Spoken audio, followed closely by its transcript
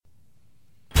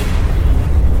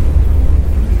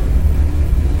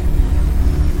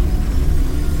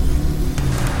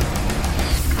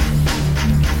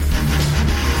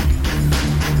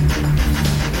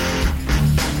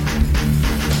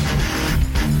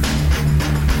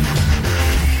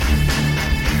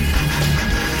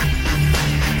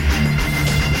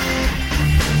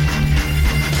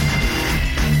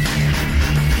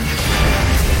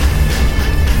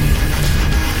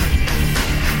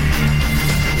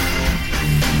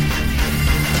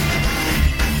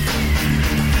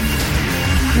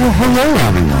Well, hello,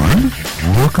 everyone.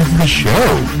 Welcome to the show.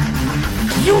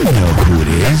 You know who it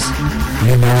is.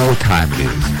 You know what time it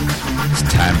is. It's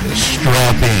time to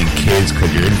strap in, kids,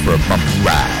 because you're in for a bumpy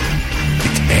ride.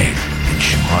 It's Ed and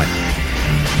Sean.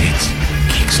 It's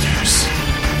Geeksters.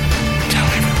 Tell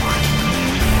everyone.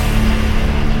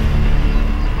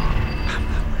 I'm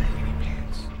not wearing any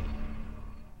pants.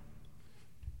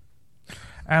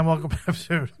 And welcome to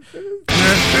episode.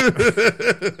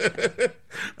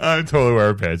 I'm totally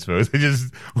wearing pants, folks. I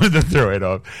just wanted to throw it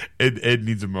off. Ed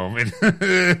needs a moment.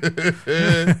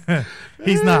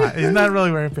 He's not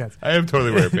really wearing pants. I am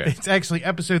totally wearing pants. It's actually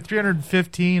episode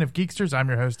 315 of Geeksters. I'm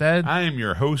your host, Ed. I am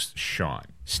your host, Sean.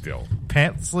 Still.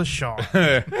 Pantsless Sean.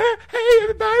 Hey,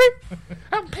 everybody.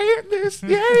 I'm pantless.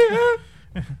 Yeah.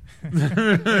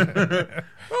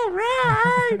 All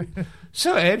right.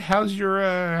 So, Ed, how's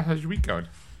your week going?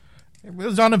 It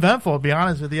was uneventful, to be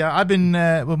honest with you. I've been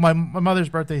well, my mother's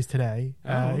birthday is today,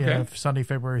 Sunday,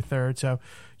 February 3rd. So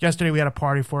yesterday we had a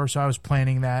party for her, so I was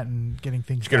planning that and getting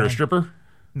things. Did you get her a stripper?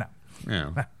 No.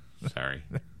 No. Sorry.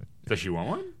 Does she want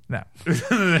one? No.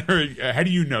 How do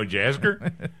you know,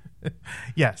 Jasker?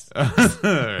 Yes.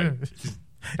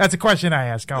 That's a question I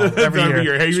ask every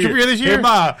year. Hey, stripper this year? Hey,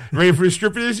 Ma, ready for a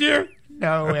stripper this year?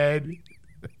 No, Ed.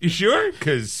 You sure?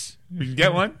 Because we can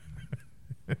get one.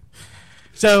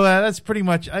 So that's pretty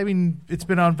much. I mean, it's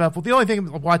been uneventful. The only thing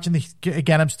I'm watching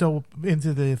again, I'm still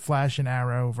into the Flash and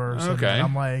Arrow verse. Okay, and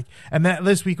I'm like, and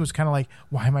this week was kind of like,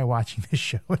 why am I watching this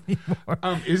show anymore?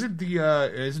 Isn't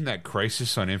that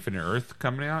Crisis on Infinite Earth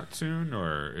coming out soon,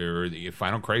 or the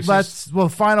Final Crisis?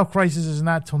 Final Crisis is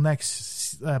not till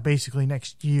basically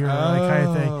next year, kind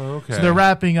of thing. Okay. So they're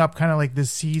wrapping up kind of like this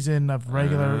season of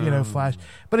regular, Flash.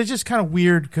 But it's just kind of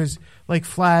weird because like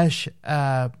Flash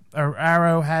or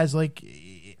Arrow has like.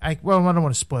 I don't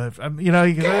want to spoil it. You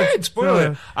know, go ahead, spoil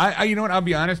it. You know what? I'll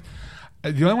be honest.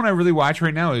 The only one I really watch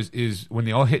right now is when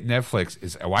they all hit Netflix.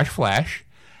 Is I watch Flash,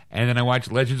 and then I watch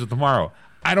Legends of Tomorrow.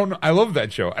 I don't know. I love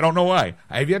that show. I don't know why.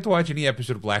 I have yet to watch any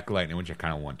episode of Black Lightning, which I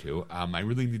kind of want to. I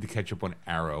really need to catch up on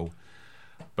Arrow.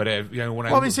 But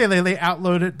let me say they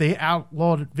outlawed it. They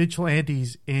outlawed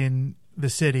vigilantes in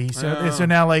the city. So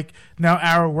now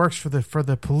Arrow works for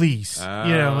the police. In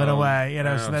a way.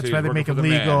 So that's why they make them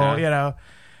legal. Man, huh?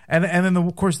 And then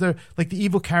of course the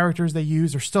evil characters they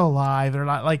use are still alive. They're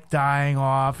not like dying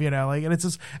off, and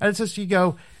it's just you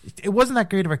go. It wasn't that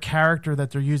great of a character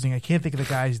that they're using. I can't think of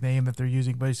the guy's name that they're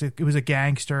using, but it was a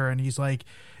gangster, and he's like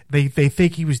they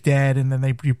think he was dead, and then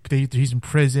he's in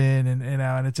prison,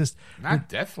 and it's just not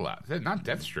Deathstroke. Not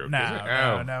Deathstroke.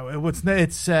 No.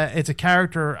 It's a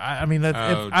character.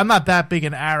 I'm not that big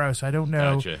an Arrow, so I don't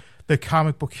know the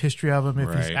comic book history of him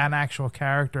if he's an actual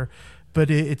character. But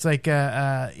it's like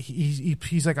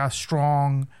he's like a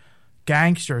strong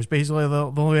gangster. It's basically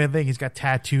the only thing. He's got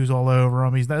tattoos all over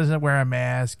him. He doesn't wear a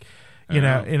mask, and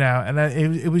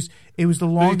it was the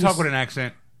longest. Did he talk with an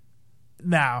accent?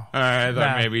 No, I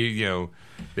thought maybe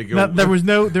there was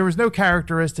no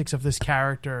characteristics of this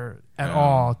character at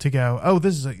all to go. Oh,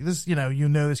 this this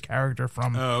character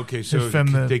from. Oh, okay. So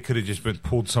they could have just been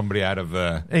pulled somebody out of.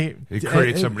 They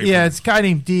created somebody. Yeah, it's a guy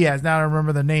named Diaz. Now I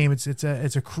remember the name. It's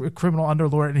a criminal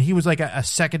underlord, and he was like a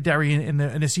secondary in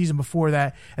the season before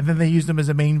that, and then they used him as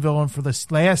a main villain for this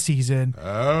last season.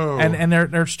 Oh, and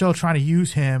they're still trying to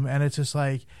use him, and it's just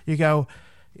like you go.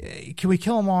 Can we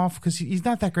kill him off? Because he's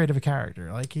not that great of a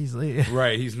character. Like he's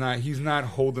right. He's not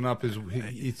holding up his.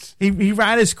 He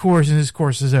ran his course and his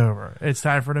course is over. It's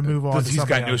time for him to move on. He's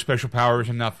got no special powers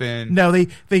and nothing. No,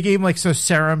 they gave him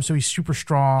serum, so he's super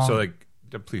strong. So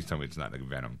please tell me it's not like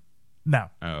Venom. No.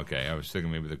 Oh, okay. I was thinking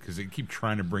maybe because they keep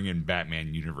trying to bring in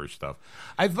Batman universe stuff.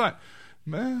 I thought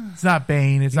it's not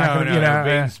Bane. It's not.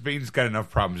 Bane's got enough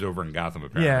problems over in Gotham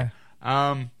apparently.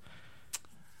 Yeah.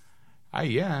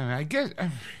 I guess.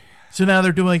 So now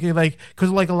they're doing because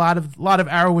a lot of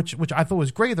Arrow, which I thought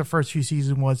was great the first few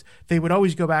seasons, was they would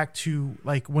always go back to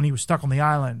like when he was stuck on the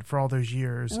island for all those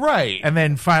years, right? And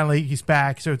then finally he's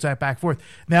back, so it's that back and forth.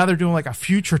 Now they're doing like a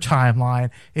future timeline.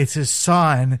 It's his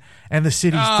son and the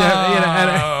city's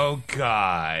oh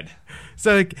God.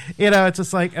 So it's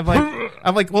just like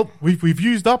I'm like well we've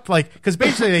used up because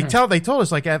basically they told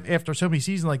us after so many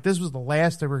seasons this was the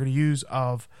last they were going to use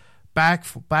of. Back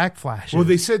flashes. Well,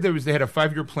 they said they had a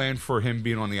 5-year plan for him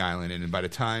being on the island, and by the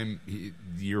time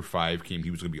year 5 came,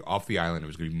 he was going to be off the island. It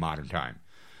was going to be modern time.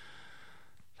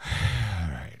 All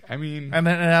right. I mean, and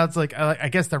now it's like I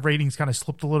guess the ratings kind of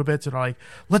slipped a little bit. So they're like,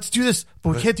 let's do this,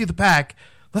 but we can't do the back.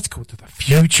 Let's go to the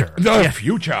future. The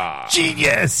future.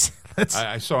 Genius.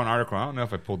 I saw an article. I don't know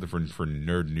if I pulled it for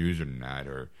Nerd News or not,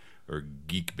 or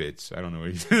Geek Bits. I don't know.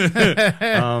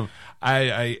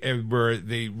 Where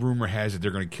the rumor has it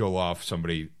they're going to kill off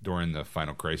somebody during the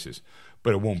final crisis,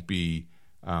 but it won't be.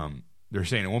 They're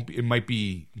saying it won't be. It might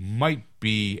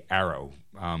be Arrow,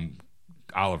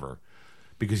 Oliver,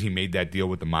 because he made that deal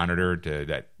with the Monitor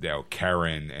that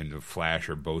Kara and the Flash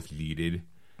are both needed.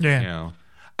 Yeah. You know.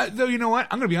 Though you know what,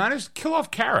 I'm going to be honest. Kill off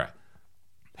Kara.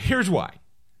 Here's why.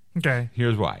 Okay.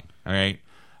 Here's why. All right.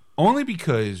 Only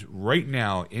because right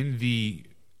now in the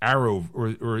Arrow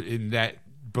or in that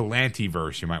Berlanti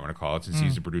verse, you might want to call it, since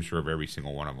he's the producer of every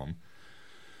single one of them,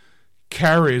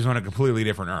 Kara is on a completely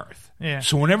different Earth. Yeah.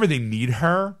 So whenever they need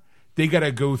her, they got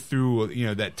to go through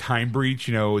that time breach.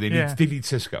 They need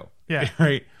Cisco. Yeah.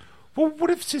 Right. Well, what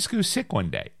if Cisco's sick one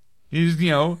day?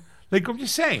 Like I'm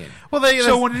just saying. Well,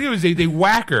 so what they do is they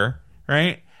whack her,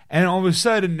 right? And all of a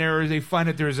sudden, they find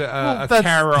that there's a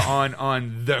Kara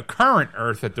on the current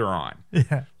Earth that they're on.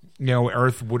 Yeah.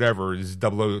 Earth whatever is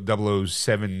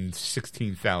 007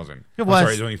 16,000. Yeah, well,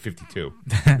 sorry, it's only 52.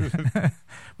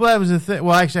 Well, that was the thing.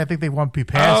 Well, actually, I think they won't be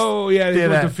past. Oh yeah, they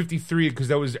went to 53 because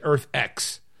that was Earth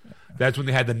X. That's when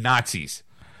they had the Nazis.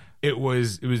 It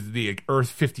was the Earth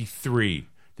 53.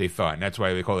 They thought, and that's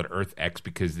why they called it Earth X,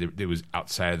 because it was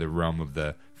outside of the realm of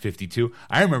the 52.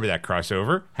 I remember that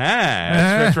crossover.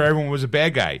 That's where everyone was a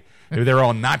bad guy. They were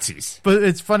all Nazis. But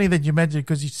it's funny that you mentioned,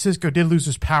 because Cisco did lose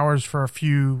his powers for a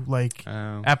few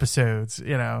episodes,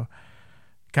 kind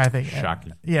of thing.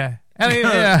 Shocking. Yeah.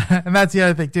 And that's the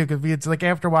other thing too, because it's like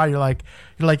after a while you're like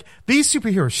these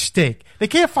superheroes stink. They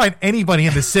can't find anybody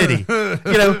in the city.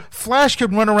 Flash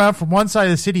could run around from one side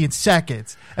of the city in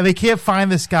seconds, and they can't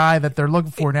find this guy that they're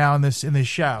looking for now in this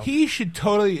show. He should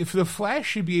totally. If the Flash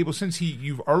should be able, since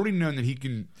you've already known that he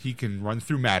can run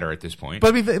through matter at this point.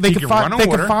 But I mean, they can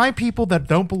find people that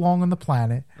don't belong on the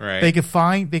planet. Right. They can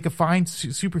find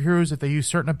superheroes if they use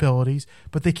certain abilities,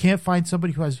 but they can't find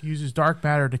somebody who uses dark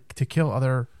matter to kill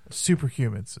other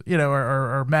superhumans,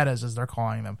 or metas as they're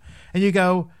calling them. And you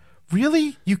go,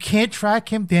 really? You can't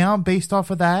track him down based off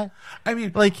of that? I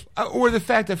mean, or the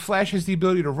fact that Flash has the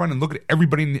ability to run and look at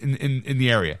everybody in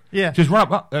the area. Yeah. Just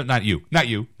run up. Not you. Not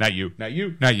you. Not you. Not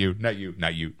you. Not you. Not you.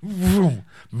 Not you. Vroom.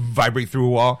 Vibrate through a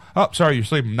wall. Oh, sorry, you're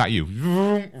sleeping. Not you.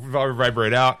 Vroom.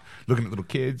 Vibrate out. Looking at little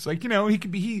kids.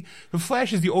 The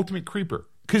Flash is the ultimate creeper.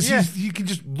 Because he can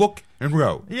just look and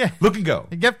row. Yeah. Look and go.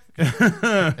 Yep.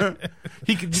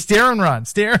 He can stare and run.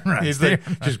 He's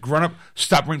just run up,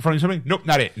 stop right in front of something. Nope,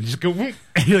 not it. And just go. And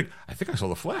you're like, I think I saw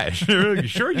the Flash. You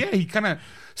sure? Yeah. He kind of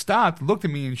stopped, looked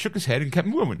at me, and shook his head and kept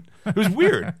moving. It was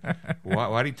weird.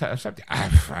 Why did he stop? I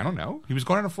don't know. He was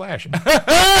going on a Flash.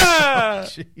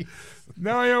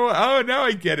 Now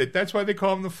I get it. That's why they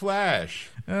call him the Flash.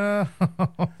 I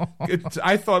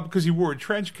thought because he wore a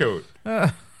trench coat.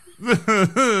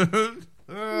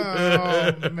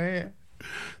 Oh man!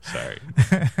 Sorry.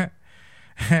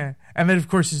 And then, of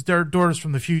course, his daughters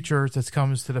from the future that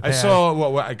comes to the past. I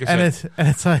saw. I guess. And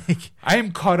it's like I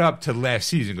am caught up to last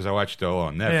season because I watched it all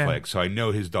on Netflix. Yeah. So I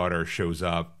know his daughter shows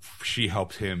up. She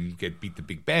helps him beat the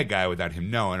big bad guy without him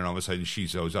knowing, and all of a sudden she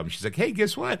shows up and she's like, "Hey,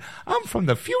 guess what? I'm from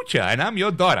the future and I'm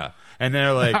your daughter." And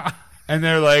they're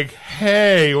like,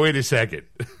 "Hey, wait a second."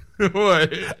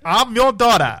 What? I'm your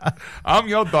daughter. I'm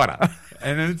your daughter.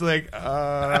 And then it's like,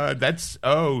 that's,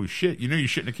 oh, shit. You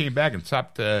shouldn't have came back and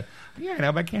stopped. But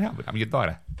I can't help it. I'm your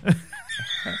daughter.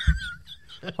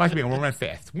 Watch me. I'm going to run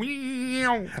fast.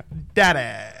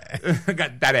 Daddy.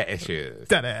 Got daddy issues.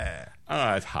 Daddy.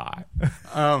 Oh, it's hot.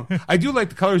 I do like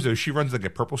the colors, though. She runs like a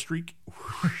purple streak.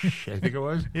 I think it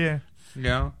was. Yeah.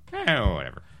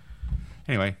 Whatever.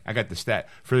 Anyway, I got the stat.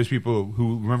 For those people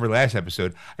who remember last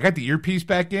episode, I got the earpiece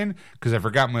back in because I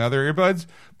forgot my other earbuds,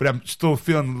 but I'm still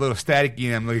feeling a little staticky,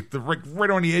 and I'm like right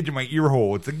on the edge of my ear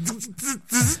hole. It's like,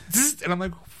 and I'm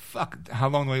like, fuck, how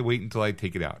long do I wait until I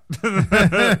take it out?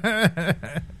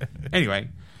 Anyway,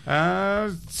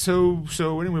 so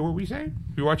anyway, what were you saying?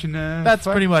 You watching? That's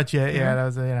pretty much it. Yeah, that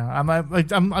was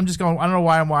I'm just going. I don't know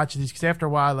why I'm watching these because after a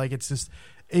while, it's just.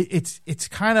 It's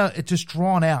kind of just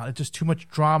drawn out. It's just too much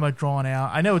drama drawn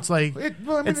out. I know it's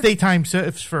it's daytime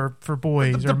for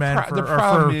boys or men or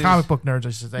for comic book nerds. I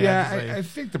should say. Yeah, I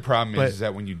think the problem is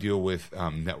that when you deal with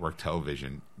network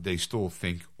television, they still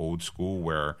think old school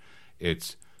where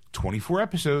it's 24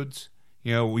 episodes.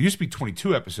 We used to be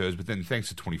 22 episodes, but then thanks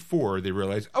to 24, they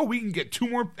realized, we can get 2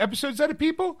 more episodes out of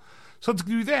people. So let's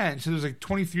do that. And so there's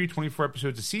 23, 24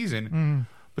 episodes a season. Mm.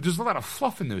 But there's a lot of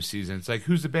fluff in those seasons. Like,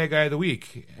 who's the bad guy of the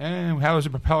week? And how does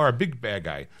it propel our big bad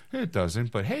guy? It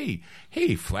doesn't. But hey,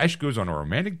 Flash goes on a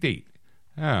romantic date.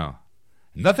 Oh.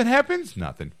 Nothing happens?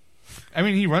 Nothing. I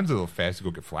mean, he runs a little fast to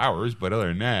go get flowers, but other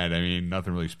than that, I mean,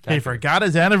 nothing really spectacular. He forgot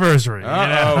his anniversary.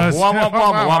 Womp, womp,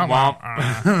 womp,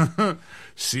 womp, womp.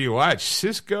 See, watch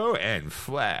Cisco and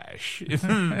Flash.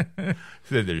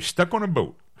 They're stuck on a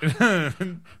boat.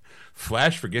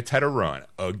 Flash forgets how to run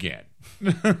again.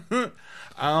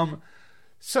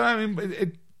 So, I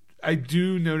mean, I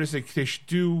do notice that they should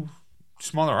do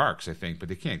smaller arcs, I think, but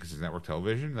they can't because it's network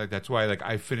television. Like that's why, like,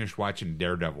 I finished watching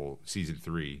Daredevil season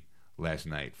 3 last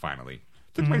night. Finally,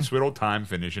 took my sweet old time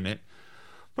finishing it.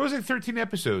 But it was like 13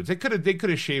 episodes. They could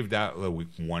have shaved out week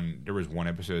one. There was one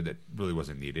episode that really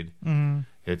wasn't needed.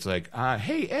 It's like,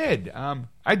 hey Ed,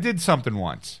 I did something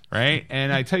once, right?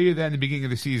 And I tell you that in the beginning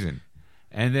of the season,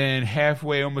 and then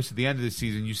halfway, almost at the end of the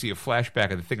season, you see a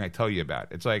flashback of the thing I tell you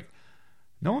about. It's like,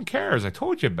 no one cares. I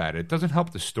told you about it. It doesn't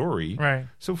help the story. Right.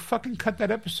 So fucking cut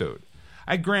that episode.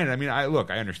 I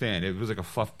understand. It was like a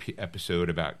fluff episode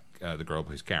about the girl who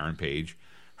plays Karen Page,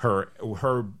 her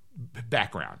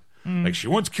background. Like, she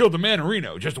once killed a man in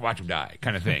Reno just to watch him die,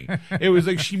 kind of thing. It was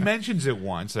like she mentions it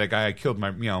once, like, I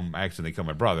accidentally killed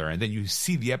my brother, and then you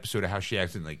see the episode of how she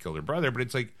accidentally killed her brother, but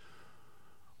it's like,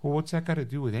 well, what's that got to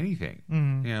do with anything?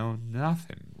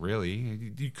 Nothing,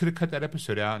 really. You could have cut that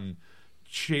episode out and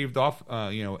shaved off,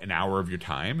 an hour of your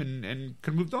time and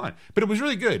could have moved on. But it was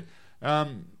really good,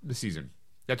 the season.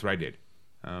 That's what I did.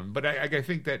 But I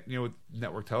think that, with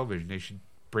network television, they should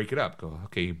break it up. Go,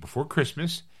 okay, before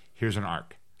Christmas, here's an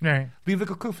arc. Right. Leave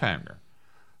like a cliffhanger.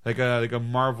 Like a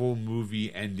Marvel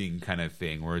movie ending kind of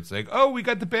thing where it's like, oh, we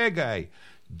got the bad guy.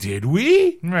 Did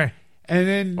we? Right. And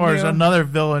then, or there's another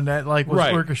villain that was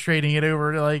orchestrating it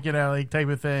over, type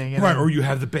of thing. Right. Or you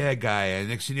have the bad guy, and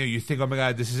next thing you know, you think, oh my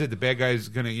God, this is it. The bad guy is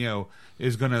gonna lose.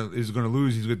 He's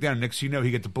going down. Next thing you know,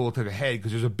 he gets a bullet to the head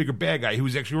because there's a bigger bad guy who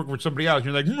was actually working for somebody else.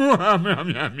 And you're like,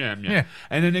 yeah.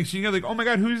 And then next thing you know, like, oh my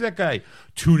God, who's that guy?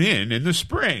 Tune in the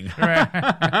spring. Right.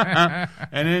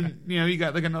 And then you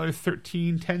got like another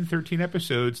 13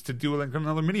 episodes to do like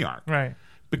another mini arc. Right.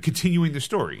 But continuing the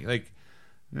story, like.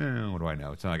 What do I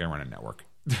know? It's not like I run a network.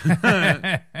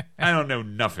 I don't know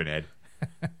nothing, Ed.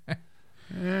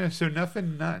 So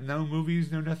nothing, no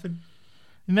movies, no nothing.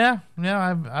 No.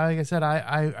 Like I said,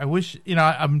 I wish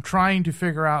I'm trying to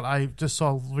figure out. I just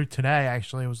saw today.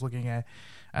 Actually, I was looking at,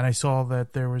 and I saw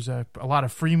that there was a lot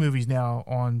of free movies now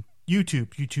on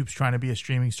YouTube. YouTube's trying to be a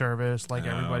streaming service like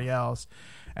everybody else,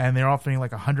 and they're offering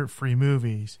like 100 free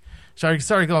movies. So I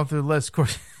started going through the list. Of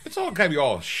course, it's all gotta be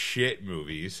all shit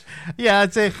movies. Yeah,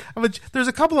 I'd say. But there's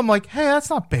a couple of them like, hey, that's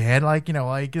not bad. Like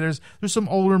there's some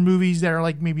older movies that are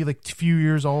like maybe like a few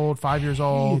years old, 5 years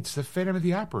old. It's the Phantom of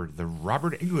the Opera, the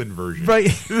Robert Englund version,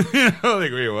 right?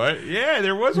 Like, wait, what? Yeah,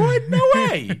 there was one. No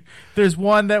way. There's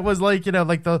one that was like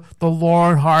like the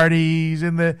Lauren Hardys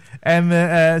and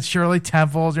the Shirley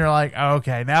Temples. And you're like,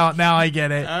 okay, now I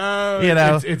get it.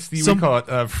 It's we call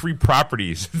it free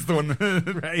properties. It's the one,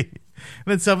 right? And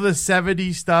then some of the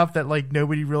 70s stuff that like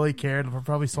nobody really cared. I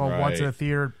probably saw once in a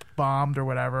theater, bombed or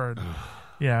whatever. And,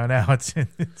 now it's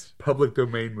public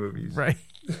domain movies, right?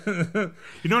 What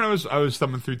I was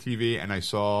thumbing through TV and I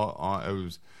saw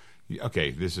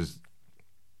this is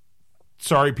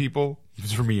sorry people,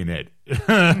 it's for me and Ed.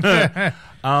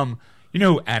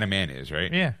 Who Adam Ant is,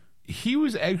 right? Yeah, he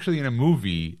was actually in a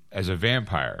movie as a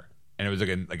vampire. And it was like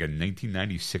a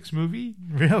 1996 movie.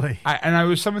 Really? I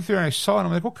was thumbing through and I saw it. And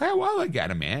I'm like, okay, well, I like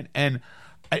Adam Ant. And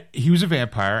he was a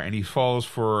vampire and he falls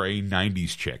for a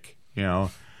 90s chick,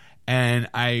 And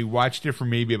I watched it for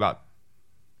maybe about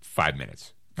 5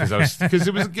 minutes because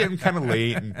it was getting kind of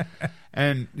late.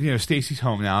 And Stacy's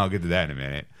home now. I'll get to that in a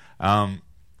minute.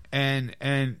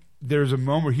 And there's a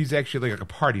moment where he's actually like at a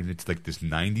party and it's like this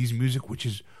 90s music,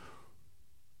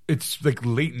 it's like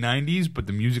late 90s, but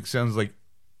the music sounds like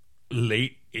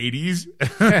late 80s.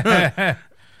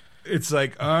 It's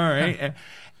like, all right.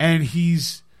 And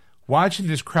he's watching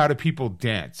this crowd of people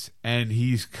dance and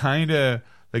he's kind of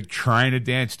like trying to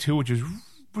dance too, which was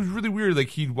really weird. Like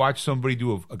he'd watch somebody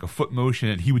do a foot motion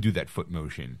and he would do that foot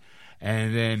motion.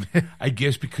 And then I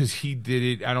guess because he did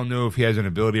it, I don't know if he has an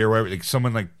ability or whatever, like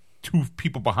someone like two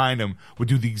people behind him would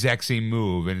do the exact same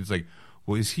move. And it's like,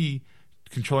 well, is he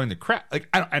controlling the crowd? Like,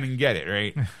 I didn't get it,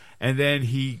 right? And then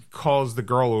he calls the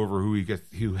girl over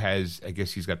who has, I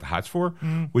guess he's got the hots for,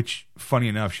 which, funny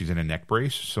enough, she's in a neck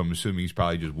brace. So I'm assuming he's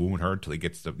probably just wooing her until he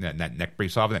gets that neck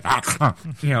brace off. And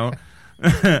then,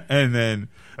 and then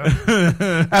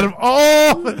out of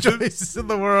all the choices in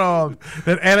the world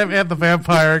that Adam Ant the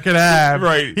vampire could have,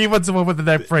 right? He wants someone with the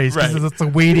neck brace because it's a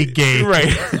waiting game, right?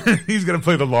 He's gonna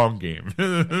play the long game.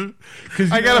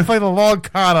 Because I gotta play the long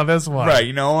con on this one,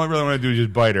 right? All I really want to do is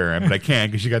just bite her, but I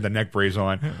can't because she got the neck brace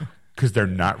on. Because they're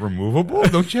not removable.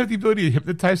 Don't you have the ability to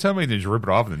hypnotize somebody and then just rip it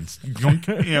off and then,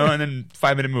 and then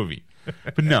 5-minute movie?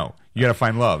 But no, you got to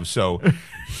find love. So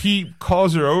he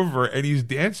calls her over and he's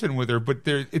dancing with her, but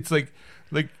it's like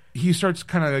he starts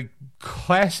kind of like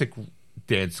classical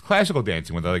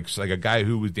dancing with like a guy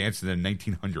who was dancing in the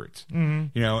 1900s,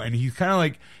 and he's kind of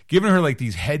like giving her like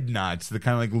these head nods to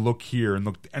kind of like look here and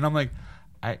look, and I'm like,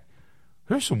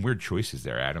 there's some weird choices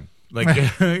there, Adam.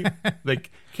 Like,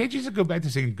 like can't you just go back to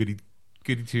saying goody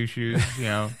two shoes?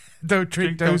 Don't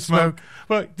drink, don't smoke.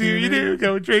 What do you do?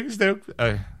 Don't drink, smoke.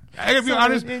 I gotta be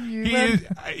honest.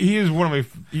 He is one of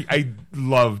my. I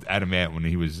loved Adam Ant when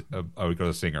he was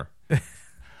a singer.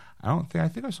 I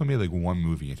think I saw maybe like one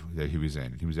movie that he was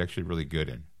in. He was actually really good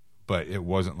in, but it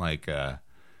wasn't like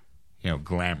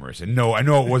glamorous. And no, I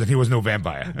know it wasn't. He was no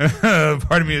vampire.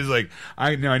 Part of me is like,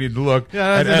 I need to look.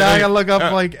 Yeah, I gotta look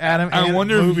up like Adam Ant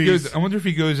movies. I wonder if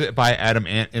he goes by Adam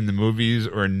Ant in the movies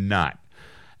or not.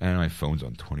 And my phone's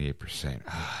on 28%.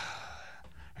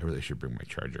 I really should bring my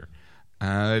charger.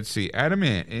 Let's see, Adam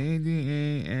Ant.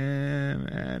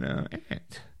 Adam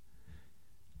Ant.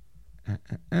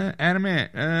 Adam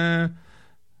Ant.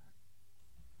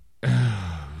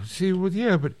 See, well,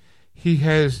 yeah, but he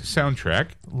has soundtrack.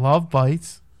 Love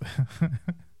Bites.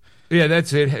 Yeah,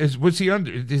 that's it. What's he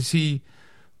under? He's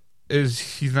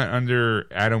not under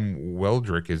Adam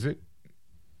Weldrick, is it?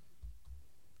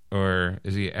 Or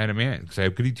is he Adam Ant? Because I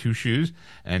have goody two shoes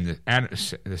and the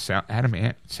Adam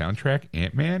Ant soundtrack,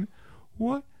 Ant-Man.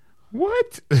 What?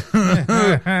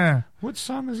 What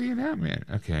song is he in Ant-Man?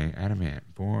 Okay, Adam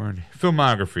Ant, born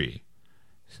filmography.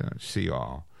 So see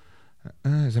all.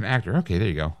 As an actor, okay, there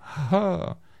you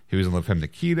go. He was in Love Him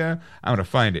Nikita. I'm gonna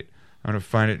find it.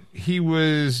 He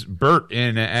was Bert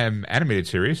in an animated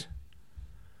series.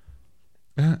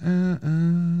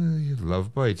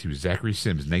 Love Bites. He was Zachary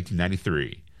Sims,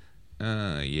 1993.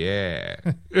 Yeah.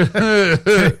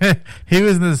 He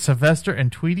was in the Sylvester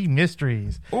and Tweety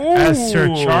Mysteries as Sir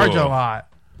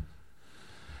Charge-a-Lot.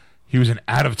 He was in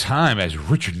Out of Time as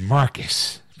Richard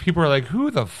Marcus. People are like,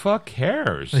 who the fuck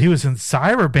cares? He was in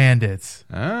Cyber Bandits.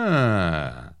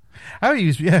 Oh, he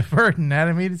was Bert in an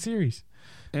animated series.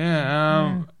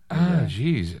 Yeah.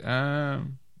 Jeez.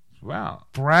 Wow.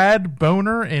 Brad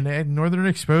Boner in Northern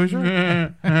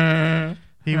Exposure.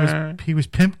 He was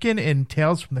Pimpkin in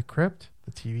Tales from the Crypt,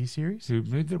 the TV series.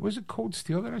 Dude, was it Cold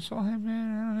Steel that I saw him in?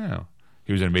 I don't know.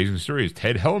 He was in Amazing Stories.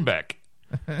 Ted Hellenbeck.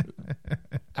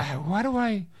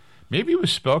 Maybe he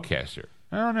was Spellcaster.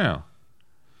 I don't know.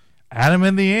 Adam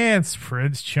and the Ants,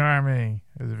 Prince Charming.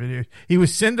 There's a video. He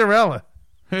was Cinderella.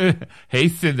 Hey,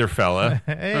 Cinderfella.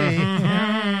 Hey.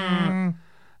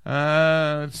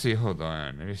 Let's see. Hold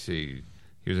on. Let me see.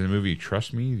 He was in the movie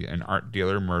Trust Me. An art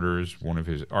dealer murders one of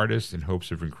his artists in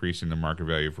hopes of increasing the market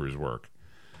value for his work.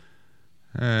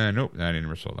 Nope. I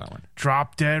never saw that one.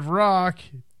 Drop Dead Rock.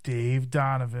 Dave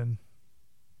Donovan.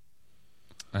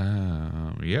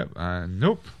 Yep.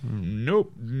 Nope.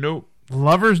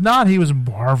 Lover's Knot. He was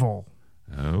Marvel.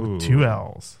 Oh. With 2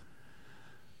 L's.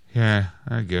 Yeah,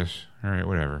 I guess. All right,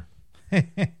 whatever.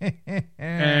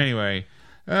 Anyway,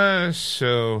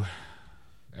 so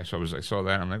I saw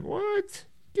that. I'm like, what?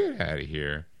 Get out of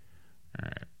here. All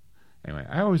right. Anyway,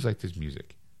 I always liked his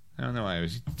music. I don't know why.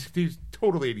 He's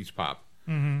total 80s pop.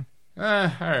 Mm-hmm.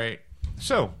 All right.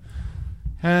 So,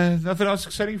 nothing else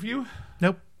exciting for you?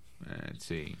 Nope. Let's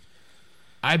see.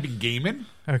 I've been gaming.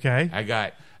 Okay. I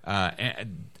got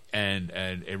and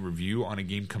a review on a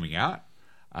game coming out.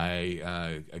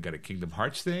 I got a Kingdom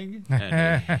Hearts thing and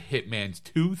a Hitman's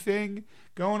 2 thing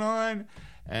going on.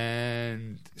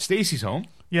 And Stacy's home.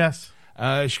 Yes.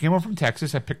 She came home from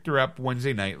Texas. I picked her up this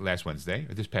past Wednesday.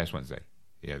 Yeah, this past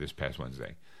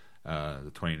Wednesday.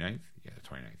 The 29th? Yeah, the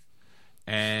 29th.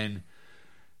 And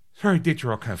sorry, dates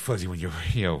are all kind of fuzzy when you're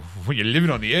living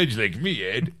on the edge like me,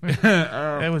 Ed.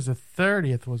 It was the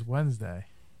 30th was Wednesday.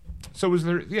 So it was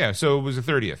the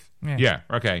 30th. Yeah,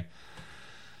 okay.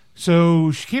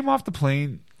 So she came off the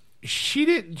plane. She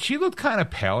looked kind of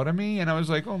pale to me, and I was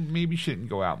like, oh, maybe she didn't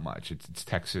go out much. It's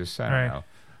Texas. I don't know.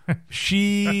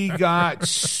 She got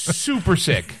super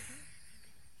sick.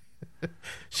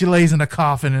 She lays in a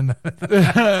coffin and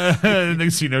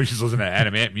next thing you know, she's listening to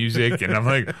Adam Ant music, and I'm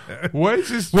like, what is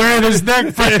this? Wear this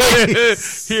neck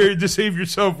brace. Here, to save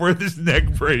yourself, wear this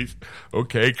neck brace.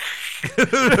 Okay.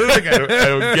 Like, I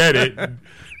don't get it.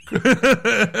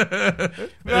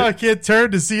 No, I can't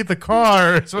turn to see the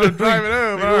car, so I'm driving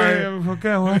home. All right. Okay,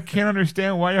 well, I can't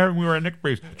understand why haven't we wear a neck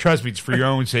brace. Trust me, it's for your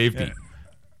own safety.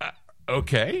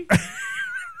 Okay.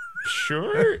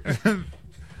 Sure.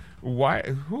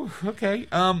 Why? Okay.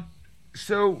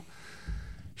 So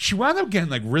She wound up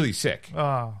getting like really sick.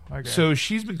 Oh, okay. So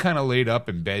she's been kind of laid up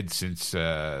in bed since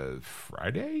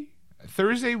Friday.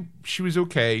 Thursday, she was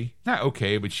okay. Not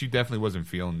okay, but she definitely wasn't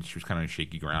feeling. She was kind of on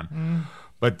shaky ground.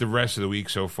 But the rest of the week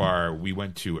so far, we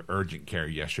went to urgent care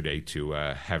yesterday to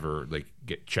have her like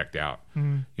get checked out.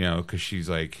 You know, because she's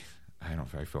like, I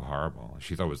feel horrible.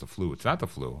 She thought it was the flu. It's not the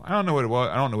flu. I don't know what it was.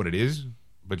 I don't know what it is.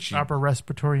 But she upper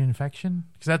respiratory infection,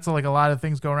 because that's like a lot of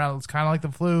things go around. It's kind of like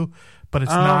the flu, but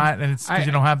it's not, and it's because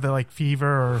you don't have the like fever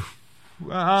or. Is she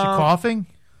coughing?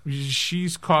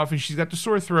 She's coughing. She's got the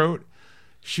sore throat.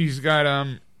 She's got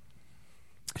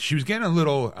she was getting a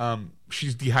little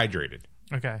she's dehydrated.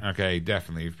 Okay,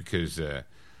 definitely because of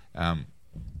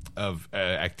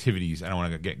activities. I don't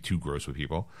want to get too gross with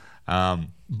people.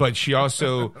 But she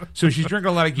also she's drinking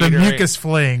a lot of Gatorade. The mucus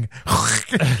fling.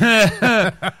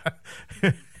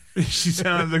 She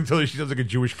sounds like a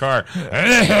Jewish car.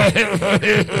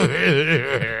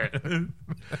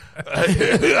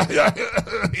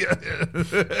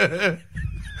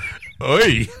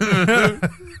 Oi.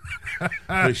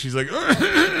 Like she's like, I'm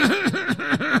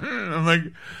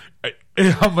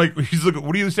like, she's looking.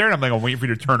 What are you staring at? I'm like, I'm waiting for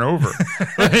you to turn over.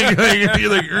 You're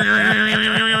like.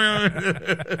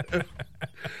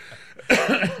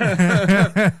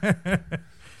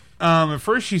 At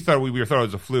first she thought we thought it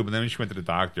was a flu, but then when she went to the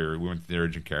doctor, we went to the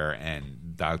urgent care,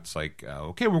 and doc's like,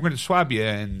 okay, we're going to swab you,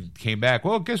 and came back.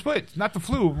 Well, guess what? It's not the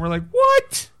flu. And we're like,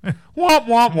 what? Womp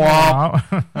womp womp.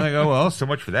 I'm like, oh well, so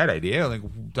much for that idea. Like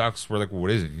docs were like, well, what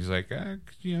is it? He's like,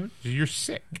 you're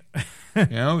sick.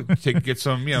 Get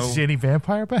some. See any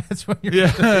vampire bats when you're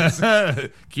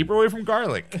keep her away from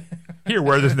garlic. Here,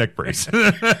 wear this neck brace.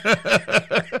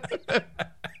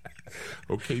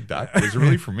 Okay, doc, is it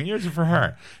really for me or is it for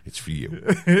her? It's for you.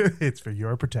 It's for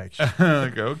your protection.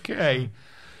 Like, okay.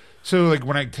 So, like,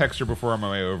 when I text her before on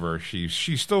my way over,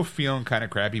 she's still feeling kind of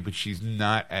crappy, but she's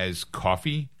not as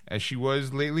coughy as she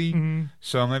was lately. Mm-hmm.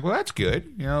 So I'm like, well, that's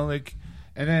good. And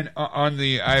then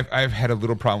I've had a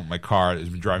little problem with my car that's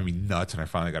been driving me nuts, and I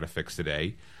finally got it fixed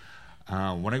today.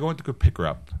 When I went to go pick her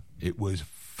up, it was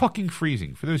fucking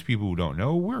freezing. For those people who don't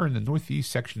know, we're in the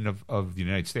northeast section of the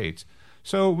United States.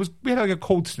 So we had like a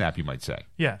cold snap, you might say.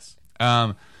 Yes.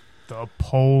 The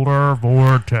polar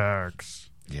vortex.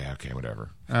 Yeah, okay,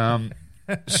 whatever.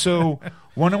 So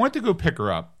when I went to go pick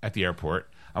her up at the airport,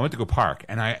 I went to go park,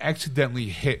 and I accidentally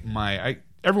hit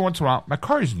every once in a while, my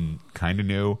car is kind of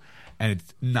new, and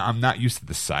I'm not used to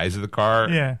the size of the car.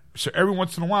 Yeah. So every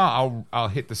once in a while, I'll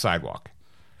hit the sidewalk.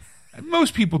 And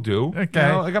most people do.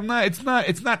 Okay. It's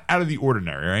not out of the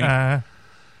ordinary, right?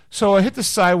 So I hit the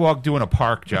sidewalk doing a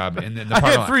park job, and then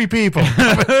I hit 3 people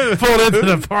pulled into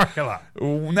the parking lot.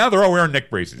 Now they're all wearing neck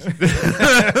braces.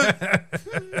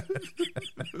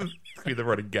 Be the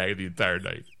running gag the entire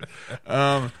night.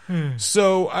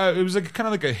 So it was kind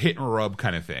of like a hit and rub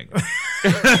kind of thing.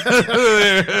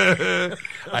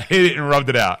 I hit it and rubbed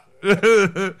it out.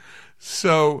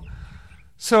 So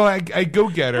I go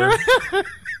get her,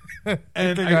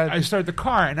 and I start the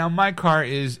car. And now my car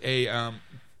is a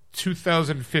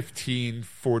 2015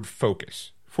 Ford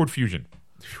Fusion,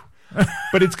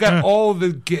 but it's got all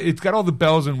the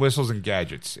bells and whistles and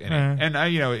gadgets in it, and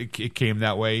it came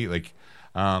that way.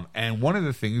 And one of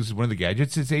the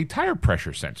gadgets is a tire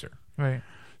pressure sensor. Right.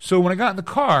 So when I got in the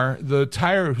car, the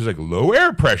tire was like low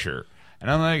air pressure, and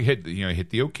I'm like hit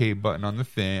the OK button on the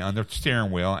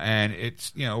steering wheel, and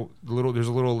it's there's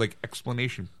a little like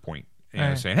explanation point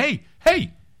saying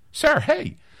hey sir,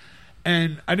 hey.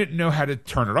 And I didn't know how to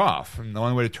turn it off. And the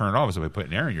only way to turn it off is if I put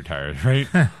an air in your tires, right?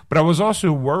 But I was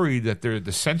also worried that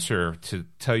the sensor to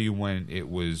tell you when it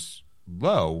was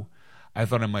low, I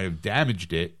thought I might have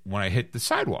damaged it when I hit the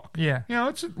sidewalk. Yeah.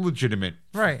 It's a legitimate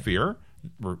fear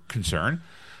or concern.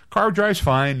 Car drives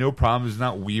fine, no problem. It's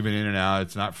not weaving in and out.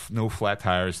 It's not no flat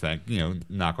tires,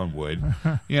 knock on wood.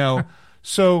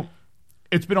 So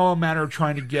it's been all a matter of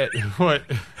trying to get what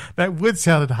that wood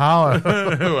sounded hollow.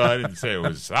 Well, I didn't say it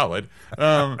was solid.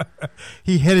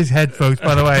 He hit his head, folks.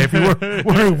 By the way, if you were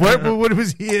what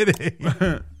was he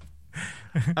hitting?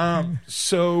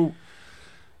 So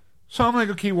I'm like,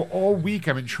 okay. Well, all week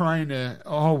I've been trying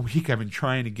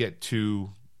to get to.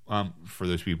 For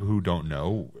those people who don't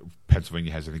know,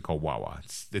 Pennsylvania has something called Wawa.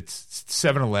 It's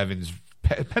 7-Eleven's.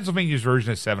 Pennsylvania's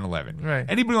version of 7-Eleven. Right.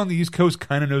 Anybody on the East Coast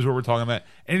kind of knows what we're talking about.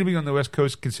 Anybody on the West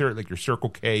Coast, consider it like your Circle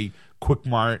K, Quick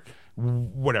Mart,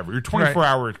 whatever. Your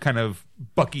 24-hour kind of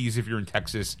Buc-ee's if you're in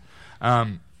Texas.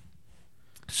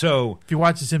 So if you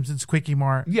watch The Simpsons, Quickie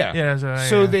Mart. Yeah.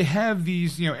 So they have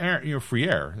these, free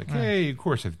air. Like, hey, of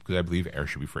course, because I believe air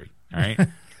should be free. All right.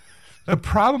 The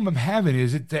problem I'm having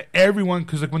is that everyone,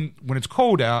 because like when it's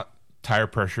cold out, tire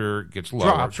pressure gets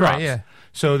lower. Drops. Right, yeah.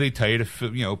 So they tell you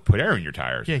to put air in your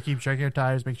tires. Yeah, keep checking your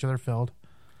tires, make sure they're filled.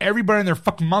 Everybody and their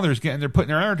fucking mother's putting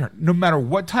their air. No matter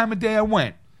what time of day I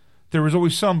went, there was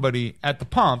always somebody at the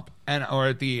pump or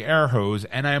at the air hose,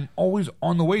 and I'm always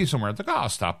on the way somewhere. It's like, I'll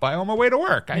stop by on my way to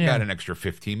work. I got an extra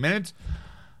 15 minutes.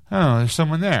 Oh, there's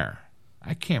someone there.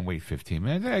 I can't wait 15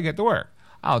 minutes. I get to work.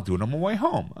 I'll do it on my way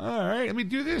home. All right, let me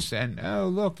do this. And oh,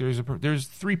 look, there's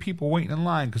 3 people waiting in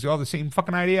line because they all have the same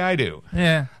fucking idea I do.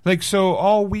 Yeah. Like, so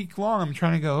all week long, I'm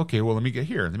trying to go, okay, well, let me get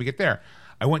here. Let me get there.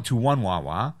 I went to one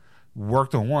Wawa,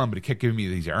 worked on one, but it kept giving me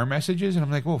these error messages. And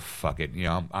I'm like, well, fuck it. And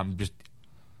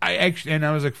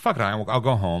I was like, fuck it. I'll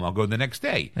go home. I'll go the next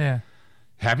day. Yeah.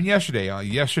 Happened yesterday.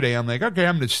 Yesterday, I'm like, okay,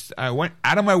 I went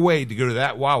out of my way to go to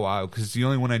that Wawa because it's the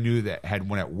only one I knew that had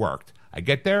one that worked. I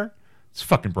get there, it's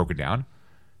fucking broken down.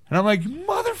 And I'm like,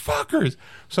 motherfuckers.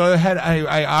 So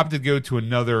I opted to go to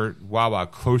another Wawa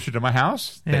closer to my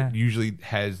house that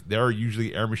there are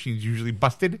usually air machines usually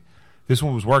busted. This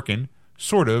one was working,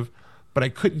 sort of, but I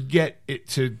couldn't get it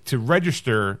to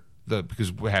register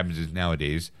because what happens is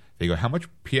nowadays they go, how much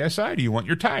PSI do you want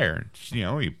your tire?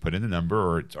 You put in the number,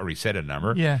 or it's already set a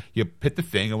number. Yeah. You hit the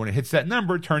thing, and when it hits that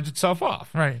number, it turns itself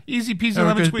off. Right. Easy peasy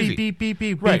lemon squeezy. Beep, beep, beep,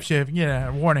 beep, right. Beep shift. Yeah,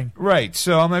 warning. Right.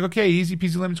 So I'm like, okay, easy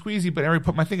peasy lemon squeezy. But I already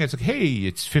put my thing. It's like, hey,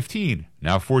 it's 15,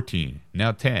 now 14,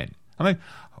 now 10. I'm like,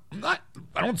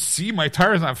 I don't see my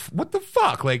tires. What the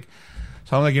fuck? Like,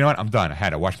 so I'm like, you know what? I'm done. I had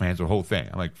to wash my hands of the whole thing.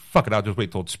 I'm like, fuck it. I'll just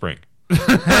wait till it's spring.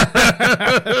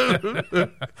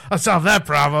 I'll solve that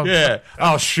problem. Yeah,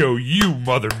 I'll show you,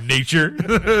 Mother Nature.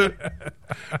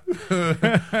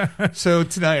 So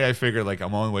tonight I figured, like,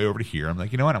 I'm on the way over to here. I'm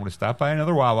like, you know what? I'm going to stop by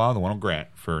another Wawa, the one on Grant,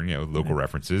 for local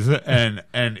references, and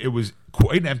it was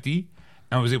quite empty.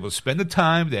 I was able to spend the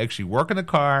time to actually work in the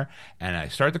car, and I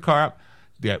start the car up.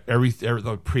 The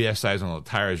pre-SIs on the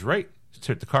tires right.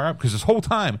 Start the car up because this whole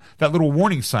time that little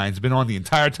warning sign's been on the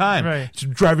entire time. Right. It's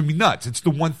driving me nuts. It's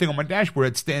the one thing on my dashboard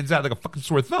that stands out like a fucking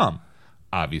sore thumb,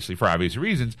 obviously for obvious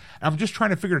reasons. And I'm just trying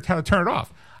to figure out how to turn it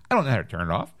off. I don't know how to turn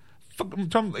it off.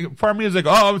 Part of me is like,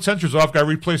 oh, the sensor's off. Got to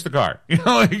replace the car.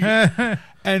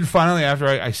 And finally, after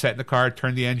I sat in the car,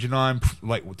 turned the engine on,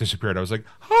 light disappeared. I was like,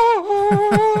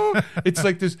 oh. It's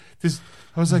like this.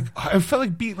 I was like, I felt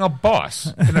like beating a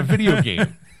boss in a video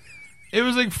game. It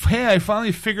was like, hey, I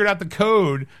finally figured out the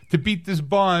code to beat this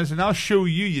boss, and I'll show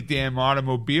you, you damn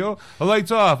automobile. The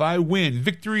light's off. I win.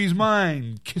 Victory's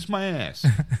mine. Kiss my ass.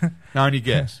 Now any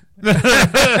guess.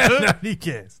 Now any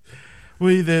guess.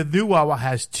 Well, the new Wawa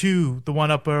has 2. The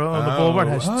one up on the boulevard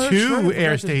has 2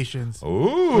 air stations.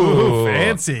 Ooh,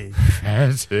 fancy.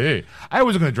 Fancy. I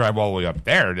wasn't going to drive all the way up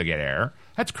there to get air.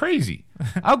 That's crazy.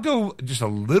 I'll go just a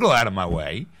little out of my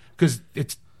way because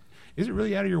is it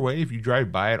really out of your way if you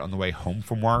drive by it on the way home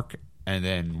from work, and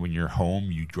then when you're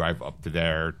home you drive up to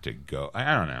there to go?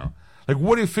 I don't know. Like,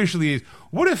 what officially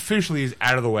is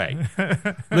out of the way?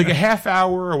 Like a half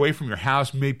hour away from your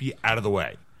house may be out of the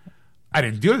way. I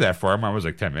didn't do that for him. I was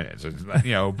like 10 minutes.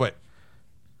 But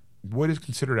what is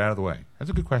considered out of the way? That's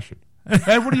a good question.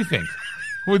 Ed, what do you think?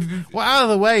 Well, out of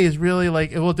the way is really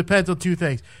like, it depends on 2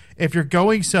 things. If you're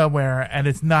going somewhere and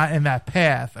it's not in that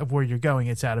path of where you're going,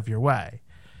 it's out of your way.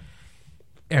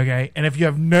 Okay, and if you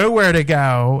have nowhere to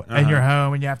go and you're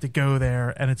home and you have to go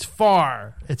there and it's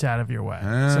far, it's out of your way.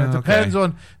 So it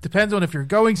depends on if you're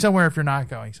going somewhere, if you're not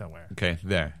going somewhere. Okay,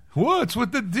 there. What's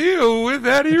with the deal with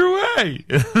out of your way?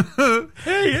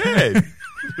 Hey, Ed.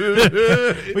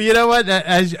 Well, you know what?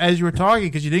 As you were talking,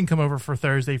 because you didn't come over for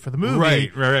Thursday for the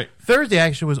movie. Right. Thursday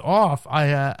actually was off. I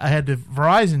had to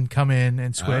Verizon come in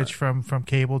and switch from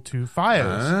cable to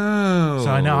Fios. Oh,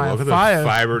 so I now have Fios.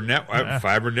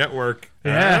 Fiber network.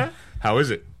 Yeah. How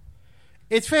is it?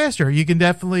 It's faster. You can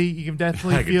definitely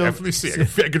feel. I can definitely see.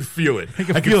 I can feel it.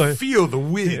 I can feel the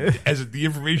wind as the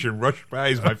information rushed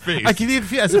by my face. I can even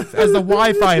feel as the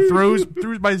Wi-Fi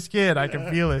through my skin. I can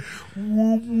feel it.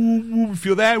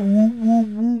 Feel that?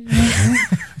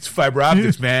 It's fiber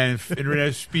optics, man.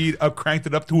 Internet speed cranked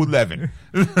it up to 11.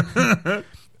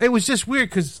 It was just weird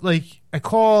because, like,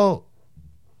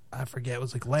 I forget, it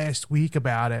was like last week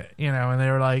about it, and they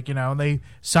were like, and they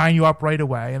sign you up right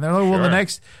away. And they're like, well, the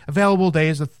next available day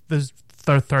is the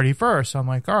 31st. So I'm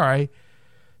like, all right.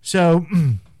 So,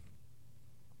 and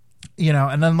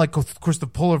then, like, of course, the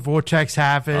polar vortex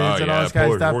happens and all this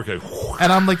kind of stuff.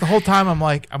 And I'm like, the whole time, I'm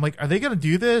like, are they going to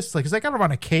do this? Like, because I got to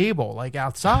run a cable, like,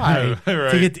 outside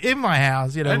to get in my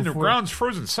house, And the ground's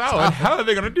frozen solid. How are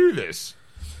they going to do this?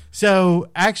 So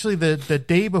actually, the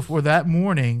day before that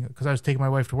morning, because I was taking my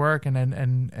wife to work and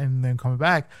then coming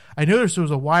back, I noticed there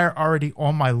was a wire already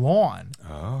on my lawn.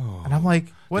 Oh, and I'm like,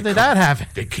 when did that happen?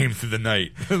 They came through the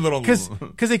night, because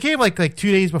they came like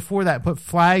 2 days before that, put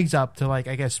flags up to I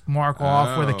guess mark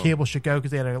off where the cable should go,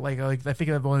 because they had like I think they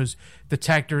have one of those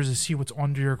detectors to see what's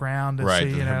under your ground, to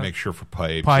see, make sure for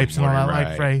pipes and all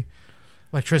that, right,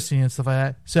 electricity and stuff like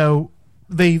that. So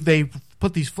they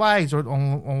put these flags all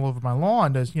over my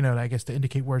lawn, I guess to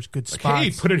indicate where it's good spots. Like,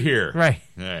 hey, put it here.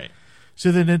 Right.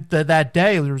 So then that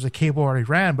day there was a cable already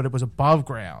ran, but it was above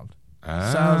ground. So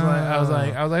I was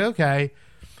like, okay.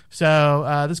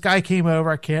 So this guy came over.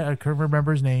 I couldn't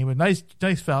remember his name, but nice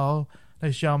fellow,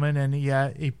 nice gentleman, and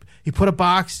he put a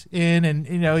box in, and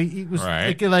he was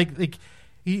I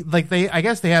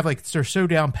guess they have they're so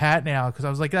down pat now, because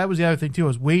I was like, that was the other thing too. I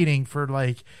was waiting for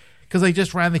because they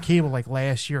just ran the cable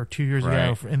last year or 2 years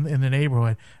ago in the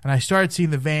neighborhood, and I started seeing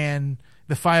the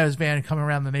FiOS van coming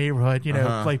around the neighborhood,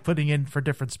 putting in for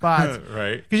different spots.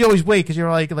 Right. Because you always wait, because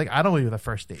you're like, I don't want to be the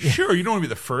first day. Sure, you don't want to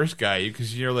be the first guy,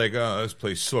 because you're like, oh, this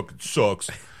place sucks.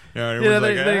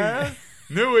 Everyone's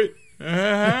knew it.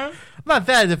 Not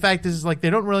that. The fact is, they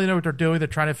don't really know what they're doing. They're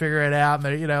trying to figure it out,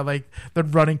 and they're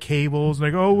running cables,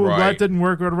 and that didn't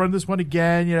work. We're going to run this one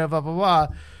again, blah, blah, blah.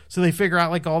 So they figure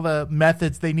out all the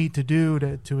methods they need to do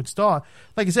to install.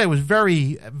 Like I said, it was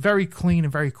very, very clean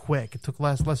and very quick. It took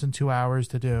less than 2 hours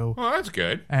to do. Well, that's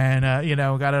good. And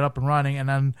got it up and running. And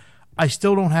then I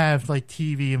still don't have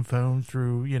TV and phone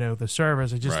through the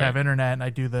service. I just have internet, and I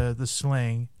do the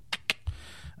Sling.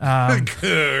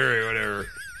 Whatever.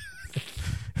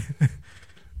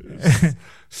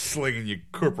 Slinging you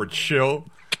corporate shill.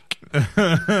 You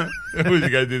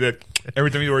gotta do that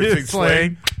every time you word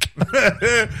Sling.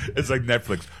 It's like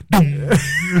Netflix.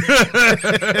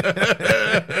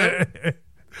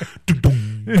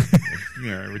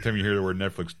 Every time you hear the word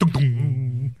Netflix.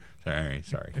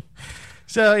 Sorry.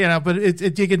 So but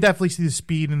you can definitely see the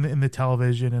speed in the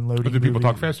television and loading. But do people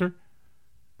talk faster?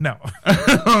 No.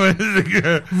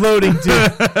 Loading too.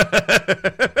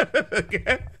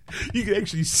 You can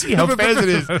actually see how fast it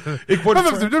is. It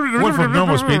went from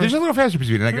normal speed. There's a little faster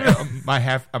speed.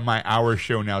 My hour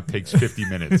show now takes 50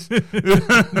 minutes.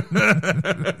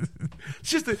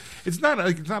 It's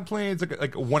not playing. It's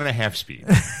like 1.5 speed.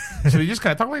 So you just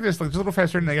kind of talk like this, just a little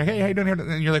faster, and they go, "Hey, how you doing here?"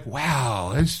 And you're like,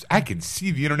 "Wow, I can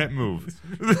see the internet move."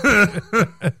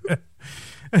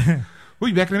 We'll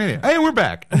be back in a minute. Hey, we're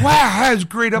back. Wow, that has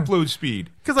great upload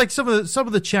speed. Because some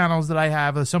of the channels that I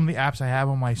have, some of the apps I have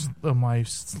on my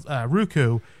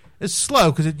Roku, is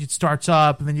slow because it starts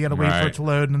up and then you got to wait for it to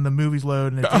load, and then the movies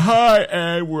load. And hi,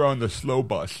 and we're on the slow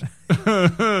bus.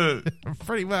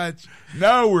 Pretty much.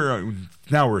 Now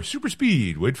we're super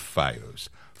speed with FiOS,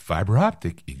 fiber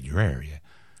optic in your area.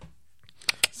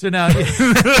 So now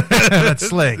that's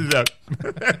Sling.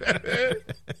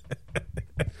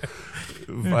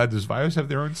 Does FiOS have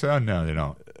their own sound? No, they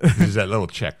don't. There's that little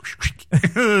check.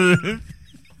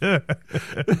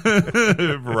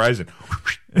 Verizon.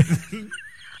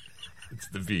 It's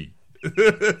the V.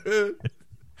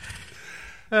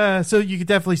 So you can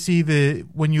definitely see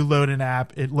when you load an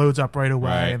app, it loads up right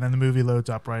away, and then the movie loads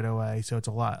up right away. So it's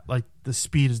a lot. The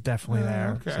speed is definitely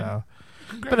there. Okay. So.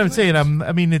 But I'm saying,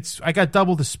 I got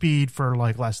double the speed for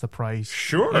less the price.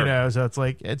 Sure. So it's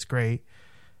it's great.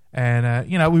 And,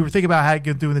 we were thinking about how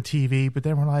to do the TV, but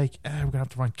then we're like, we're going to have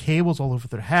to run cables all over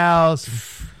their house.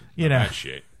 And, that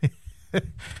shit.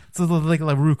 It's like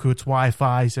Roku. It's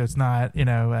Wi-Fi, so it's not,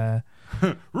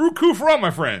 Roku for all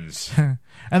my friends.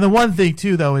 And the one thing,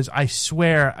 too, though, is I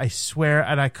swear,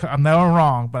 and I'm never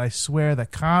wrong, but I swear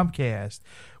that Comcast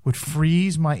would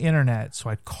freeze my internet, so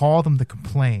I'd call them to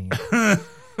complain.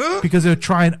 Because they would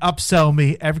try and upsell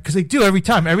me because they do every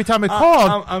time. Every time I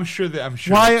called, I'm sure.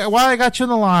 Why I got you on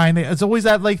the line? It's always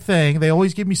that thing. They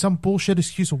always give me some bullshit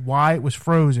excuse of why it was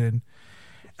frozen.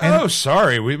 And,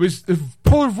 sorry, it was the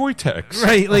polar vortex.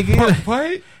 Right?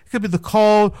 What? It could be the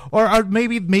call, or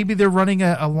maybe they're running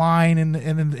a line in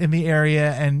the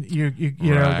area, and you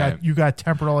got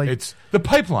temporal. It's the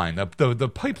pipeline. The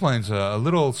pipeline's running a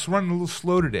little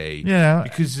slow today. Yeah,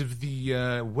 because of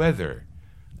the weather.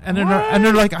 And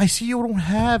they're like, I see you don't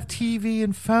have TV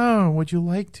and phone. Would you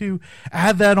like to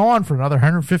add that on for another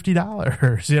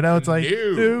 $150? It's like,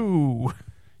 no.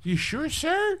 You sure,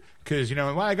 sir? Because,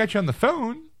 I got you on the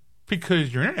phone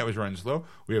because your internet was running slow.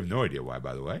 We have no idea why,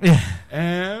 by the way.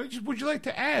 Yeah. Would you like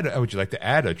to add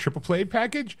a triple play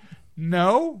package?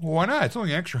 No. Why not? It's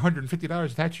only an extra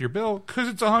 $150 attached to your bill because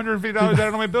it's $150 added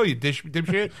on my bill, you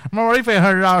dipshit. I'm already paying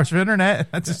 $100 for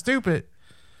internet. That's stupid.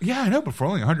 Yeah, I know, but for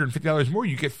only $150 more,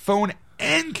 you get phone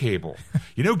and cable.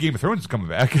 You know, Game of Thrones is coming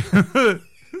back. And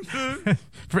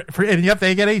you have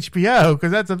to get HBO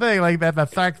because that's the thing. Like that,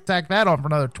 tack that on for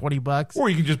another $20. Or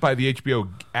you can just buy the HBO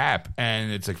app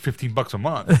and it's like $15 a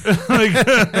month.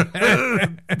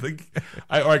 Or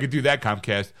I could do that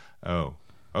Comcast.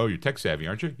 Oh, you're tech savvy,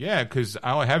 aren't you? Yeah, because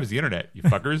all I have is the internet, you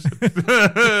fuckers.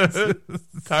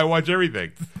 That's how I watch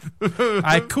everything.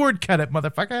 I cord cut it,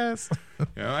 motherfuckers.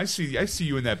 You know, I see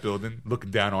you in that building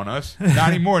looking down on us.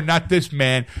 Not anymore. Not this,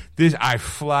 man. I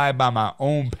fly by my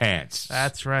own pants.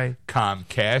 That's right.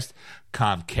 Comcast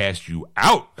you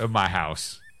out of my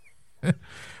house.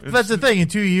 That's the thing. In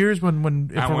 2 years, if I want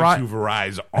to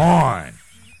Verizon on.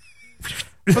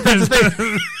 But that's the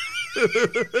thing.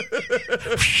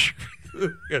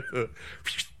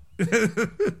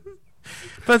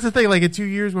 That's the thing. Like in 2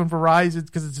 years, when Verizon,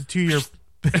 because it's a 2 year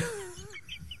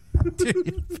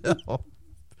bill,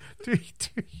 2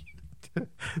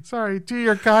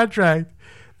 year contract.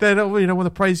 Then when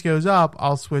the price goes up,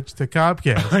 I'll switch to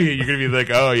Comcast. Oh, yeah, you're gonna be like,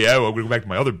 oh yeah, well, we're gonna go back to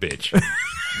my other bitch.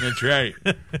 That's right.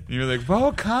 You're like,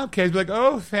 well, Comcast. Be like,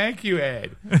 oh, thank you,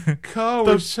 Ed.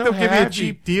 We're so they'll happy. Give you a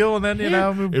cheap deal, and then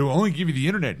it will only give you the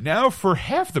internet now for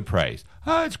half the price.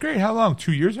 Oh, it's great. How long?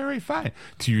 2 years? All right, fine.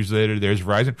 2 years later, there's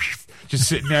Verizon just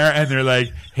sitting there, and they're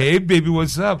like, hey, baby,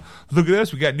 what's up? Look at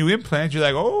us. We got new implants. You're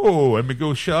like, oh, let me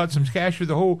go shell out some cash for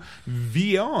the whole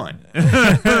V on.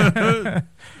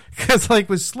 Because like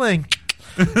with Sling,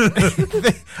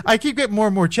 I keep getting more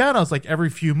and more channels like every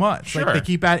few months. Sure. Like they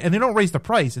keep adding, and they don't raise the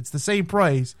price. It's the same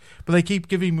price, but they keep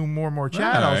giving me more and more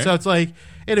channels. Right. So it's like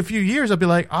in a few years, I'll be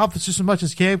like, oh, if it's just as much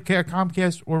as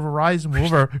Comcast or Verizon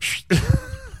over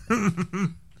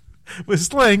with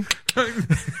Sling.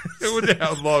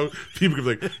 How long people could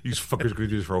be like, these fuckers going to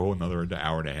do this for a whole another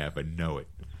hour and a half. I know it.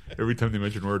 Every time they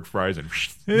mention the word Verizon,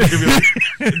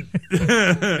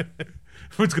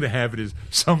 what's going to happen is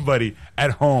somebody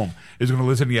at home is going to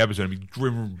listen to the episode and be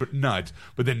driven nuts,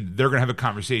 but then they're going to have a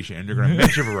conversation and they're going to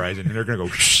mention Verizon and they're going to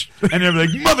go, shh, and they're like,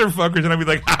 motherfuckers, and I'll be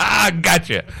like, ha,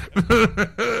 gotcha.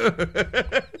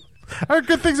 I heard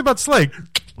good things about Sling.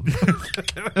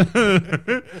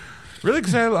 Really?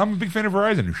 Because I'm a big fan of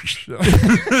Verizon.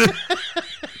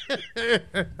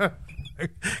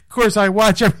 Of course, I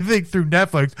watch everything through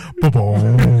Netflix.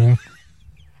 Boom.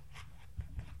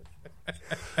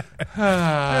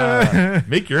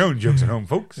 Make your own jokes at home,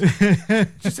 folks.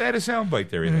 Just add a soundbite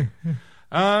to everything.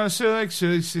 So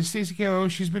Stacey K.O.,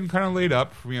 she's been kind of laid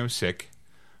up, sick,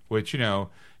 which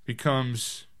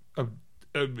becomes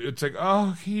it's like,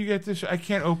 oh, can you get this? I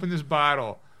can't open this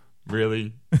bottle.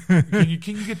 Really? Can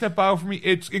you get that bottle for me?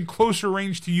 It's in closer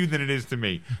range to you than it is to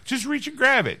me. Just reach and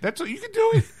grab it. That's all. You can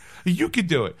do it. You can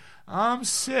do it. I'm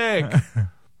sick.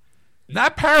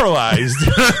 Not paralyzed.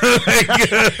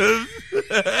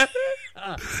 I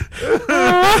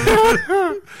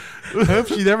hope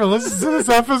she never listens to this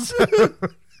episode.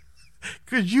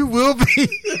 Because you will be.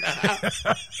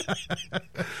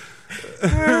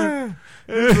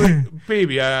 Like,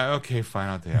 baby, okay, fine.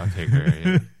 I'll take her.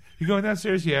 Yeah. You going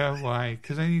downstairs? Yeah. Why?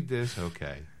 Because I need this.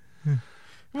 Okay.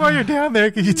 While you're down there,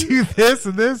 can you do this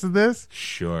and this and this?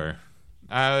 Sure.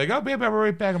 Oh, babe, I'll be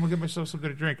right back. I'm going to get myself something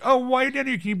to drink. Oh, while you're down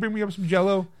here, can you bring me up some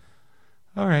Jell-O?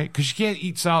 All right. Because she can't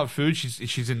eat solid food.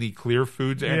 She's in the clear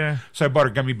foods area. Yeah. So I bought her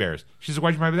gummy bears. She's like,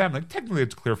 why'd you buy me that? I'm like, technically,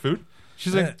 it's clear food.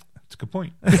 She's like, that's a good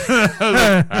point. Like,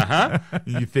 uh-huh.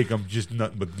 You think I'm just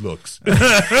nothing but looks.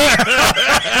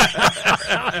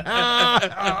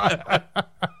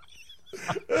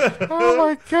 Oh,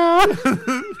 my God.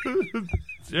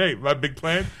 Hey, my big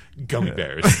plan, gummy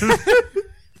bears.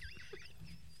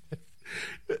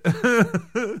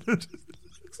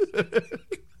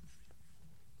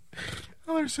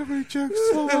 Oh, there's so many jokes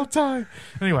all the time.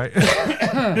 Anyway.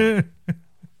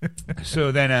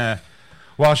 So then,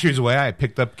 while she was away, I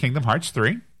picked up Kingdom Hearts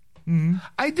 3. Mm-hmm.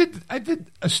 I did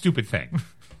a stupid thing.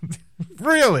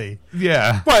 Really?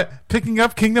 Yeah. What? Picking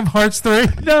up Kingdom Hearts 3?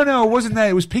 No, it wasn't that.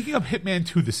 It was picking up Hitman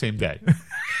 2 the same day.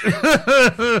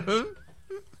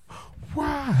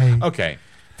 Why? Okay.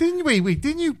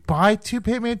 Didn't you buy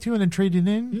Hitman 2 and then trade it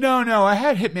in? No. I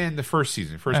had Hitman the first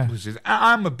season.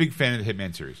 I'm a big fan of the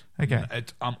Hitman series. Okay.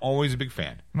 I'm always a big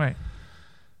fan. Right.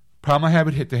 Problem I have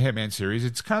with the Hitman series,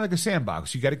 it's kind of like a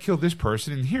sandbox. You got to kill this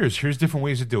person, and here's different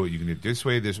ways to do it. You can do it this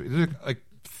way, this way. There's like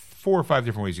 4 or 5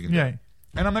 different ways you can do it.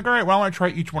 And I'm like, all right, well, I want to try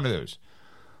each one of those.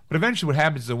 But eventually what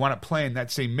happens is I wind up playing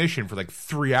that same mission for like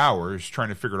 3 hours trying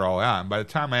to figure it all out. And by the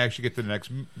time I actually get to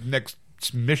the next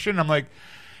mission, I'm like,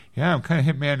 yeah, I'm kind of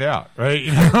Hitman'd out,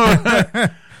 right?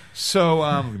 So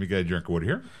let me get a drink of water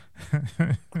here.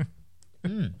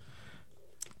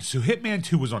 So Hitman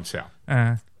 2 was on sale.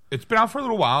 It's been out for a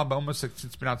little while, but almost like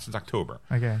it's been out since October.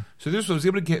 Okay. So this was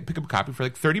able to pick up a copy for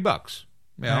like $30.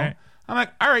 You know, right. I'm like,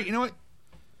 all right, you know what?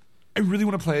 I really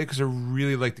want to play it because I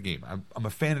really like the game. I'm a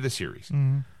fan of the series.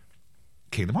 Mm-hmm.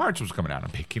 Kingdom Hearts was coming out,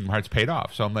 and Kingdom Hearts paid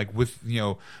off. So I'm like,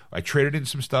 I traded in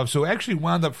some stuff. So it actually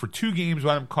wound up for 2 games,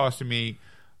 wound up costing me,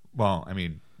 well, I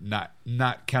mean, not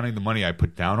counting the money I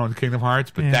put down on Kingdom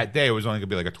Hearts, but that day it was only going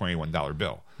to be like a $21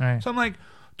 bill. Right. So I'm like,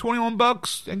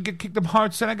 $21 and get Kingdom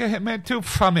Hearts, and I get Hitman 2,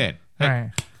 I'm in.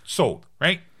 Right. Sold,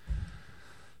 right?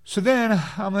 So then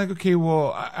I'm like, okay,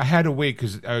 well, I had to wait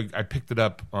because I picked it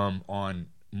up on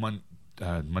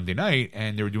Monday night,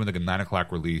 and they were doing like a 9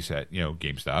 o'clock release at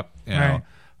GameStop. Right.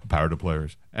 Power to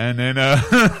players, and then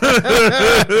that's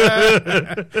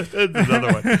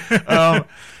another one.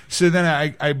 So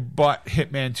then I bought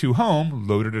Hitman 2 home,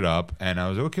 loaded it up, and I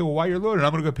was like, okay, well, while you're loaded,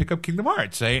 I'm gonna go pick up Kingdom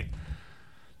Hearts, right?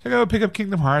 So I go pick up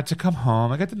Kingdom Hearts. I come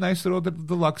home. I got the nice little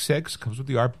deluxe set. Comes with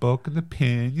the art book and the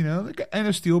pin, and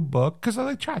a steel book because I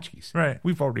like tchotchkes. Right.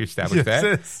 We've already established that.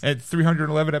 Yes. And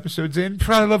 311 episodes in,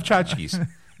 probably love tchotchkes.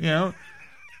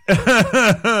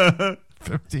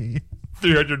 15.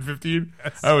 315?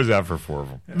 Yes. I was out for 4 of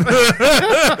them.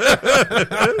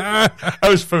 I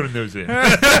was phoning those in.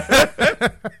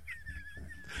 It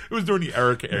was during the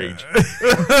Erica age.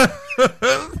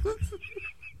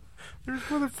 There's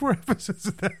more than 4 episodes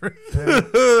of that right there.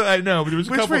 I know, but there was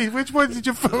a couple. Which one did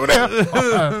you phone out?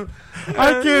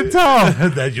 I can't tell.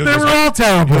 They were all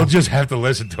terrible. You'll just have to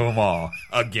listen to them all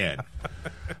again.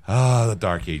 The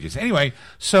dark ages. Anyway,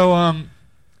 so I'm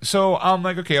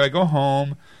like, okay, I go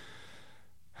home.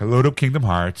 I load up Kingdom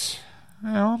Hearts.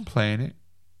 I'm playing it.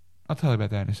 I'll tell you about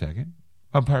that in a second.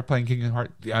 I'm playing Kingdom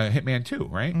Hearts, Hitman 2,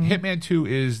 right? Mm-hmm. Hitman 2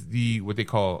 is what they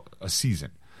call a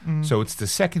season. Mm-hmm. So it's the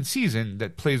second season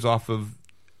that plays off of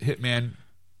Hitman,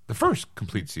 the first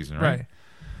complete season, right?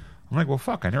 I'm like, well,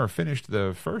 fuck, I never finished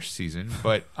the first season,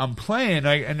 but I'm playing,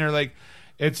 and they're like,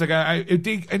 it's like,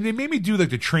 they made me do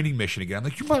like the training mission again. I'm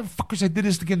like, you motherfuckers, I did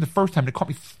this again the first time. They caught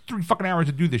me 3 fucking hours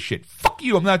to do this shit. Fuck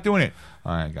you, I'm not doing it.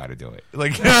 I gotta do it.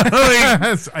 Like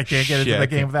I can't get into the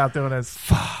game without doing this.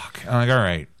 Fuck. I'm like, all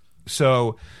right.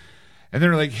 So, and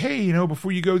they're like, hey,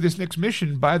 before you go this next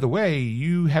mission, by the way,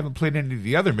 you haven't played any of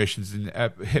the other missions in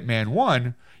Hitman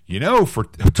 1. For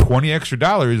 $20 extra,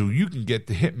 you can get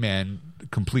the Hitman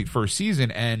complete first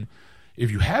season. And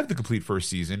if you have the complete first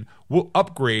season, we'll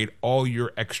upgrade all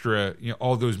your extra,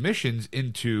 all those missions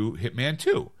into Hitman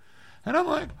 2. And I'm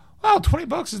like, wow,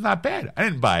 $20 is not bad. I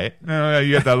didn't buy it. No,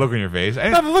 you got that look on your face.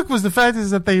 The look was the fact is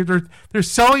that they're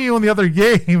selling you on the other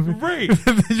game. Right.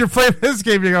 You're playing this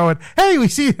game, you're going, hey, we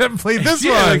see you haven't played this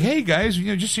one. Like, hey, guys,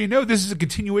 just so you know, this is a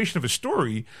continuation of a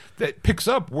story that picks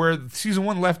up where season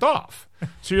 1 left off.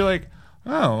 So you're like,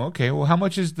 oh, okay, well, how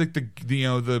much is the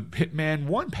Hitman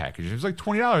 1 package? It's like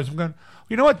 $20. I'm going,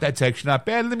 you know what? That's actually not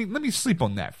bad. Let me sleep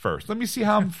on that first. Let me see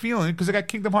how I'm feeling because I got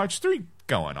Kingdom Hearts 3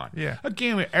 going on. Yeah. A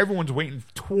game everyone's waiting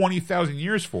 20,000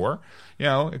 years for,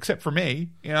 except for me.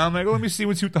 I'm like, let me see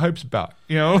what the hype's about.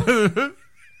 Oh,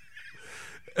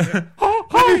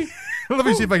 hi. Let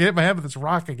me see if I can hit my head with this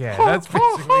rock again. That's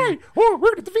basically. Hi. Oh,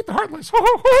 we're going to defeat the Heartless.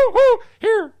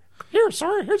 Here,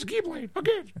 sorry, here's a Keyblade.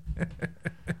 Again.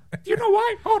 You know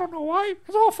why? Oh, I don't know why.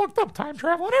 It's all fucked up. Time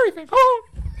travel and everything. Oh.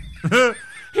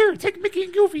 Here, take Mickey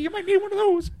and Goofy. You might need one of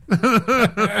those.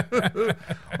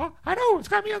 Oh, I know, it's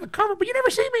got me on the cover, but you never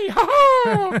see me.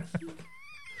 Ha-ha!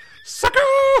 Sucker!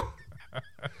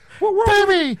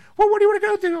 Baby! What do you want to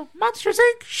go to? Monsters,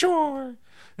 Inc.? Sure.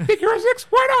 Big Hero 6?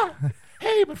 Why not?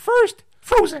 Hey, but first,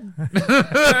 Frozen.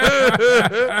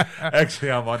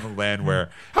 Actually, I'm on the land where,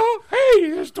 hey,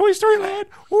 there's Toy Story Land,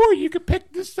 or you could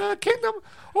pick this kingdom.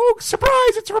 Oh, surprise,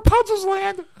 it's Rapunzel's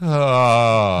land.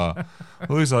 At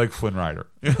least I like Flynn Rider.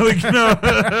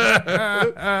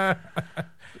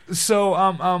 So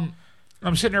I'm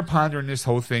sitting there pondering this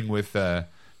whole thing with the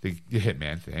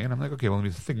Hitman thing, and I'm like, okay, well, let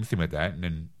me think about that, and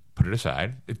then put it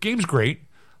aside. The game's great.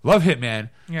 Love Hitman.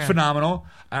 Yeah. Phenomenal.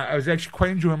 I was actually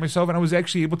quite enjoying myself, and I was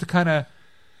actually able to kind of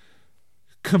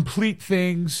complete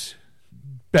things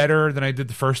better than I did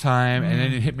the first time. And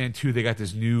then in Hitman 2, they got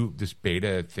this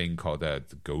beta thing called the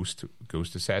Ghost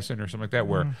Assassin or something like that,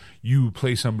 where you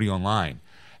play somebody online,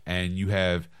 and you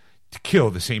have to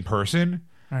kill the same person.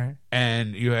 Right.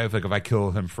 And you have, like, if I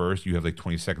kill him first, you have, like,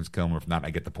 20 seconds to kill him, or if not, I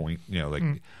get the point.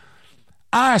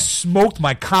 I smoked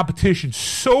my competition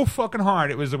so fucking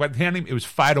hard. It was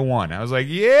 5-1. I was like,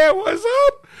 yeah, what's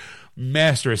up?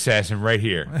 Master Assassin right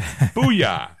here.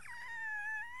 Booyah.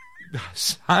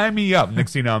 Sign me up.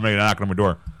 Next thing you know, I'm ready to knock on my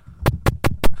door.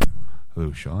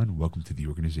 Hello, Sean. Welcome to the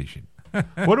organization.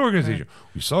 What organization?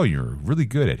 We saw you're really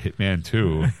good at Hitman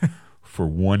 2. for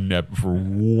one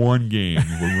game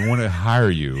where we want to hire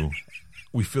you.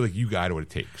 We feel like you got what it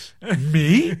takes.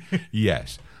 Me?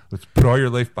 Yes. Let's put all your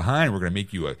life behind. We're going to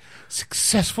make you a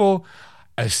successful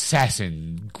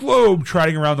assassin,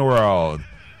 globe-trotting around the world.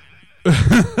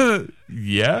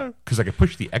 Yeah? Because I could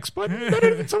push the X button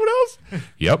better than someone else?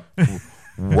 Yep.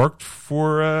 Worked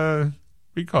for, what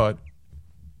do you call it?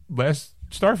 Last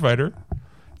Starfighter.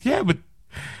 Yeah, but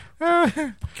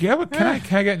can I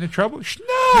get into trouble?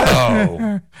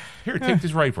 No. Here, take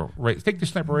this rifle. Right, take this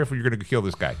sniper rifle. You're going to kill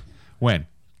this guy. When?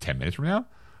 10 minutes from now?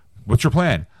 What's your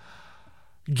plan?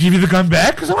 Give you the gun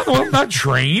back? Because I'm not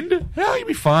trained? Hell, you'll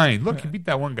be fine. Look, you beat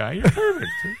that one guy. You're perfect.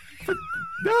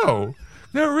 No,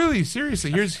 really, seriously.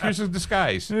 Here's a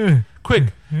disguise.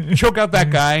 Quick, choke out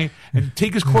that guy and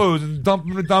take his clothes and dump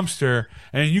him in a dumpster,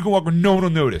 and you can walk where no one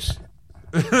will notice.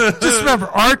 Just remember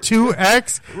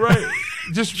R2X. Right.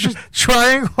 Just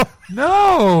triangle.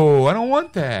 No, I don't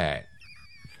want that.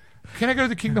 Can I go to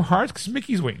the Kingdom Hearts? Because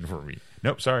Mickey's waiting for me.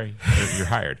 Nope, sorry. You're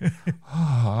hired.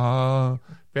 Oh,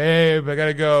 babe, I got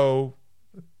to go.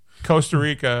 Costa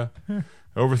Rica.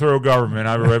 Overthrow government.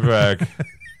 I'll be right back.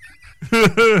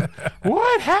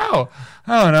 What? How?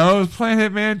 I don't know. I was playing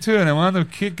Hitman 2, and I wound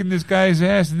up kicking this guy's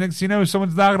ass. And next thing you know,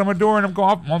 someone's knocking on my door, and I'm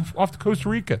off to Costa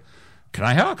Rica. Can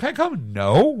I help? Can I come?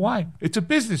 No. Why? It's a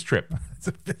business trip. It's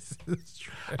a business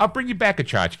trip. I'll bring you back a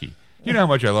tchotchke. You know how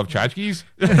much I love tchotchkes.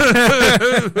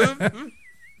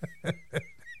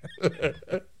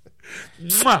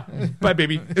 Bye,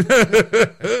 baby.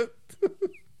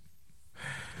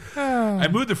 I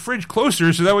moved the fridge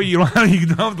closer so that way you don't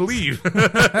have to leave.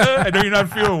 I know you're not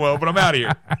feeling well, but I'm out of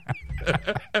here.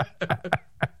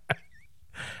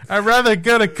 I'd rather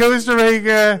go to Costa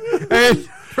Rica and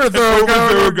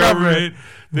overthrow a government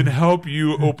than help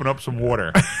you open up some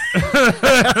water.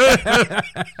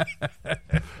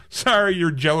 Sorry,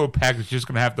 your Jell-O pack is just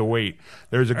going to have to wait.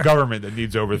 There's a government that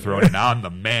needs overthrown, and I'm the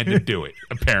man to do it,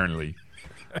 apparently.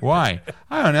 Why?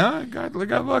 I don't know. I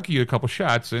got lucky a couple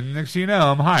shots, and next thing you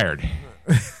know, I'm hired.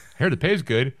 I hear the pay's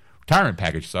good. Retirement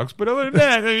package sucks, but other than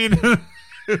that, I mean...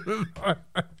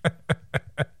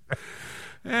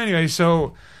 Anyway,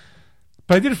 so...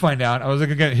 But I did find out, I was going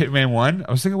to get Hitman 1.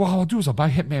 I was thinking, well, all I'll do is I'll buy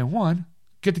Hitman 1,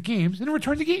 get the games, and then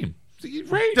return the game.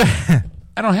 Right?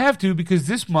 I don't have to because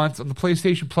this month on the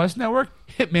PlayStation Plus network,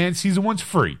 Hitman Season 1's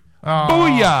free. Oh.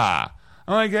 Booyah!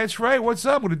 I'm like, that's right, what's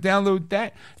up? I'm going to download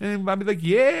that. And I'll be like,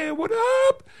 yeah, what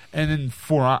up? And then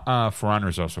For Honor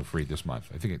is also free this month.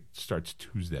 I think it starts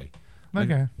Tuesday.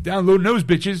 Okay. Downloading those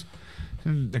bitches.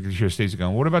 And I can hear Stacey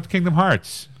going, what about the Kingdom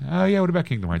Hearts? Oh, yeah, what about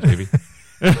Kingdom Hearts, baby?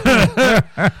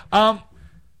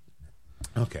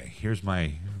 Okay, here's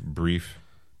my brief.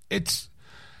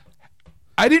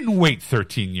 I didn't wait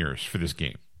 13 years for this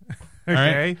game.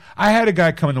 Okay. Right? I had a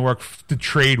guy come into work to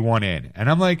trade one in, and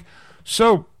I'm like,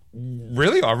 so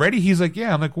really already? He's like,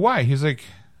 yeah. I'm like, why? He's like,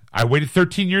 I waited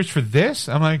 13 years for this?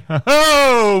 I'm like,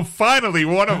 oh, finally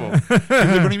one of them. He's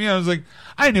like, what do you mean? I was like,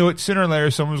 I knew it. Sooner or later,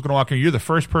 someone was going to walk in. You're the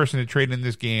first person to trade in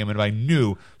this game, and I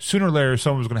knew sooner or later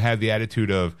someone was going to have the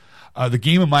attitude of, the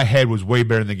game in my head was way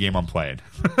better than the game I'm playing.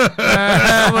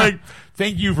 I'm like,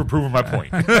 thank you for proving my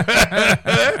point.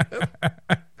 I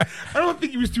don't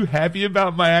think he was too happy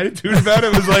about my attitude about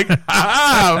it. It was like,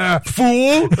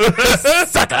 fool,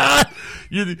 sucker.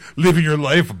 You're living your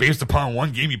life based upon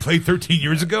one game you played 13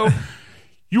 years ago.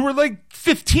 You were like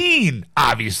 15,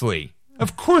 obviously.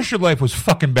 Of course your life was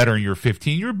fucking better when you were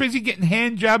 15. You were busy getting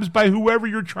hand jobs by whoever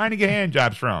you're trying to get hand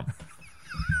jobs from.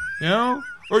 You know?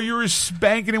 Or you were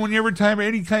spanking it whenever time or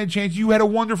any kind of chance. You had a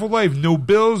wonderful life. No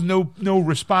bills, no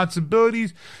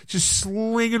responsibilities. Just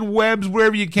slinging webs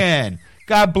wherever you can.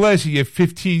 God bless you, you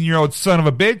 15-year-old son of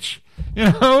a bitch.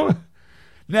 You know?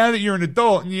 Now that you're an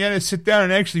adult and you had to sit down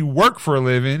and actually work for a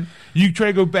living, you try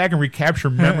to go back and recapture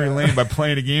memory lane by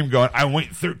playing a game going, I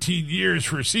wait 13 years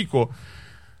for a sequel.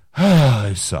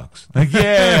 It sucks. Like,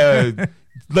 yeah,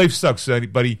 life sucks,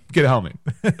 buddy. Get a helmet.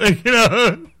 Like, you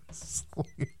know?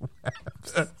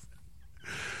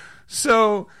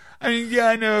 So, I mean, yeah,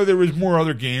 I know there was more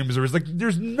other games.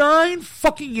 There's 9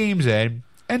 fucking games, Ed,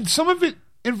 and some of it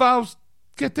involves,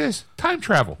 get this, time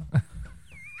travel.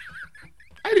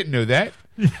 I didn't know that.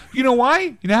 You know why?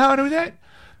 You know how I know that?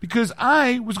 Because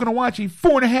I was going to watch a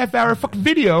 4.5-hour fucking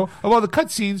video of all the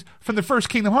cutscenes from the first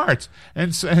Kingdom Hearts,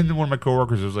 and one of my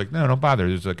coworkers was like, "No, don't bother.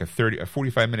 There's like a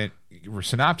 45-minute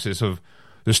synopsis of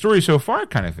the story so far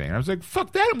kind of thing." And I was like,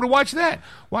 fuck that, I'm going to watch that.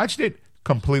 Watched it,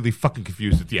 completely fucking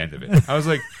confused at the end of it. I was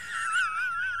like,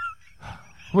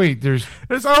 Wait, there's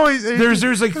always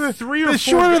there's like 3 or 4. The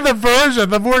shorter the version,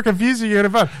 the more confusing you're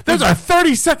gonna find. There's a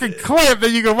 30-second clip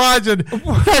that you can watch and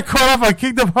get caught up on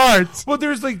Kingdom Hearts. Well,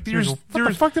 there's what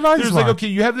the fuck did I there's like, okay,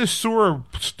 you have this Sora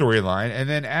storyline, and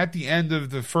then at the end of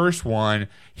the first one,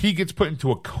 he gets put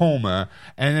into a coma,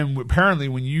 and then apparently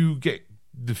when you get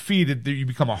defeated, you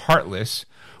become a Heartless,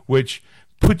 which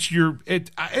puts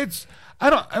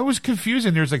it was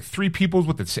confusing. There's like 3 people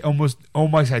with the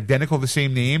almost identical, the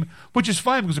same name, which is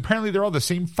fine because apparently they're all the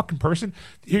same fucking person.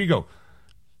 Here you go.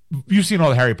 You've seen all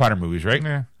the Harry Potter movies, right?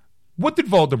 Yeah. What did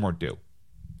Voldemort do?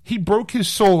 He broke his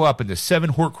soul up into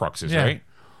 7 Horcruxes, right?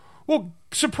 Well,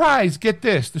 surprise, get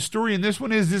this. The story in this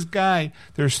one is this guy,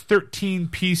 there's 13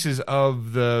 pieces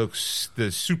of the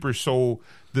super soul,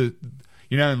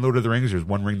 you know, in Lord of the Rings, there's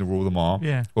one ring to rule them all.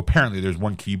 Yeah. Well, apparently, there's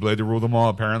one Keyblade to rule them all,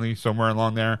 apparently, somewhere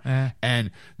along there.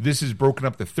 And this is broken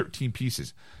up to 13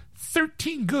 pieces.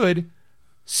 13 good,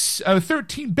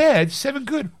 13 bad, 7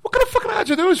 good. What kind of fucking odds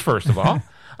are those, first of all?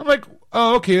 I'm like,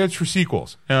 oh, okay, that's for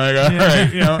sequels. And I'm like, all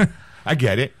right, you know, I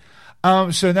get it.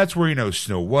 So that's where, you know,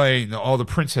 Snow White and all the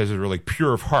princesses were like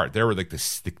pure of heart. They were like the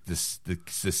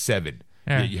 7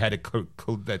 that you had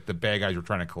that the bad guys were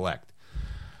trying to collect.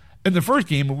 In the first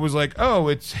game, it was like, oh,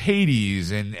 it's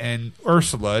Hades and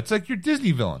Ursula. It's like your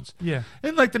Disney villains. Yeah.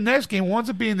 And like the next game winds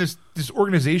up being this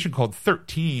organization called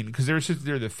 13 because they're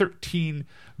the 13.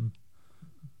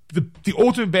 The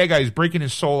ultimate bad guy is breaking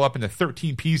his soul up into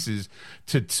 13 pieces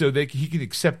so that he can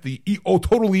accept the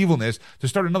total evilness to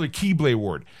start another Keyblade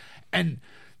Ward. And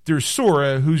there's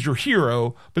Sora, who's your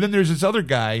hero, but then there's this other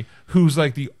guy who's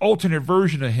like the alternate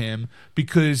version of him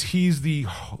because he's the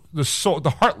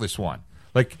heartless one.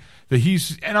 Like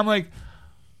and I'm like,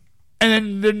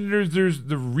 and then there's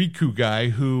the Riku guy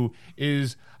who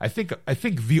is I think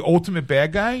the ultimate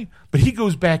bad guy, but he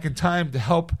goes back in time to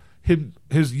help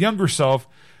his younger self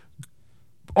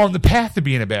on the path to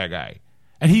being a bad guy,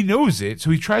 and he knows it, so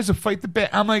he tries to fight the bad.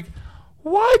 I'm like,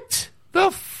 what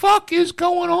the fuck is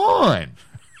going on?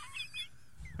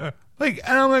 Like,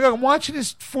 and I'm watching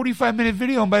this 45-minute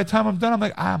video, and by the time I'm done, I'm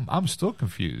like, I'm still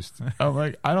confused. I'm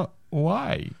like,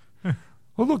 why?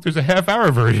 Well, look, there's a half-hour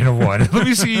version of one. Let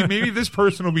me see. Maybe this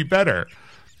person will be better.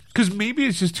 Because maybe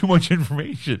it's just too much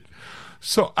information.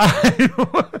 So I did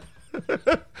it.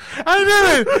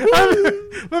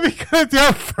 Let me cut it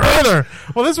down further.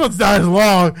 Well, this one's not as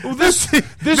long. Well,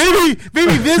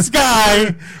 maybe this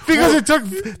guy, because it took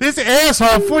this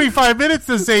asshole 45 minutes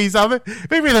to say something.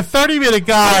 Maybe the 30-minute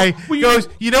guy goes,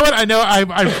 you know what? I know. I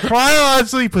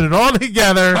chronologically put it all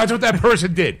together. That's what that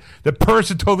person did. The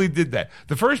person totally did that.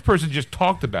 The first person just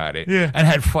talked about it and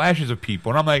had flashes of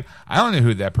people, and I'm like, I don't know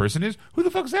who that person is. Who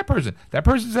the fuck is that person? That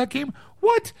person's that game?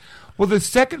 What? Well, the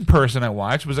second person I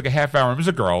watched was like a half hour. It was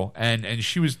a girl, and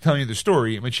she was telling you the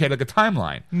story, and she had like a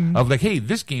timeline of like, hey,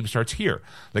 this game starts here.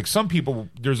 Like some people,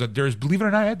 there's believe it or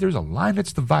not, there's a line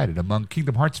that's divided among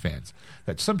Kingdom Hearts fans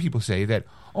that some people say that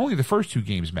only the first 2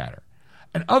 games matter,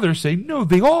 and others say no,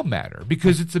 they all matter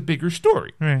because it's a bigger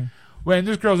story. Right. When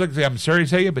this girl's like, I'm sorry to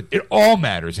tell you, but it all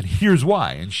matters, and here's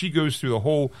why. And she goes through the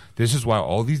whole, this is why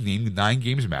all these 9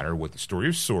 games matter, with the story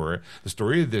of Sora, the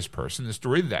story of this person, the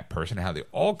story of that person, how they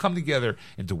all come together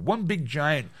into one big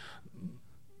giant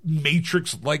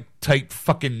Matrix-like type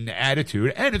fucking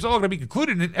attitude, and it's all going to be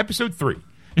concluded in episode 3.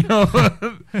 You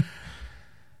know?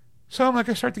 So I'm like,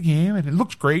 I start the game, and it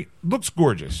looks great. Looks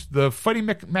gorgeous. The fighting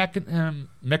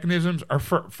mechanisms are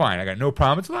fine. I got no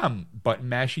problem. It's a lot of button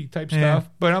mashy type stuff.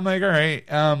 But I'm like, all right.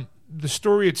 The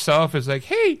story itself is like,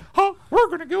 hey, we're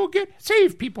going to go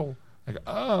save people. Like,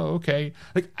 oh, okay.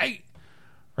 Like,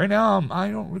 right now, I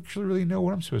don't actually really know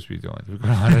what I'm supposed to be doing, to be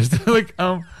quite honest. Like,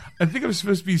 I think I'm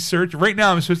supposed to be searching. Right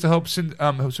now, I'm supposed to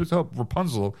help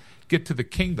Rapunzel get to the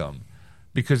kingdom.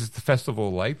 Because it's the Festival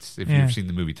of Lights. If you've seen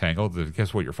the movie Tangled,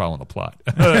 guess what? You're following the plot.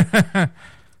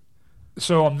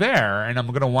 So I'm there, and I'm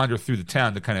going to wander through the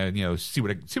town to kind of, see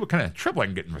what kind of trouble I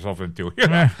can get myself into.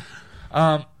 But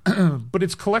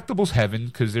it's collectibles heaven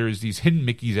because there's these hidden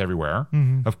Mickeys everywhere,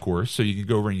 of course. So you can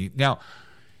go over and now.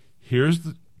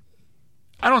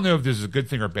 I don't know if this is a good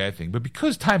thing or a bad thing, but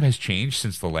because time has changed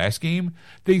since the last game,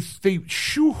 they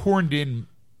shoehorned in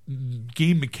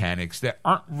game mechanics that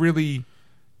aren't really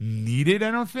needed,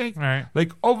 I don't think. Right.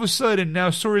 Like, all of a sudden,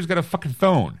 now Sora's got a fucking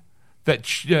phone that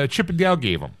Chip and Dale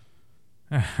gave him.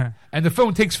 And the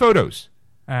phone takes photos.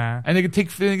 And they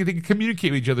can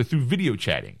communicate with each other through video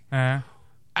chatting. I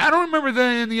don't remember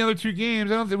that in the other 2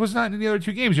 games. It was not in the other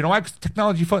 2 games.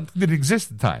 Technology didn't exist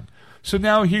at the time. So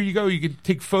now here you go. You can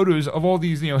take photos of all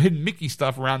these hidden Mickey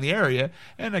stuff around the area,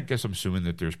 and I guess I'm assuming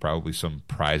that there's probably some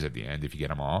prize at the end if you get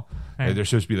them all. There's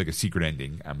supposed to be like a secret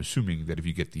ending. I'm assuming that if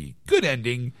you get the good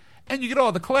ending and you get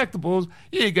all the collectibles.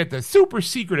 You get the super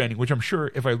secret ending, which I'm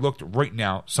sure if I looked right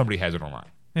now, somebody has it online.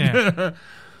 Yeah.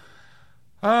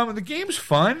 The game's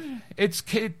fun. It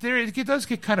does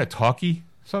get kind of talky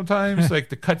sometimes. Like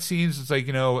the cutscenes, it's like,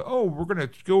 oh, we're going to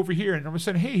go over here, and all of a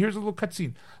sudden, hey, here's a little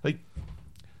cutscene. Like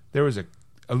there was a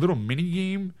little mini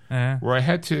game where I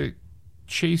had to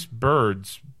chase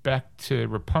birds back to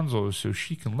Rapunzel so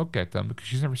she can look at them because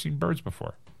she's never seen birds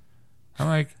before. I'm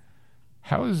like,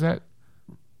 how is that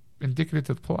indicative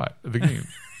to the plot of the game?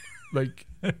 Like,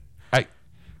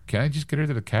 can I just get her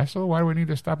to the castle? Why do I need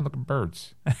to stop and look at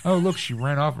birds? Oh, look, she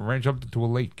ran off and jumped into a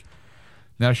lake.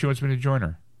 Now she wants me to join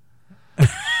her.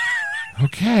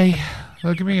 Okay,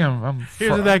 look at me.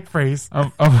 Here's the next phrase.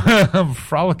 I'm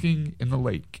frolicking in the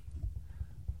lake.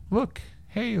 Look,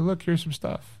 here's some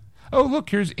stuff. Oh, look,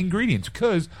 here's ingredients.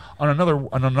 Because on another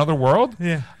world,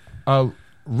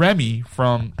 Remy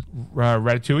from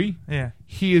Ratatouille,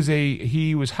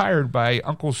 he was hired by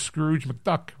Uncle Scrooge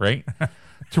McDuck, right,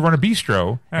 to run a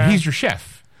bistro, and he's your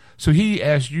chef. So he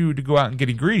asked you to go out and get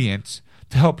ingredients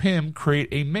to help him create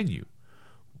a menu,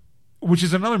 which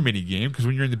is another mini game, because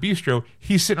when you're in the bistro,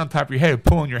 he's sitting on top of your head,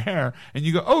 pulling your hair, and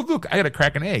you go, oh, look, I got to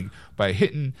crack an egg by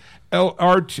hitting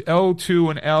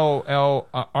R2 and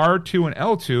R2 and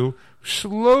L2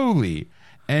 slowly.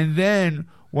 And then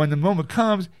when the moment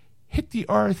comes, hit the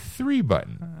R3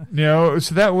 button.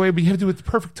 So that way, but you have to do it at the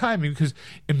perfect timing, because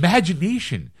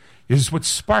imagination is what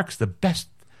sparks the best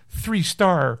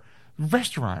 3-star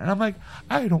restaurant. And I'm like,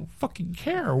 I don't fucking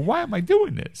care. Why am I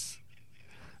doing this?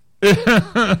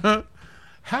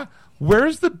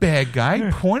 Where's the bad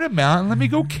guy? Point him out and let me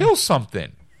go kill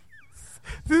something.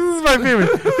 This is my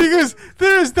favorite because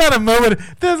there is not a moment.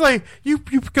 There's like you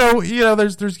go,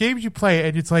 there's games you play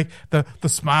and it's like the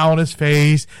smile on his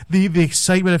face, the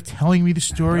excitement of telling me the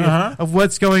story of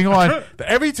what's going on.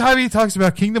 Every time he talks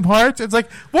about Kingdom Hearts, it's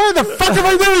like, why the fuck am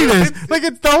I doing this? Like,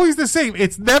 it's always the same.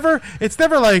 It's never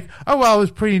like, oh well, it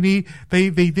was pretty neat. They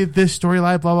did this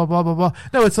storyline, blah blah blah blah blah.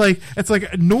 No, it's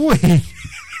like annoying.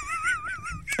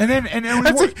 And then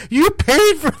it's like, you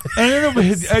paid for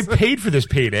this. And I paid for this,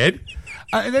 paid Ed.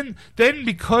 And then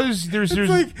because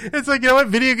it's like, you know what,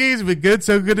 video games have been good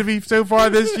to me so far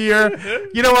this year.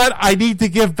 You know what, I need to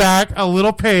give back a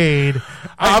little paid.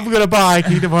 I'm gonna buy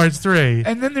Kingdom Hearts 3.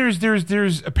 And then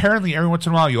there's apparently every once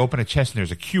in a while you open a chest and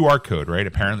there's a QR code, right?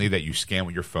 Apparently that you scan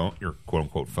with your phone, your quote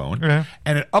unquote phone,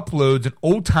 and it uploads an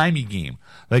old timey game.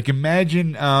 Like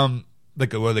imagine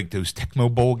like those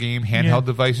Tecmo Bowl game handheld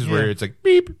devices where it's like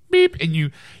beep beep and you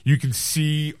can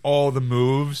see all the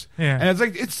moves, and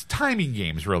it's timing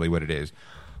games, really what it is,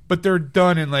 but they're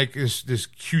done in like this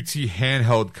cutesy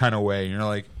handheld kind of way, and you're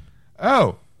like,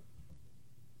 oh,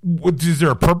 is there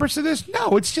a purpose to this?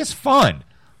 No, it's just fun.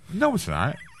 No, it's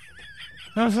not.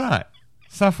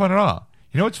 It's not fun at all.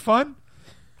 You know what's fun?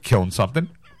 Killing something.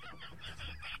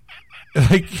 I'm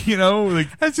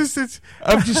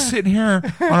just sitting here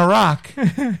on a rock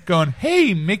going,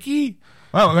 hey, Mickey.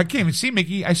 Well, I can't even see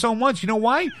Mickey. I saw him once. You know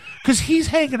why? Because he's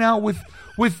hanging out with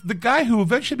the guy who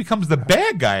eventually becomes the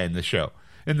bad guy in the show,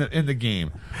 in the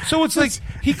game. So it's like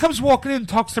he comes walking in and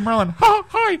talks to Merlin.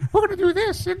 Hi, we're going to do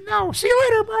this. And now, see you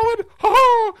later, Merlin.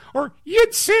 Ha! Or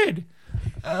Yid Sid.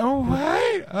 Oh,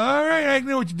 what? All right, I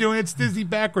know what you're doing. It's Disney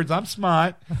backwards. I'm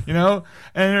smart, And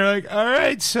they're like, all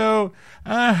right, so,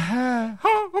 okay,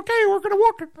 we're going to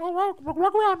walk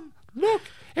around. Look,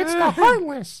 it's the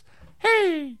Heartless.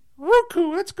 Hey,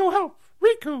 Roku, let's go help.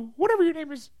 Riku, whatever your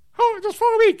name is. Oh, just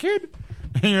follow me, kid.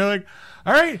 And you're like,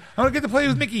 all right, I'm going to get to play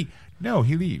with Mickey. No,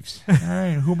 he leaves. All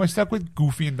right, who am I stuck with?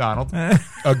 Goofy and Donald.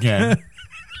 Again.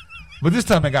 But this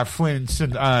time I got Flynn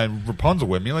and Rapunzel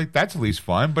with me. Like, that's at least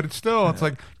fun. But it's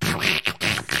like,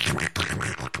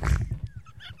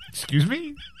 excuse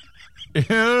me?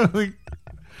 Like,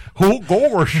 oh,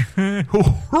 gosh.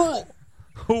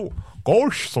 Oh,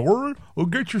 gosh, sir. Well,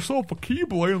 get yourself a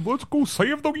Keyblade and let's go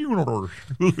save the universe.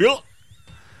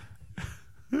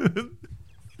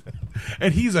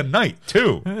 And he's a knight,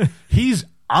 too. He's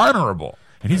honorable.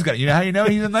 And he's got, you know how you know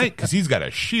he's a knight? Because he's got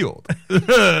a shield.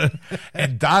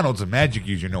 And Donald's a magic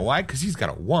user. You know why? Because he's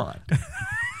got a wand.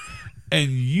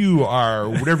 And you are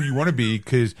whatever you want to be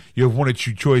because you have one of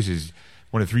three choices,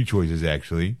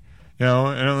 actually. And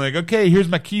I'm like, okay, here's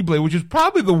my Keyblade, which is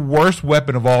probably the worst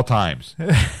weapon of all times.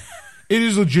 It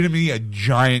is legitimately a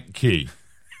giant key.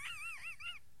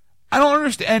 I don't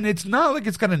understand. And it's not like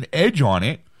it's got an edge on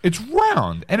it. It's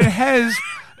round. And it has...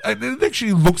 It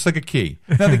actually looks like a key.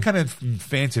 Now they kind of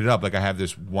fancied it up. Like I have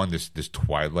this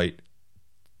Twilight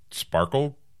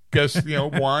sparkle,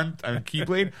 wand,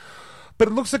 Keyblade. But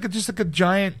it looks like just like a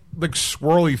giant, like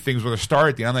swirly things with a star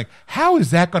at the end. I'm like, how is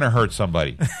that going to hurt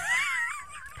somebody?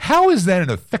 How is that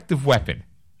an effective weapon?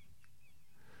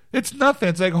 It's nothing.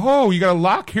 It's like, oh, you got a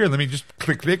lock here. Let me just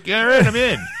click. All right, I'm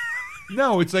in.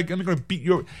 No, it's like I'm going to beat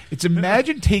you. It's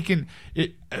imagine taking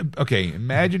it. Okay,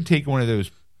 imagine taking one of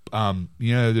those,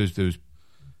 those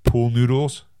pool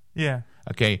noodles. Yeah.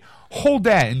 Okay, hold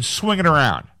that and swing it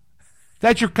around.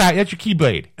 That's your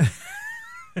keyblade.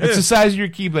 It's the size of your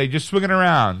keyblade. Just swing it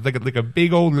around like a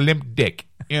big old limp dick.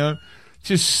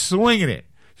 Just swinging it.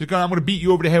 I'm going to beat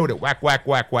you over the head with it. Whack, whack,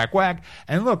 whack, whack, whack.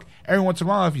 And look, every once in a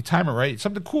while, if you time it right,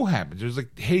 something cool happens. There's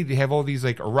like, hey, they have all these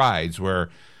like rides where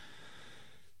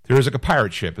there's like a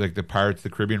pirate ship, like the Pirates of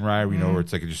the Caribbean ride, where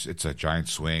it's like it's a giant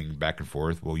swing back and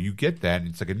forth. Well, you get that,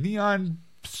 and it's like a neon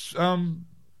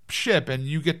ship, and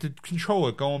you get to control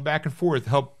it going back and forth,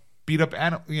 help beat up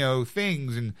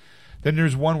things. And then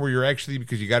there's one where you're actually,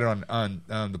 because you got it on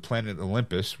the planet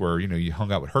Olympus, where you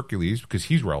hung out with Hercules because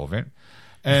he's relevant.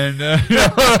 And he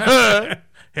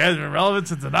has been relevant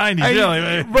since the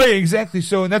 90s, right? Exactly.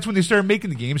 So, and that's when they started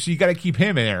making the game. So you got to keep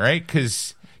him in it, right?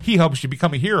 Because he helps you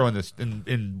become a hero in this.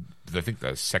 In I think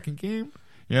the second game,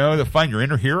 to find your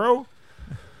inner hero.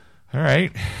 All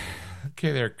right,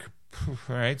 okay, there.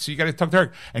 All right, so you got to talk to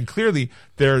her, and clearly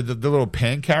they're the little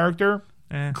Pan character.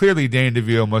 Clearly, Danny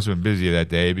DeVito must have been busy that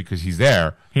day because he's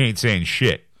there. He ain't saying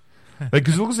shit.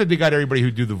 Because it looks like they got everybody who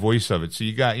do the voice of it. So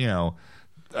you got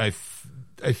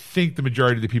I think the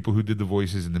majority of the people who did the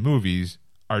voices in the movies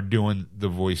are doing the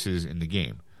voices in the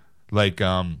game. Like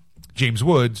James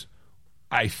Woods,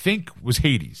 I think, was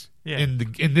Hades in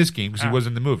this game because he was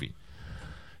in the movie.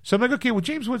 So I'm like, okay, well,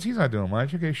 James Woods, he's not doing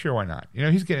much. Okay, sure, why not?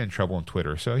 He's getting in trouble on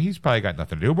Twitter, so he's probably got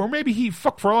nothing to do. Or maybe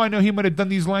for all I know, he might have done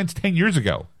these lines 10 years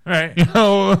ago. Right. They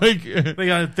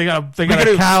got a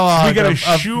catalog. We got to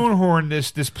shoehorn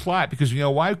this plot because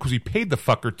why? Because we paid the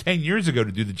fucker 10 years ago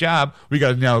to do the job. We got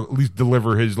to now at least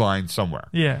deliver his lines somewhere.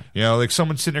 Yeah. Like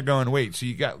someone's sitting there going, wait, so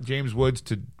you got James Woods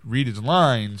to read his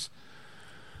lines.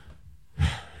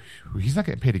 He's not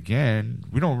getting paid again.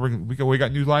 We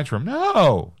got new lines for him.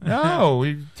 No.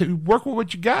 Work with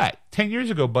what you got 10 years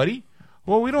ago, buddy.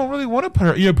 Well, we don't really want to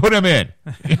put him in.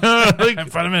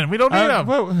 Put him in. We don't need him.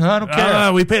 I don't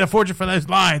care. We paid a fortune for those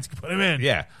lines. Put him in.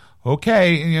 Yeah.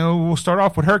 Okay. We'll start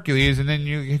off with Hercules, and then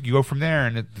you go from there.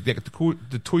 And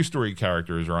the Toy Story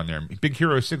characters are on there. Big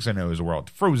Hero 6, I know, is a world.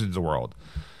 Frozen's a world.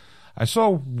 I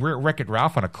saw Wreck-It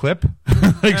Ralph on a clip.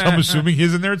 I'm assuming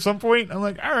he's in there at some point. I'm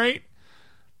like, all right.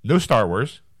 No Star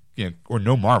Wars, or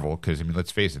no Marvel, because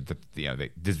let's face it,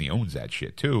 Disney owns that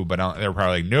shit too. But they're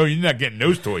probably like, no, you're not getting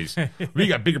those toys. We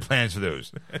got bigger plans for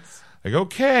those. Like,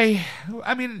 okay,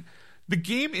 the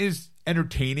game is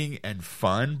entertaining and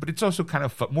fun, but it's also kind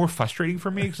of more frustrating for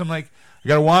me because I'm like, I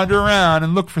got to wander around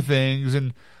and look for things.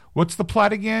 And what's the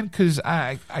plot again? Because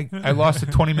I lost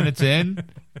it 20 minutes in.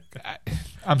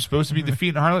 I'm supposed to be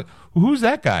defeating Harley. Who's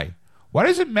that guy? Why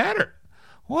does it matter?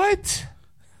 What?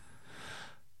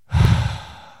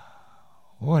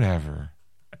 Whatever.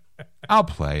 I'll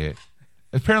play it.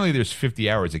 Apparently there's 50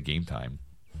 hours of game time.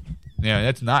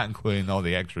 That's not including all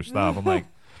the extra stuff. I'm like,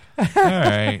 all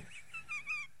right.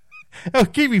 It'll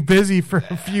keep me busy for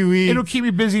a few weeks. It'll keep me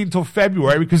busy until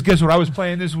February because guess what I was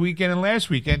playing this weekend and last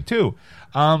weekend too.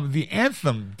 The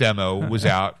Anthem demo was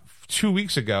out 2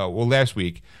 weeks ago. Well, last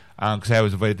week. Because I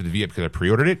was invited to the VIP because I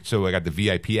pre-ordered it, so I got the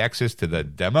VIP access to the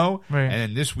demo. Right. And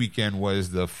then this weekend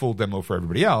was the full demo for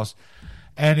everybody else.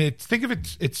 And think of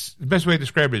it, it's the best way to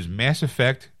describe it is Mass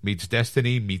Effect meets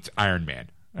Destiny meets Iron Man.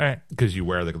 Right. Because you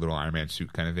wear like a little Iron Man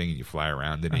suit kind of thing, and you fly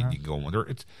around and you can go under.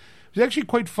 It was actually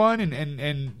quite fun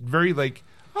and very like,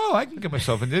 oh, I can get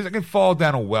myself into this. I can fall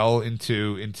down a well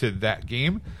into that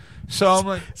game. So I'm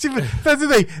like, see, that's the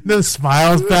thing. The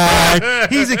smile's back.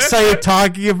 He's excited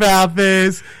talking about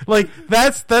this. Like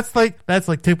that's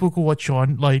like typical what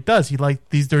Sean does. He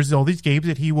there's all these games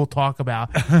that he will talk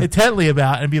about intently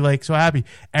about and be like so happy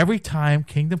every time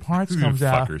Kingdom Hearts comes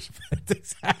out.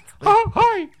 Exactly. Oh,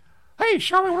 hi. Hey,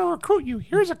 Sean, I want to recruit you.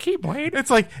 Here's a Keyblade.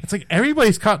 It's like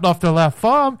everybody's cutting off their left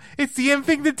thumb. It's the end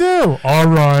thing to do. All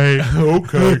right.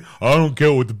 Okay. I don't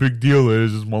care what the big deal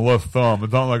is. It's my left thumb.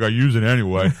 It's not like I use it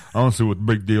anyway. I don't see what the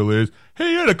big deal is.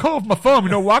 Hey, yeah, they cut off my thumb.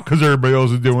 You know why? Because everybody else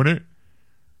is doing it.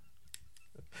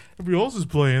 Everybody else is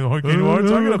playing Kingdom Hearts.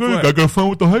 I'm going to play. I got to find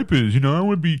what the hype is. I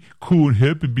want to be cool and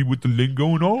hip and be with the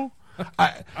lingo and all.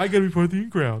 I got to be part of the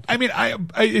in-crowd.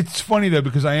 It's funny though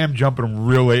because I am jumping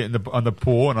real late on the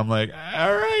pool, and I'm like,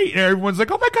 all right. And everyone's like,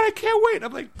 oh my god, I can't wait.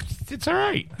 I'm like, it's all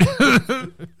right.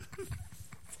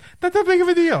 Not that big of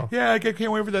a deal. Yeah, I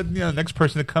can't wait for that next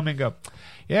person to come and go.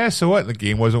 Yeah, so what? The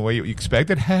game wasn't what you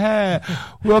expected.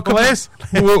 Welcome,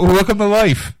 welcome to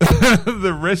life.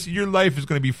 The rest of your life is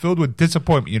going to be filled with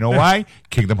disappointment. You know why?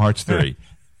 Kingdom Hearts 3.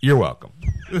 You're welcome.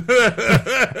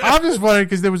 I'm just wondering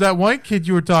because there was that one kid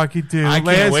you were talking to. I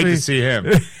can't wait to see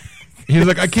him. He's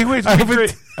like, I can't wait. I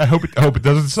hope it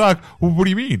doesn't suck. Well, what do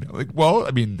you mean? I'm like, well,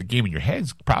 I mean, the game in your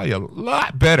head's probably a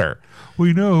lot better. Well,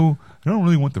 you know, I don't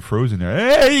really want the Frozen there.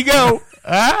 Hey, there you go.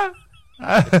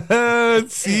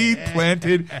 Seed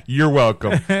planted. You're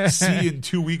welcome. See you in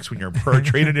 2 weeks when you're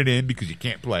trading it in because you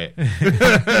can't play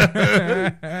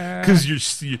it. Because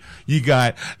you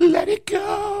got let it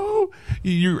go.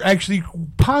 You're actually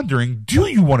pondering: do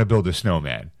you want to build a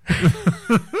snowman?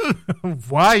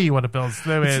 Why you want to build a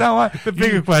snowman? It's not the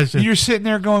bigger question. You're sitting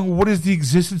there going, "What is the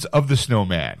existence of the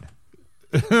snowman?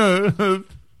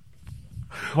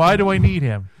 Why do I need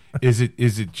him? Is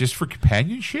it just for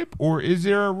companionship, or is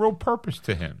there a real purpose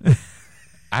to him?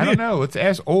 I don't know. Let's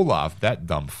ask Olaf, that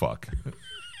dumb fuck.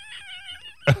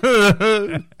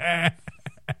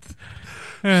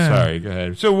 Sorry, go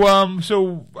ahead.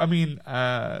 So I mean,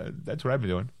 that's what I've been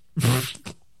doing.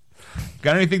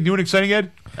 Got anything new and exciting,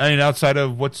 Ed? I mean, outside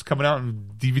of what's coming out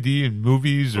in DVD and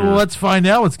movies? Or... Well, let's find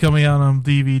out what's coming out on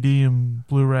DVD and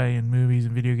Blu-ray and movies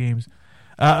and video games.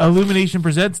 Illumination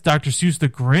presents Dr. Seuss the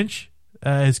Grinch.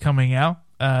 Is coming out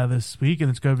this week, and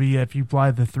it's going to be if you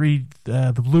buy the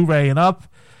Blu-ray and up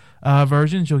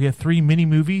versions, you'll get 3 mini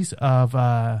movies of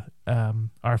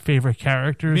our favorite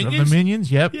characters of the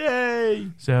Minions. Yep, yay!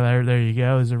 So there you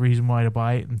go. There's a reason why to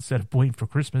buy it instead of waiting for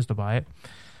Christmas to buy it.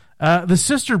 The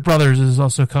Sister Brothers is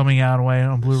also coming out away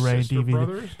on Blu-ray and DVD.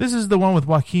 Brothers? This is the one with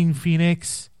Joaquin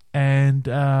Phoenix and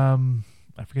I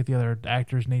forget the other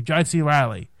actor's name, John C.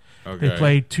 Reilly. Okay. They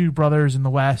played 2 brothers in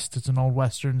the West. It's an old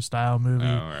Western style movie.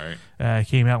 Oh, all right.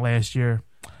 Came out last year.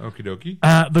 Okie dokie.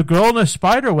 The Girl in the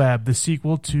Spiderweb, the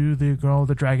sequel to The Girl with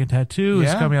the Dragon Tattoo,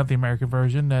 is coming out, the American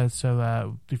version.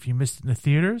 So if you missed it in the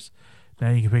theaters, now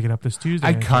you can pick it up this Tuesday.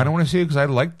 I kind of want to see it because I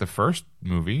liked the first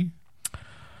movie.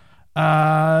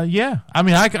 Yeah. I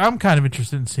mean, I'm kind of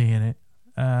interested in seeing it.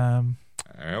 All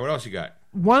right, what else you got?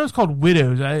 One is called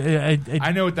Widows.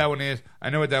 I know what that one is.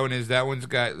 That one's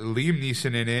got Liam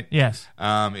Neeson in it. Yes.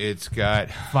 It's got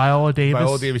Viola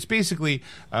Davis. Basically,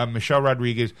 Michelle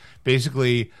Rodriguez.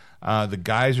 Basically, the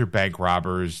guys are bank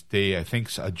robbers. I think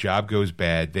a job goes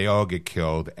bad. They all get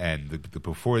killed. And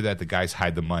before that, the guys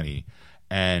hide the money.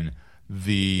 And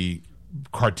the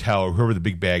cartel or whoever the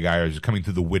big bad guy is coming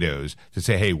to the widows to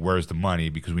say, hey, where's the money?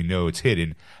 Because we know it's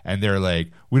hidden. And they're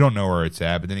like, we don't know where it's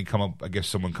at. But then I guess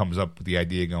someone comes up with the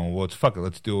idea going, well, fuck it,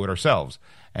 let's do it ourselves.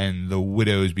 And the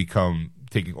widows become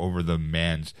taking over the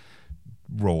man's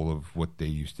role of what they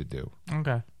used to do.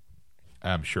 Okay.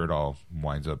 I'm sure it all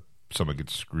winds up, someone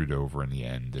gets screwed over in the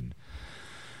end and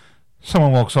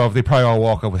someone walks off. They probably all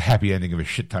walk off with a happy ending of a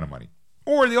shit ton of money.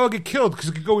 Or they all get killed because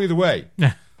it could go either way.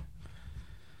 Yeah.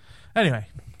 Anyway,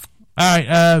 all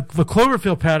right. The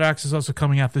Cloverfield Paradox is also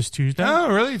coming out this Tuesday. Oh,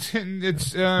 really? It's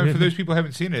for those people who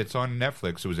haven't seen it. It's on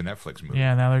Netflix. It was a Netflix movie.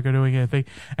 Yeah, now they're doing a thing,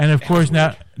 and of course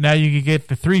now you can get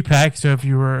the 3-pack. So if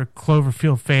you were a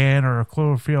Cloverfield fan or a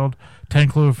 10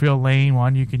 Cloverfield Lane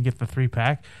one, you can get the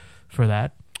 3-pack for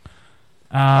that.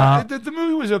 The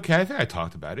movie was okay. I think I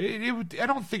talked about it. I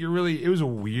don't think it really. It was a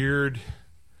weird,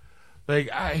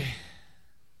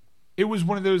 It was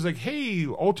one of those hey,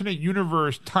 alternate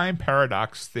universe time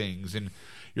paradox things, and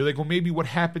you're like, well, maybe what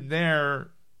happened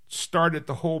there started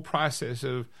the whole process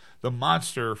of the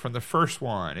monster from the first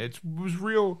one. It was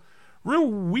real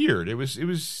weird. It was. I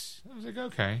was like,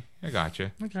 okay, I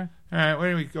gotcha. Okay, all right. What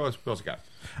else you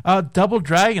got? Double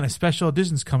Dragon, a special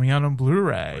edition, is coming out on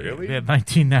Blu-ray. Really? That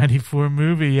 1994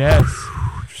 movie, yes.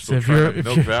 So if you're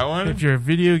a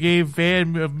video game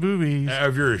fan of movies,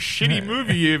 if you're a shitty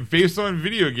movie based on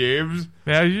video games,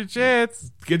 now's your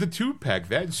chance. Get the 2-pack.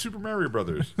 That and Super Mario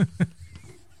Brothers.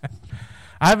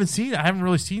 I haven't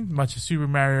really seen much of Super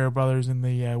Mario Brothers in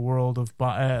the world of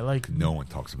no one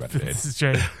talks about it. This is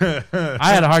true.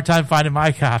 I had a hard time finding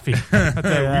my copy. We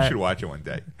should watch it one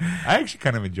day. I actually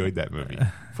kind of enjoyed that movie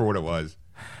for what it was.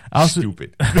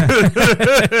 Stupid.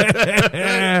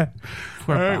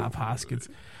 Poor Bob Hoskins.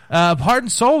 Heart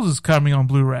and Souls is coming on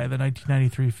Blu-ray, the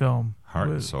 1993 film. Heart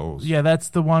and Souls. Yeah, that's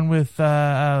the one with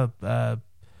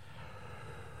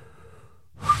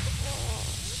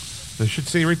They should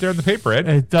say right there in the paper, Ed.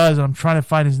 It does. I'm trying to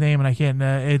find his name and I can't.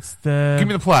 It's the. Give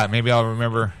me the plot. Maybe I'll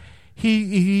remember.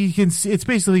 He can. It's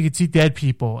basically he can see dead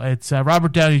people. It's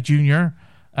Robert Downey Jr.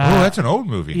 That's an old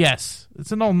movie. Yes,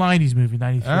 it's an old '90s movie.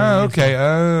 '93. Oh, okay.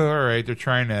 Oh, all right. They're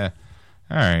trying to.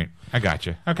 All right, I got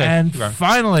you. Okay. And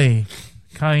finally,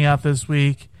 coming out this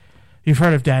week, You've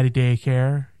heard of Daddy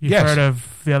Daycare. You've Yes. heard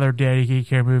of the other Daddy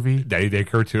Daycare movie. Daddy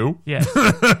Daycare 2? Yes.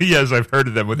 Yes, I've heard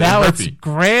of them with Now Eddie it's Murphy.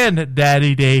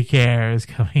 Granddaddy Daycare is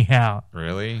coming out.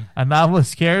 Really? A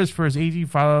novelist cares for his aging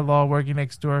father-in-law working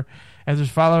next door as his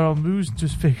father-in-law moves and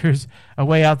just figures a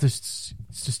way out to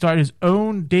start his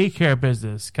own daycare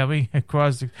business. Coming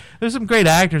across, there's some great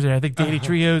actors there. I think Danny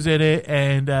Trejo's in it,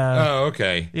 and Oh,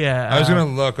 okay. yeah, I was going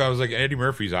to look. I was like, Eddie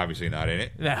Murphy's obviously not in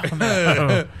it.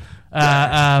 no.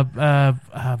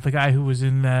 The guy who was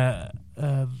in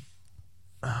oh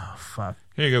fuck.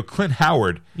 Here you go. Clint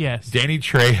Howard. Yes. Danny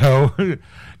Trejo.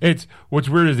 It's what's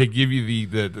weird is they give you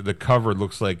the cover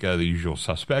looks like The Usual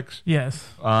Suspects.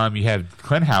 Yes. You have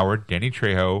Clint Howard, Danny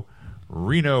Trejo,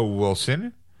 Reno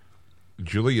Wilson,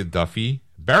 Julia Duffy,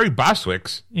 Barry Bostwick,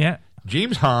 Yeah.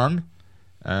 James Hong,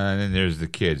 and then there's the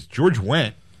kids: George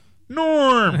Wendt,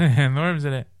 Norm, Norm's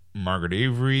in it. Margaret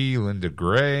Avery, Linda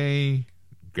Gray,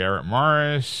 Garrett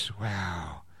Morris.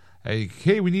 Wow.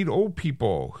 Hey, we need old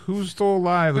people. Who's still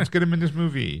alive? Let's get them in this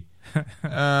movie.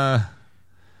 All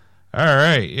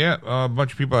right. Yeah. A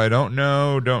bunch of people I don't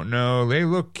know. Hey,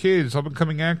 look, kids, up and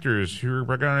coming actors who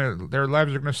are their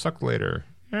lives are going to suck later.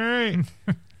 All right.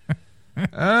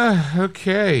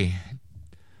 Okay.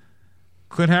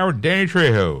 Clint Howard, Danny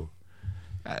Trejo.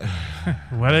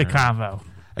 What a combo.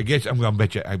 I guess I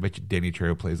bet you Danny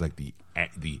Trejo plays like the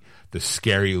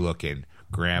scary looking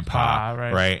grandpa,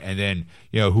 right? And then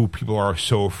who people are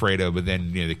so afraid of, but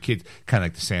then the kids kind of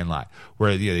like the Sandlot,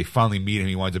 where they finally meet him.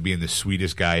 He winds up being the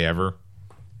sweetest guy ever.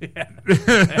 Yeah.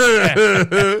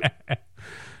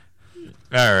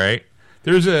 All right.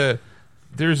 There's a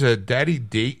Daddy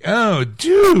Day. Oh,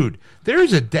 dude,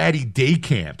 there's a Daddy Day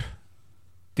Camp.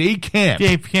 Day Camp.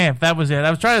 Day Camp. That was it. I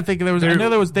was trying to think. I know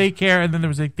there was Daycare, and then there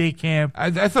was a Day Camp.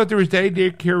 I thought there was Daddy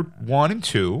Daycare 1 and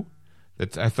 2.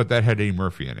 I thought that had Eddie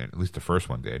Murphy in it. At least the first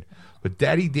one did. But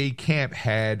Daddy Day Camp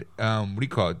had what do you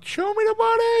call it? Show me the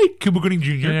money. Cuba Gooding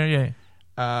Jr. Yeah.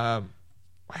 Wow.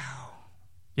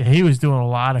 Yeah, he was doing a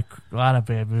lot of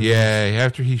bad movies. Yeah,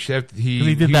 after he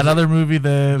did that other movie,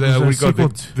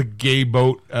 the gay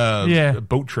boat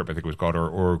boat trip, I think it was called,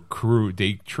 or crew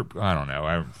day trip. I don't know.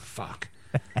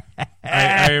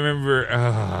 I remember.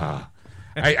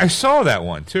 I saw that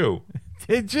one too.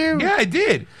 Did you? Yeah, I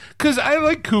did. Because I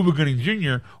like Cuba Gooding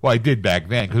Jr. Well, I did back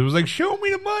then. Because it was like, show me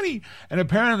the money. And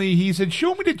apparently he said,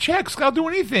 show me the checks. I'll do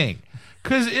anything.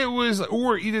 Because it was,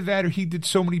 or either that or he did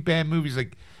so many bad movies.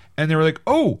 And they were like,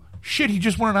 oh, shit, he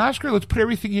just won an Oscar? Let's put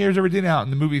everything he has ever did out in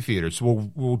the movie theater.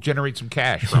 So we'll generate some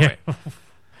cash from it.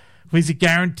 He's a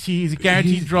guaranteed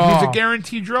draw. He's a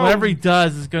guaranteed draw. Whatever he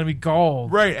does is going to be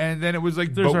gold. Right. And then it was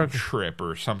like Boat Trip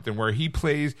or something where he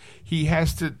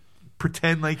has to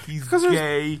pretend like he's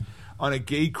gay on a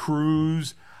gay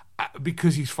cruise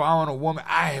because he's following a woman.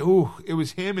 It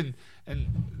was him and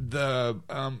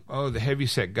the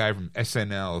heavyset guy from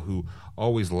SNL who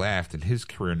always laughed and his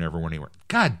career never went anywhere.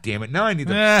 God damn it! Now I need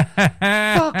the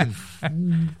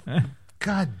fucking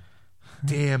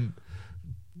goddamn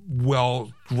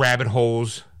rabbit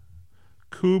holes.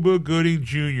 Cuba Gooding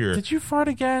Jr. Did you fart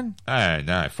again? No, I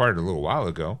farted a little while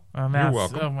ago. You're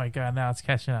welcome. Oh my god! Now it's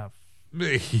catching up.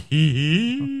 Boat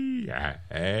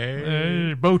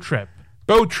Trip.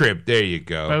 Boat Trip. There you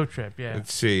go. Boat Trip. Yeah. Let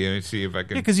me see if I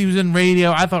can. Yeah, because he was in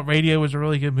Radio. I thought Radio was a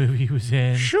really good movie. He was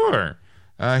in. Sure.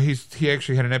 He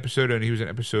actually had an episode, and he was an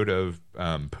episode of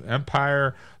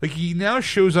Empire. Like he now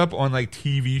shows up on like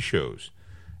TV shows,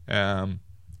 and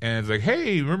it's like,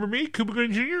 hey, remember me, Cuba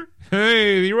Gooding Jr.?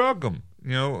 Hey, you're welcome.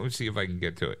 Let's see if I can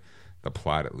get to it, the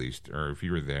plot at least, or if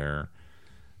you were there.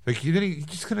 Like then he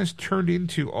just kind of turned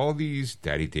into all these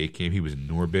Daddy Day Camp. He was in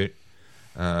Norbit,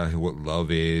 What Love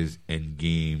Is,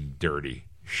 Endgame, Dirty,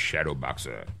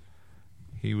 Shadowboxer.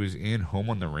 He was in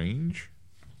Home on the Range.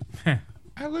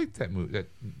 I liked that movie. I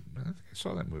think I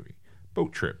saw that movie.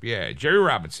 Boat Trip. Yeah, Jerry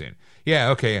Robinson. Yeah,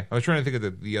 okay. I was trying to think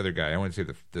of the other guy. I want to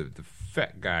say the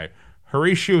fat guy,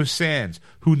 Horatio Sands,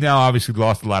 who now obviously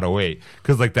lost a lot of weight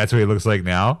because that's what he looks like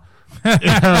now.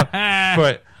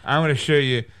 But I'm going to show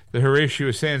you the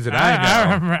Horatio Sands that I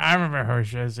know. I remember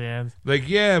Horatio Sands.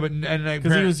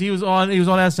 Because he was on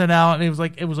SNL and it was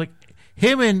like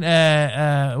him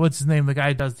and what's his name? The guy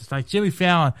who does this, like Jimmy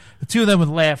Fallon. The two of them would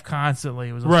laugh constantly.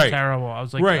 It was terrible. I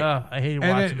was like, I hated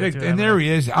watching it. And there he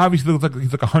is. Obviously, looks like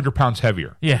he's like 100 pounds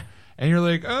heavier. Yeah. And you're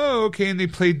like, oh, okay. And they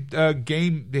played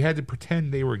game. They had to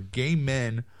pretend they were gay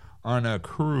men on a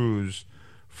cruise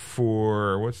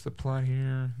for what's the plot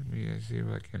here? Let me see if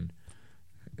I can.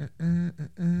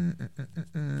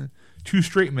 two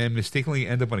straight men mistakenly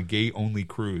end up on a gay-only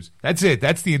cruise. That's it.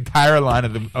 That's the entire line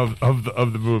of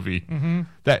the movie. Mm-hmm.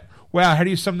 Wow, how do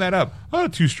you sum that up? Oh,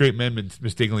 two straight men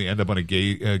mistakenly end up on a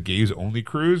gays-only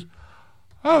cruise.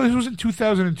 Oh, this was in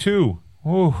 2002.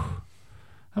 Oh,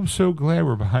 I'm so glad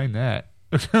we're behind that.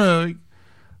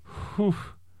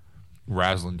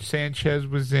 Rosalind Sanchez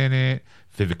was in it.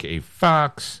 Vivica A.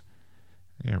 Fox.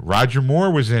 Yeah, Roger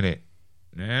Moore was in it.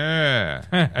 Yeah,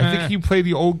 I think he played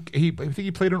I think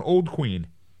he played an old queen.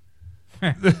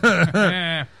 All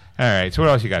right, so what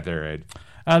else you got there, Ed?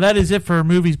 That is it for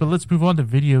movies, but let's move on to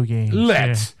video games.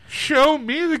 Let's show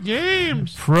me the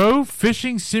games. Pro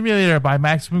Fishing Simulator by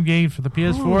Maximum Games for the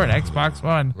PS4 and Xbox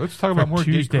One. Let's talk about more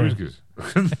gay cruises.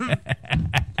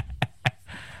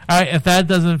 All right, if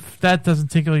that doesn't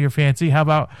tickle your fancy, how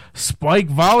about Spike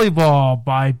Volleyball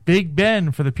by Big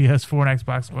Ben for the PS4 and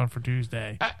Xbox One for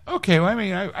Tuesday? Okay, well, I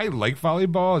mean, I like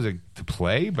volleyball to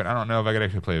play, but I don't know if I could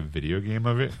actually play a video game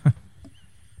of it.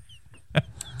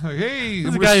 Like, hey, this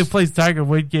is a guy who plays Tiger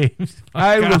Woods games.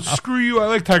 I will screw you. I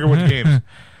like Tiger Woods games.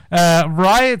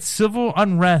 Riot Civil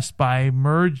Unrest by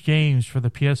Merge Games for the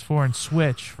PS4 and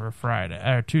Switch for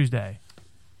Tuesday.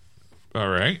 All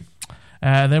right.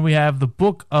 Then we have The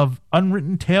Book of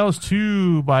Unwritten Tales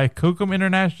 2 by Kokum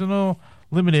International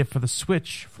Limited for the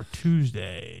Switch for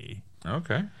Tuesday.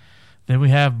 Okay. Then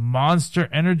we have Monster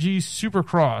Energy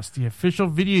Supercross, the official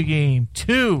video game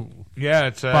 2. Yeah,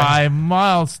 it's by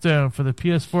Milestone for the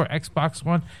PS4, Xbox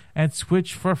One, and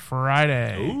Switch for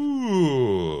Friday.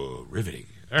 Ooh, riveting.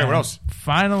 All right, what else?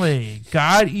 Finally,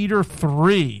 God Eater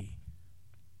 3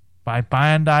 by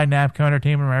Bandai Namco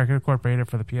Entertainment America Incorporated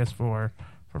for the PS4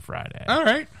 for Friday. All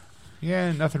right.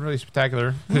 Yeah, nothing really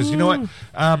spectacular. Because you know what?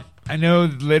 I know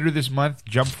later this month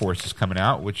Jump Force is coming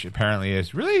out, which apparently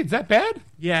is that bad?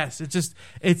 Yes,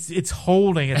 it's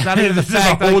holding. It's not even the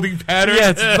fact a holding pattern. Yeah,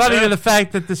 it's not even the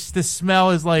fact that this smell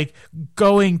is like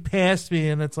going past me,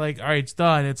 and it's like, all right, it's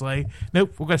done. It's like,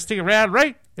 nope, we're gonna stick around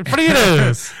right in front of your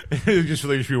nose. Just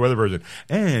for your weather person,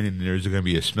 and there's going to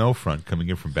be a smell front coming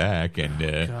in from back, and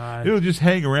it'll just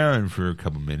hang around for a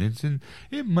couple minutes, and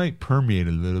it might permeate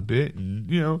a little bit, and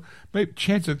might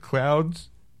chance of clouds.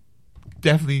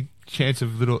 Definitely chance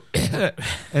of little,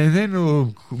 and then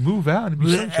it'll move out and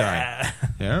be sunshine.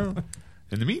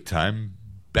 In the meantime,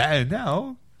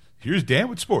 now here's Dan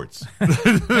with sports. All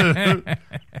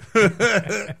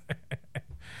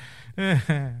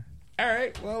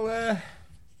right, well,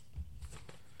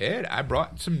 Ed, I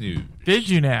brought some news. Did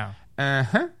you now?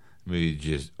 Let me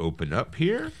just open up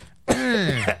here.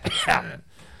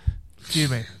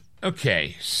 Excuse me.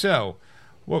 Okay, so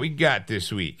what we got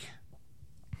this week?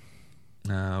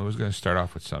 I was going to start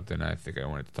off with something I think I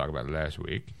wanted to talk about last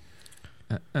week.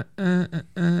 All right,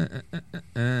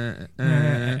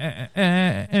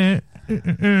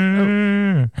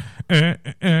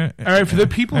 for the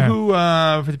people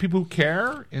who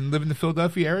care and live in the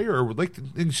Philadelphia area or would like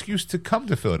an excuse to come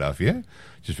to Philadelphia,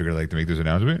 just figured I'd like to make this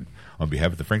announcement on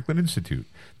behalf of the Franklin Institute.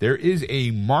 There is a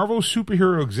Marvel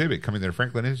superhero exhibit coming to the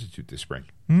Franklin Institute this spring.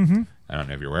 Mm-hmm. I don't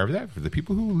know if you're aware of that. For the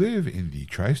people who live in the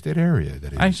tri-state area,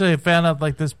 that is. Actually, I found out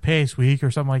like this past week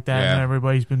or something like that, and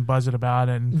everybo's been buzzing about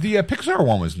it. And the Pixar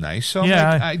one was nice, so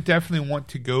I definitely want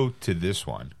to go to this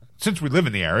one. Since we live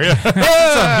in the area.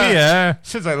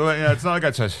 Since it's not like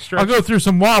I stretch. I'll go through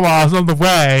some Wawas on the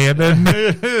way, and then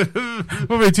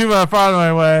we'll be too far on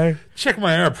my way. Check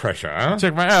my air pressure, huh?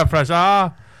 Check my air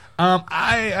pressure. So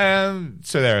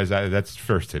there is that. That's the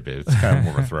first tidbit. It's kind of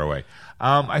more of a throwaway.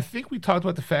 I think we talked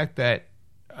about the fact that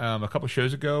a couple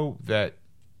shows ago that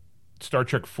Star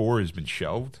Trek 4 has been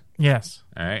shelved. Yes.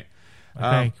 All right.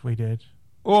 I think we did.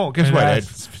 Well, guess what, Ed?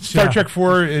 Star Trek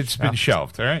 4, it's been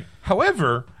shelved. All right.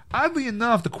 However, oddly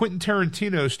enough, the Quentin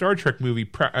Tarantino Star Trek movie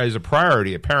is a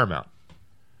priority at Paramount.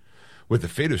 With the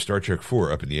fate of Star Trek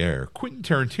 4 up in the air, Quentin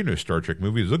Tarantino's Star Trek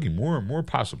movie is looking more and more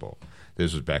possible.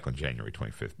 This was back on January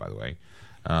 25th, by the way.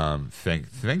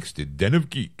 Thanks to Den of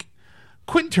Geek.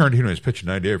 Quentin Tarantino has pitched an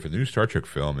idea for the new Star Trek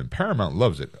film, and Paramount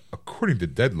loves it, according to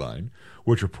Deadline,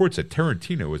 which reports that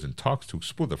Tarantino is in talks to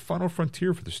explore the final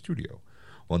frontier for the studio.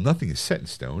 While nothing is set in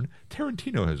stone,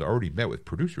 Tarantino has already met with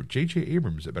producer J.J.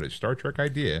 Abrams about his Star Trek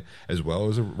idea, as well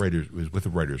as with the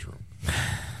writer's room.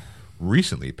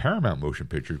 Recently, Paramount Motion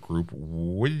Picture Group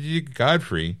Woody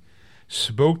Godfrey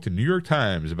spoke to New York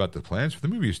Times about the plans for the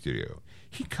movie studio.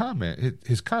 His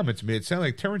comments made it sound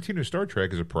like Tarantino's Star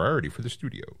Trek is a priority for the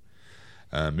studio.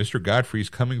 Mr. Godfrey's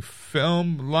coming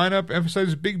film lineup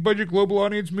emphasizes big-budget global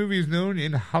audience movies known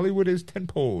in Hollywood as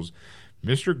tentpoles.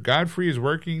 Mr. Godfrey is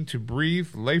working to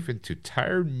breathe life into the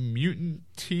tired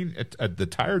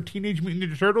Teenage Mutant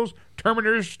Ninja Turtles,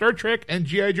 Terminator, Star Trek, and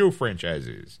G.I. Joe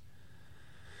franchises.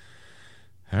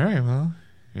 All right, well,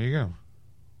 here you go.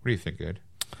 What do you think, Ed?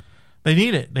 They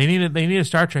need it. They need a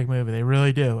Star Trek movie. They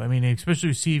really do. I mean, especially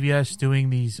with CBS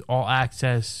doing these all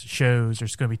access shows.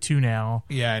 There's going to be 2 now.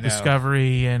 Yeah, I know.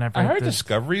 Discovery and I heard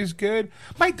Discovery is good.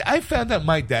 I found out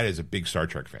my dad is a big Star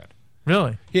Trek fan.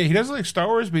 Really? Yeah, he doesn't like Star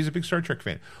Wars, but he's a big Star Trek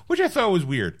fan, which I thought was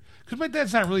weird because my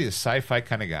dad's not really a sci-fi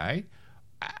kind of guy.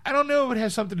 I don't know if it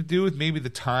has something to do with maybe the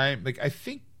time. Like, I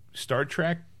think Star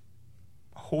Trek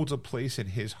holds a place in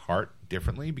his heart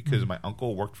differently because my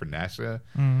uncle worked for NASA.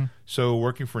 So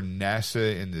working for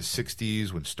NASA in the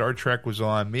 60s when Star Trek was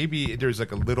on, maybe there's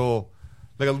like a little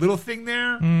thing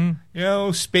there. You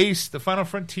know, space, the final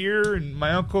frontier, and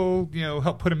my uncle, you know,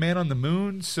 helped put a man on the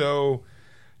moon. So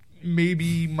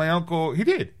maybe my uncle, he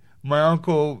did. My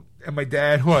uncle and my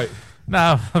dad, what?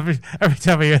 No, every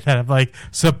time I hear that, I'm like,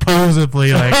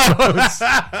 supposedly, like,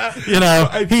 you know,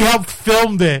 he helped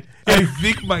filmed it. I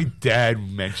think my dad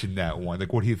mentioned that one,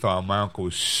 like what he thought. My uncle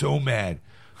was so mad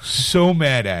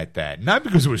at that. Not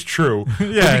because it was true,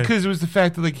 but because it was the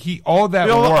fact that like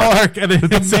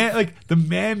the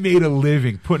man made a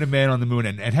living putting a man on the moon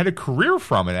and had a career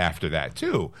from it after that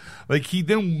too. Like he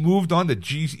then moved on to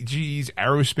GE's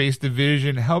aerospace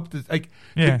division, helped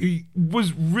he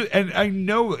was really, and I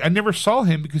know I never saw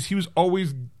him because he was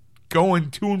always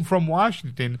going to and from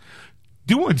Washington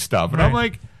doing stuff, and I'm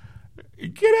like,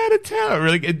 get out of town.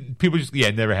 Like, and people just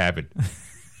it never happened.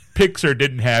 Pixar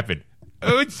didn't happen.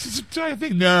 Oh, it's just I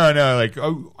think no. Like,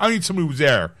 I need somebody who was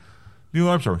there. Neil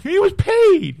Armstrong. He was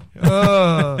paid.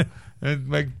 And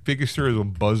my biggest story is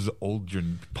when Buzz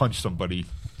Aldrin punched somebody,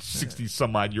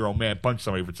 60-some-odd-year-old man punched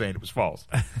somebody for saying it was false.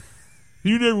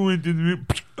 You never went to the.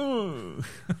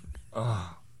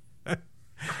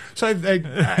 So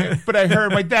but I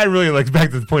heard my dad really likes, back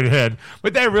to the point ahead,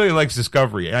 my dad really likes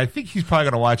Discovery, and I think he's probably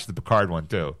going to watch the Picard one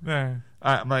too.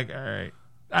 I'm like, all right.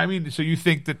 I mean, so you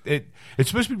think that it's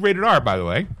supposed to be rated R, by the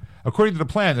way. According to the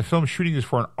plan, the film's shooting is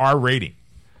for an R rating.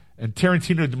 And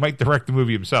Tarantino might direct the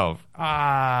movie himself. Wait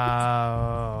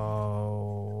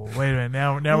a minute.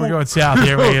 Now we're going south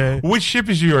here. Which ship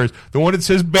is yours? The one that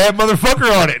says bad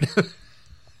motherfucker on it.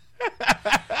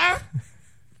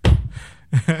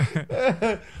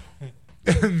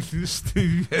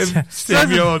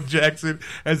 Samuel L. Jackson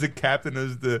as the captain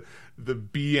as the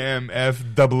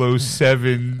BMF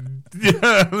 007.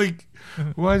 Yeah, like,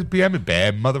 why is BM a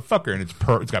bad motherfucker? And it's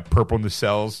got purple in the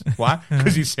cells. Why?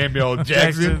 Because he's Samuel L.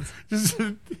 Jackson. Just,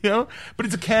 you know, but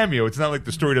it's a cameo. It's not like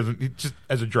the story doesn't. It's just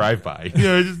as a drive-by. You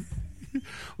know,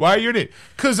 why are you in it?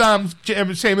 Because I'm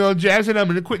Samuel L. Jackson. I'm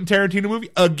in a Quentin Tarantino movie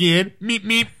again. Meep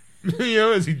meep. You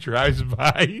know, as he drives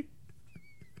by.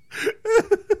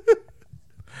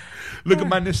 Look at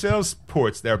my nacelle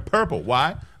ports. They're purple.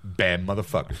 Why? Bad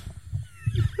motherfucker.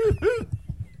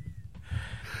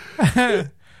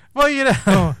 Well, you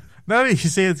know, now that you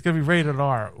say it's going to be rated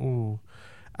R, ooh,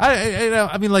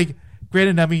 I mean, like,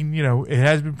 granted, I mean, you know, it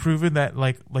has been proven that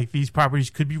like these properties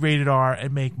could be rated R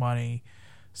and make money,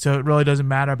 so it really doesn't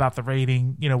matter about the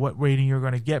rating. You know, what rating you're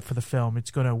going to get for the film,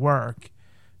 it's going to work.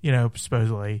 You know,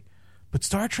 supposedly, but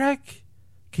Star Trek,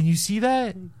 can you see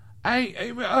that?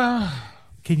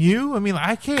 Can you? I mean,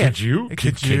 I can't.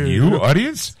 Can you,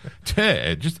 audience?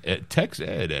 Just text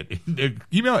Ed.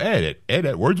 Email Ed at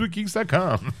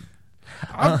wordswithgeeks.com.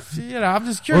 I'm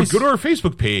just curious. Or go to our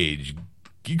Facebook page,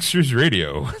 Geeksters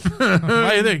Radio.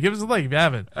 While you're there, give us a link if you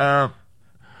haven't. I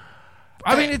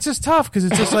mean, it's just tough because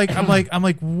it's just like I'm like,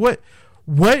 what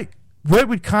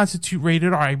would constitute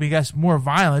rated R? I mean, I guess more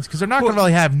violence because they're not going to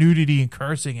really have nudity and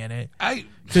cursing in it.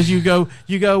 Because you know,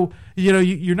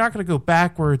 you're not going to go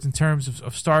backwards in terms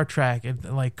of Star Trek and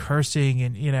like cursing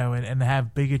and, you know, and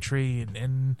have bigotry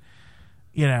and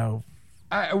you know.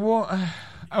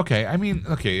 Okay. I mean,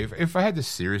 okay, if I had to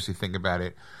seriously think about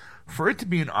it, for it to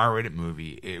be an R-rated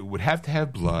movie, it would have to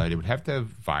have blood, it would have to have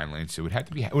violence, it would have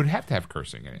to have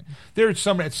cursing in it.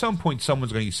 At some point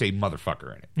someone's going to say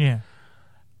motherfucker in it. Yeah.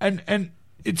 And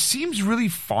it seems really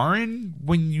foreign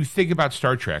when you think about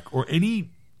Star Trek or any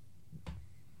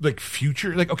like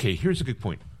future. Like, okay, here's a good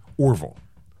point. Orville.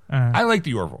 I like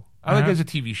the Orville. I like it as a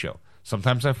TV show.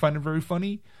 Sometimes I find it very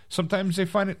funny. Sometimes I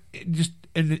find it just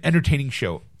an entertaining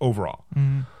show overall.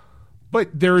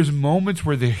 But there is moments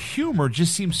where the humor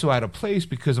just seems so out of place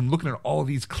because I'm looking at all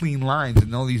these clean lines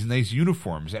and all these nice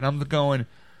uniforms, and I'm going,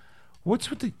 "What's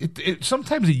with the?"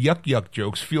 Sometimes the yuck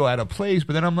jokes feel out of place,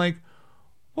 but then I'm like,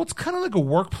 well, it's kind of like a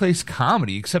workplace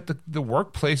comedy, except that the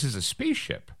workplace is a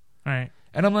spaceship. Right.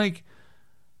 And I'm like,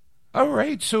 all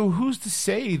right, so who's to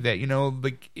say that, you know,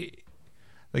 like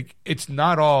it's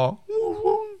not all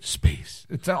space.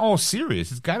 It's not all serious.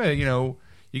 It's got to, you know,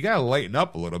 you got to lighten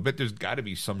up a little bit. There's got to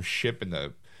be some ship in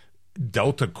the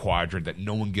Delta Quadrant that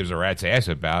no one gives a rat's ass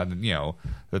about, and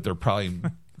that they're probably.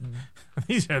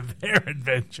 These are their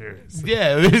adventures.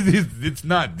 Yeah, it's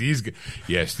not these guys.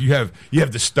 Yes, you have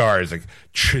the stars like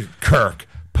Kirk,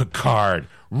 Picard,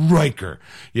 Riker.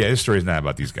 Yeah, this story's not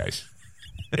about these guys.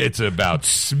 It's about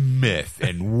Smith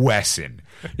and Wesson.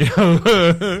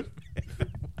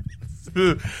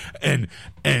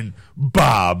 and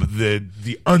Bob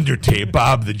the Undertaker,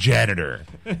 Bob the janitor.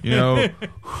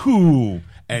 Who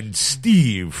and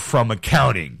Steve from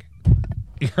accounting.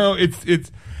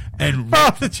 It's and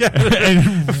Bob the janitor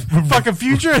and fucking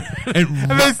Future and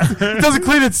it doesn't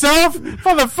clean itself,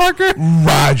 motherfucker.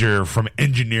 Roger from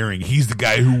engineering. He's the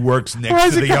guy who works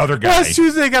next to the other guy. Last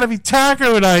Tuesday gotta be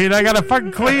taco night and I gotta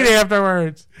fucking clean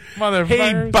afterwards. Motherfucker.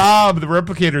 Hey Bob, the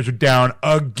replicators are down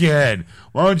again.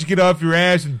 Why don't you get off your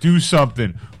ass and do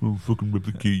something? We'll fucking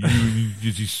replicate you. And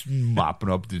he's mopping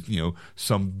up this,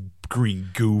 some green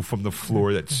goo from the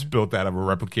floor that's spilt out of a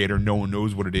replicator. No one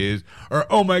knows what it is. Or,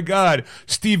 oh my God,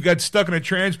 Steve got stuck in a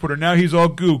transporter. Now he's all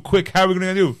goo. Quick, how are we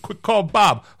going to do? Quick, call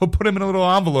Bob. We'll put him in a little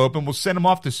envelope and we'll send him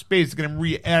off to space to get him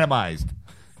reanimized.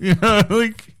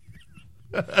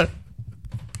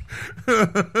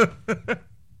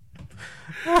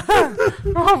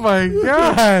 Oh my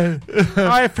God.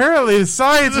 Apparently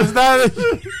science is not...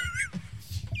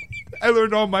 I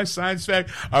learned all my science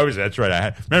facts. That's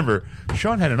right. Remember,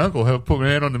 Sean had an uncle who put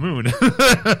man on the moon.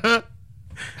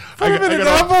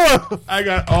 I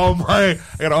got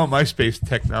all my space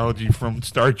technology from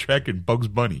Star Trek and Bugs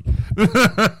Bunny.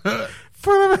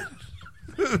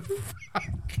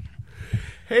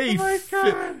 Hey,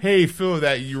 hey, Phil,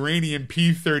 that uranium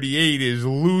P-38 is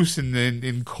loose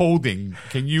and colding.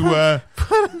 Can you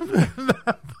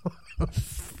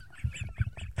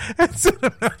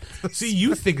See,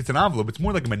 you think it's an envelope. It's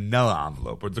more like a manila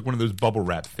envelope, or it's like one of those bubble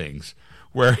wrap things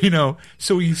where,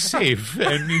 so he's safe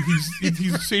and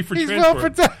he's safe for transport. Well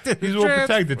protected. He's well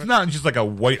protected. It's not just like a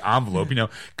white envelope,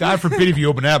 God forbid if you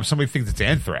open it up, somebody thinks it's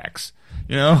anthrax.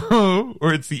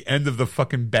 Or it's the end of the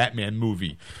fucking Batman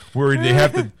movie where they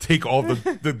have to take all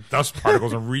the dust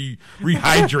particles and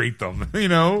rehydrate them,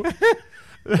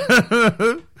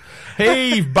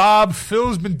 Hey, Bob,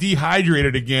 Phil's been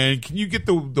dehydrated again. Can you get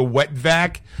the wet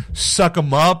vac, suck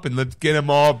him up, and let's get him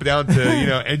all down to,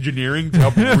 engineering to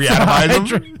help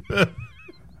reatomize him?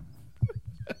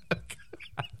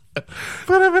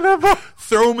 Put him in a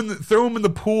throw him in the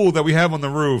pool that we have on the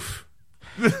roof.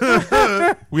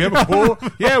 We have a pool?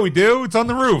 Yeah, we do. It's on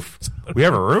the roof. We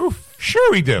have a roof?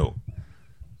 Sure we do.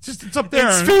 It's up there.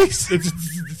 In space? It's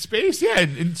space? Yeah,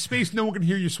 in space no one can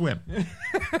hear you swim.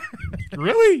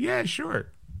 Really? Yeah,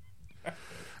 sure.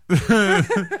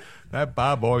 That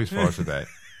Bob always falls for that.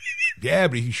 Yeah,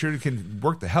 but he sure can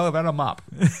work the hell out of a mop.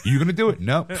 You gonna do it?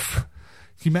 No. Can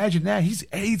you imagine that? He's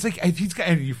got,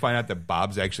 and you find out that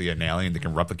Bob's actually an alien that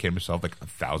can replicate himself like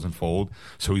 1,000-fold.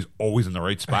 So he's always in the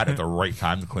right spot at the right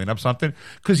time to clean up something.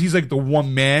 Because he's like the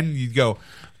one man. You go,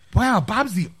 wow,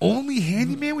 Bob's the only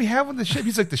handyman we have on the ship.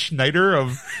 He's like the Schneider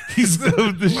of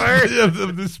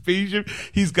the spaceship.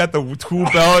 He's got the tool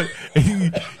belt.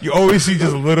 And you always see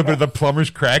just a little bit of the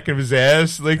plumber's crack in his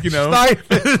ass, like the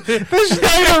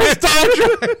Schneider of Star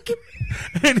Trek.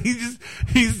 And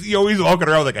he's always walking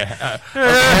around with like a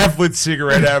half-lit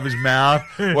cigarette out of his mouth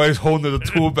while he's holding the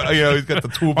tool belt. He's got the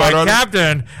tool belt on.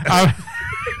 Captain,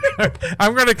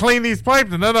 I'm going to clean these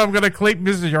pipes, and then I'm going to clean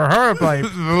Mrs. Your pipe.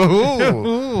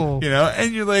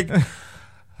 And you're like,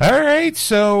 all right.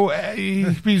 So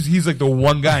he's like the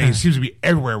one guy. He seems to be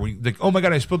everywhere. Like, oh my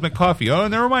God, I spilled my coffee. Oh,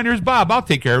 never mind. Here's Bob. I'll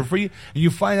take care of it for you. And you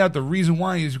find out the reason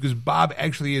why is because Bob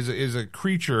actually is a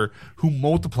creature who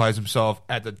multiplies himself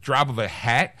at the drop of a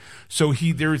hat. So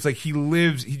he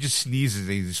just sneezes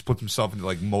and he splits himself into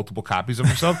like multiple copies of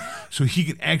himself. So he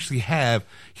can actually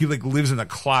he lives in a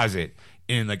closet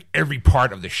in like every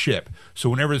part of the ship. So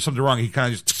whenever there's something wrong, he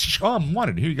kind of just, I'm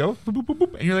wanted. Here you go. Boop, boop, boop,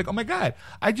 boop. And you're like, oh my God,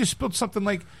 I just spilled something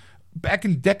like back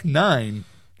in deck 9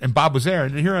 and Bob was there.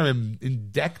 And here I am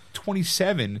in deck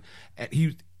 27 and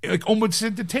he like almost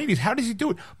instantaneous. How does he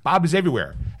do it? Bob is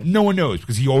everywhere. And no one knows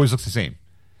because he always looks the same.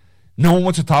 No one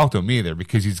wants to talk to him either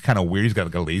because he's kind of weird. He's got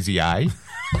like a lazy eye.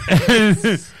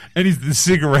 And he's the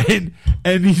cigarette,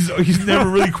 and he's never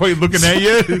really quite looking at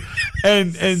you,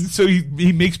 and so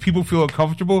he makes people feel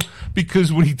uncomfortable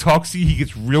because when he talks to you, he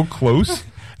gets real close.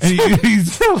 And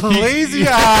he's lazy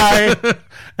eye.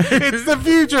 It's the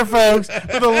future, folks,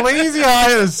 with a lazy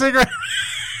eye and a cigarette.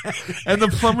 And the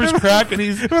plumber's crack, and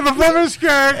he's with the plumber's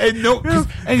crack, and because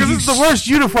it's the worst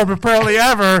uniform apparently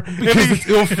ever because it's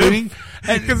ill-fitting.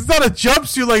 Because it's not a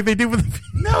jumpsuit like they do with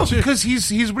no, because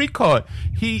he's what do you call it?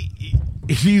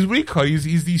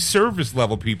 he's these service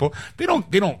level people. They don't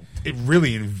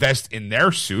really invest in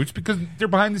their suits because they're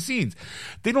behind the scenes.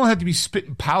 They don't have to be spit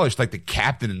and polished like the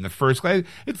captain in the first class.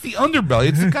 It's the underbelly.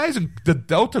 It's the guys in the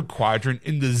Delta Quadrant,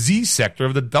 in the Z sector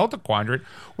of the Delta Quadrant,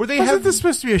 where they Wasn't this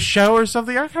supposed to be a show or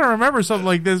something? I kind of remember something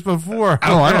like this before.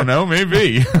 Oh, I don't know.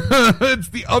 Maybe it's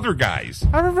the other guys.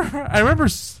 I remember.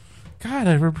 God,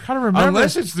 I kind of remember.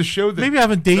 Unless it's the show that maybe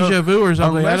having deja vu or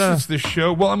something. Unless it's the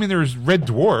show. Well, I mean, there's Red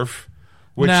Dwarf.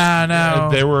 Which, no.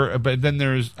 They were, but then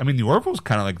there's. I mean, the Orville's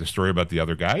kind of like the story about the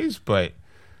other guys, but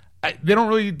they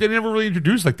never really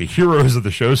introduce like the heroes of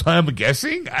the show. So I'm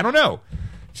guessing. I don't know.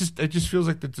 It just feels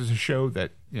like that there's a show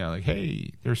that like,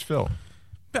 hey, there's Phil.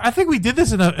 I think we did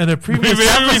this in a previous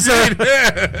episode.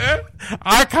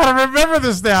 I kind of remember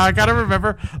this now. I kind of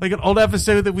remember like an old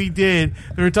episode that we did.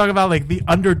 We were talking about like the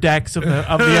underdecks of the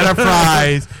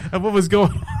Enterprise and what was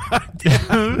going on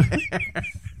down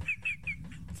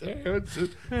there.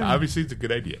 Obviously, it's a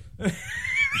good idea. That's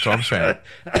all I'm saying.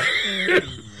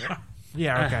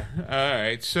 Yeah. Okay. All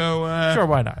right. So sure,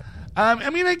 why not? I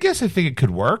mean, I guess I think it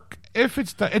could work if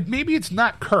it's maybe it's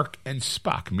not Kirk and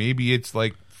Spock. Maybe it's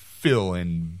like Phil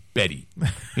and Betty,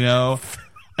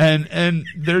 and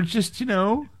they're just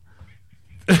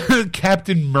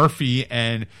Captain Murphy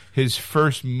and his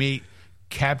first mate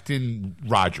Captain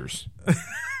Rogers.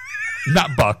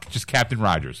 Not Buck, just Captain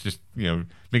Rogers. Just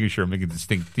making sure I'm making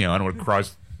distinct. I don't want to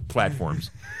cross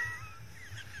platforms.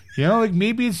 Like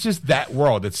maybe it's just that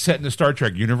world that's set in the Star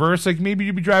Trek universe. Like maybe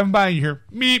you'd be driving by and you hear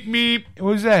meep meep.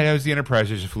 What was that? That was the Enterprise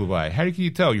that just flew by. How can you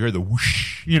tell? You heard the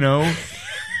whoosh.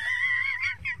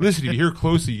 Listen, if you hear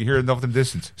closely, you hear enough in the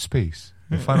distance. Space,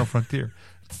 the final frontier.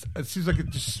 It seems like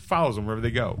it just follows them wherever they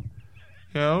go.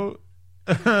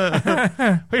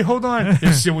 Wait, hold on.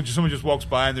 Someone just walks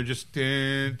by and they're just.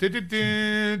 Hey,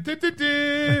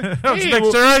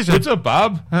 what's up,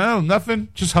 Bob? Oh, nothing.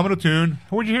 Just humming a tune.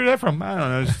 Where'd you hear that from? I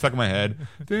don't know. It's stuck in my head.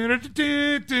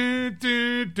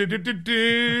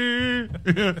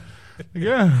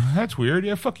 Yeah, that's weird.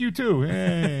 Yeah, fuck you too.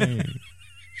 Hey.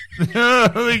 And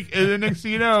the next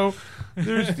thing you know,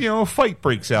 there's a fight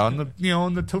breaks out on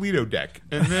the Toledo deck,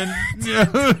 and then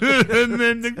and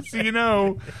then next thing you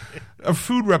know, a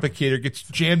food replicator gets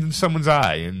jammed in someone's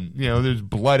eye, and there's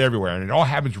blood everywhere, and it all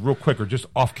happens real quick or just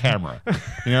off camera,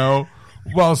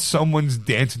 while someone's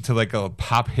dancing to like a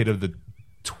pop hit of the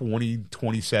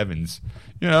 2027s,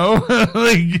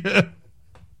 like.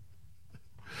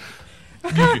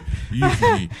 You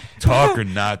can talk or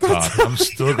not talk. I'm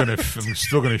still gonna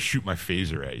shoot my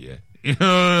phaser at you.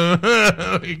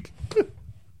 Like,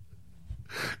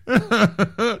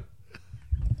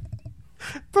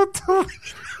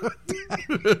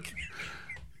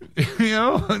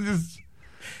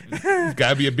 it's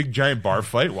gotta be a big giant bar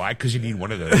fight. Why? Because you need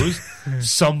one of those.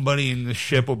 Somebody in the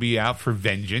ship will be out for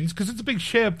vengeance because it's a big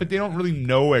ship, but they don't really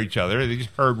know each other. They just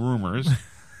heard rumors.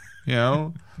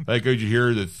 Like, did you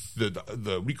hear the what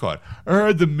do you call it? I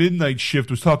heard the midnight shift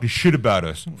was talking shit about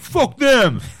us. Fuck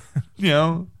them.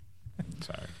 Sorry.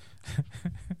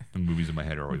 The movies in my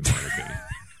head are always more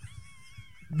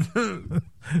entertaining.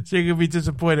 So you're gonna be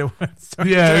disappointed when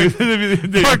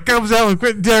Mark comes out with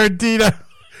Quentin Tarantino,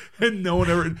 and no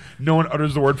one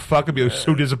utters the word fuck. I'd be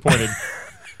so disappointed.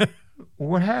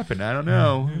 What happened? I don't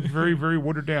know. Very, very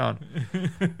watered down. I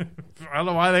don't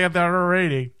know why they got that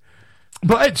rating.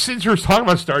 But since you're talking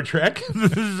about Star Trek,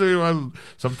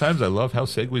 sometimes I love how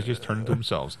segues just turn into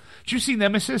themselves. Did you see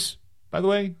Nemesis, by the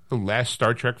way? The last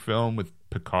Star Trek film with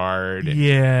Picard.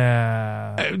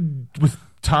 Yeah. With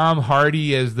Tom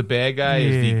Hardy as the bad guy,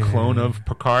 as the clone of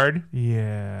Picard.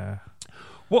 Yeah.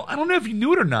 Well, I don't know if you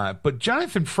knew it or not, but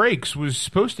Jonathan Frakes was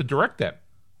supposed to direct that.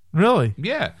 Really?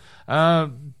 Yeah.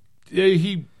 For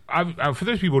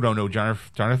those people who don't know,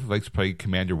 Jonathan likes to play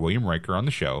Commander William Riker on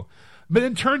the show. But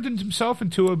then turned himself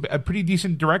into a pretty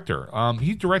decent director.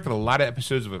 He directed a lot of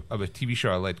episodes of a TV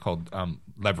show I liked called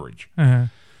Leverage. Uh-huh.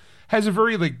 Has a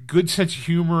very good sense of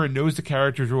humor and knows the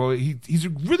characters well. He's a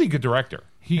really good director.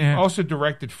 He also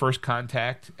directed First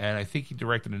Contact, and I think he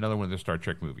directed another one of the Star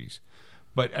Trek movies.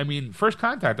 But I mean, First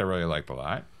Contact I really liked a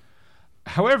lot.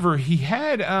 However, he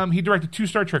directed 2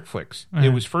 Star Trek flicks. Uh-huh. It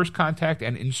was First Contact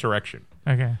and Insurrection.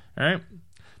 Okay, all right.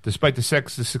 Despite the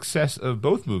success of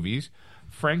both movies,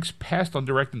 Franks passed on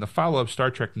directing the follow-up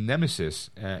Star Trek Nemesis.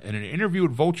 In an interview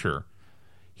with Vulture,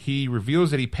 he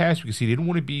reveals that he passed because he didn't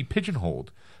want to be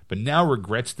pigeonholed, but now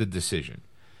regrets the decision.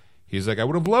 He's like, I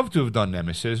would have loved to have done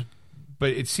Nemesis,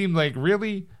 but it seemed like,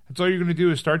 really? That's all you're going to do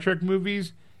is Star Trek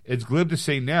movies? It's glib to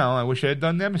say now, I wish I had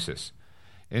done Nemesis.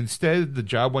 Instead, the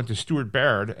job went to Stuart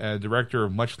Baird, a director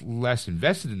much less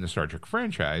invested in the Star Trek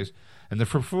franchise, and the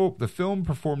film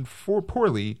performed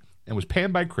poorly and was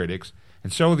panned by critics,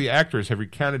 and several of the actors have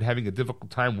recounted having a difficult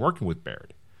time working with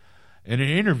Baird. In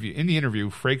the interview,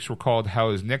 Frakes recalled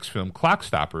how his next film, Clock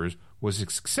Stoppers, was a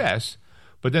success,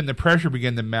 but then the pressure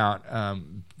began to mount.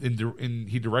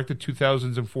 He directed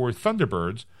 2004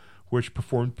 Thunderbirds, which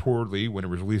performed poorly when it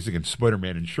was released against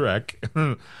Spider-Man and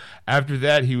Shrek. After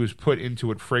that, he was put into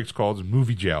what Frakes calls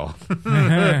movie jail.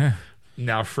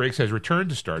 Now, Frakes has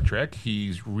returned to Star Trek.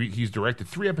 He's directed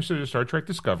 3 episodes of Star Trek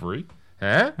Discovery,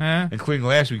 including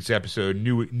last week's episode,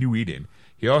 New Eden.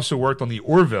 He also worked on The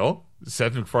Orville,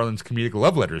 Seth MacFarlane's comedic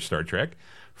love letter to Star Trek.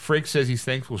 Frakes says he's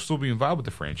thankful to still be involved with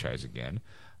the franchise again.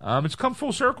 It's come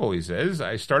full circle, he says.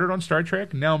 I started on Star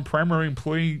Trek, and now I'm primarily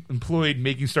employed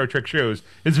making Star Trek shows.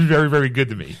 It's been very, very good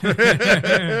to me.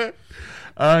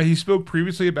 He spoke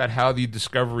previously about how the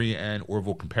Discovery and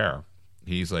Orville compare.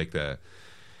 He's like, the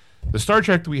Star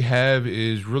Trek that we have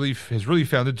has really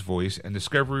found its voice, and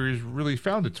Discovery has really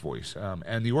found its voice.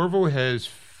 And the Orville has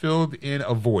filled in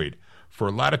a void. For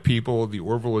a lot of people, the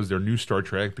Orville is their new Star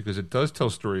Trek because it does tell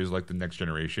stories like The Next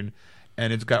Generation,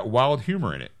 and it's got wild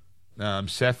humor in it.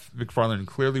 Seth MacFarlane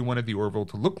clearly wanted the Orville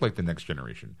to look like The Next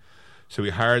Generation. So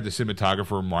he hired the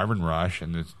cinematographer Marvin Rush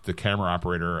and the camera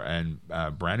operator and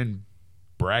Brandon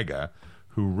Braga,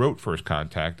 who wrote First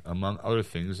Contact, among other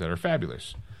things that are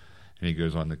fabulous. And he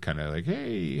goes on to kind of like,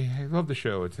 hey, I love the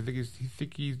show. I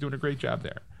think he's doing a great job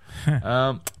there.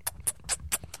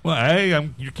 Well, hey,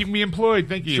 you're keeping me employed.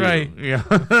 Thank you. That's right. Yeah.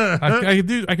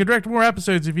 I could direct more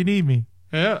episodes if you need me.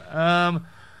 Yeah.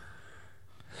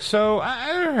 So,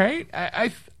 all right.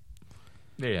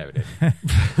 There you have it.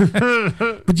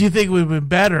 But do you think it would have been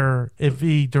better if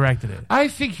he directed it? I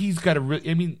think he's got a really.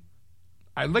 I mean,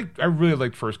 I really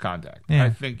liked First Contact. Yeah. I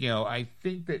think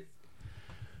that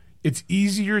it's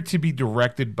easier to be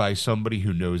directed by somebody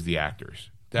who knows the actors.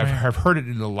 I've heard it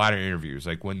in a lot of interviews.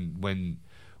 Like when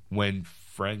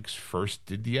Franks first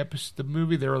did the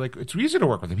movie, they were like, it's easy to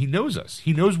work with him. He knows us.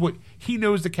 He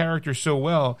knows the character so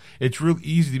well. It's real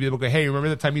easy to be able to go, hey, remember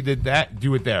the time you did that?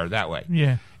 Do it there, that way.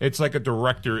 Yeah. It's like a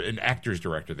director, an actor's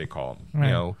director, they call him.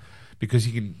 Right. Because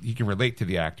he can relate to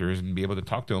the actors and be able to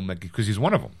talk to them because he's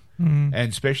one of them. Mm-hmm.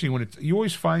 And especially when you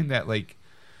always find that like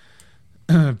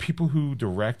people who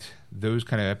direct those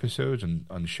kind of episodes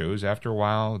on shows after a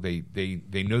while, they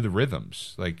know the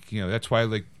rhythms. Like, that's why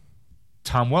like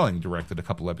Tom Welling directed a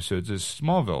couple episodes of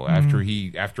Smallville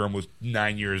after almost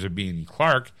 9 years of being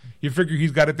Clark. You figure he's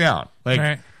got it down. Like,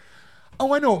 right.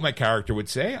 Oh, I know what my character would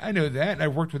say. I know that. And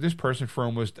I've worked with this person for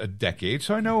almost a decade,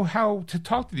 so I know how to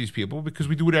talk to these people because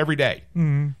we do it every day.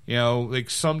 Mm-hmm. Like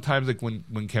sometimes, like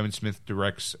when Kevin Smith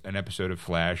directs an episode of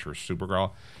Flash or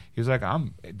Supergirl, he's like,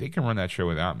 they can run that show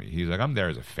without me. He's like, I'm there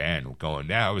as a fan going,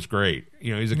 it was great.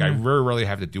 He's like, I very rarely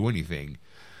have to do anything.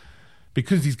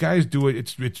 Because these guys do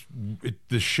it,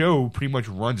 the show pretty much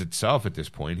runs itself at this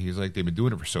point. He's like, they've been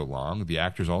doing it for so long. The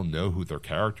actors all know who their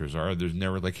characters are. There's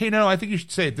never like, hey, no, I think you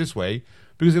should say it this way,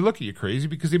 because they look at you crazy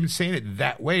because they've been saying it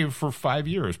that way for 5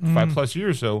 years, 5+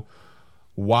 years. So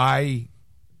why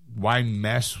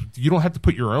mess? You don't have to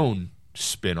put your own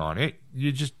spin on it.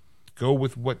 You just go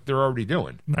with what they're already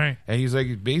doing. Right. And he's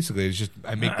like, basically, it's just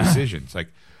I make decisions like,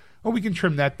 oh, we can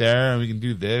trim that there, and we can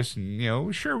do this,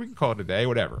 and sure, we can call it a day,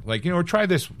 whatever. Like, or try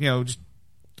this, just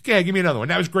give me another one.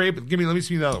 That was great, but let me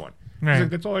see another one. Right. He's like,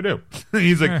 that's all I do.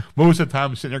 He's like, most of the time,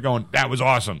 I'm sitting there going, that was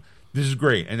awesome. This is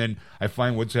great, and then I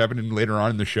find what's happening later on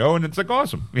in the show, and it's like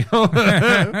awesome.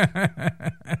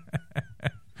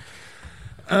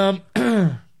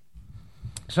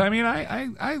 So I mean, I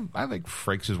like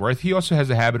Frakes' worth. He also has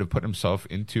a habit of putting himself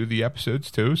into the episodes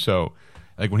too. So,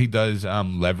 like when he does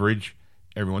Leverage.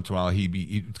 Every once in a while,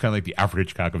 it's kind of like the Alfred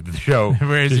Hitchcock of the show.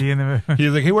 Where is he in the movie?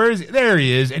 He's like, hey, where is he? There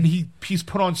he is. And he's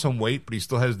put on some weight, but he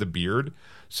still has the beard.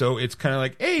 So it's kind of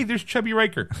like, hey, there's Chubby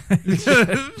Riker.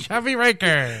 Chubby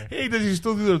Riker. Hey, does he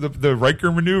still do the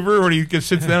Riker maneuver when he just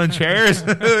sits down in chairs?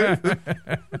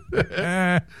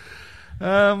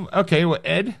 Okay, well,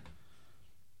 Ed,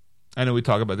 I know we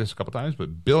talked about this a couple times,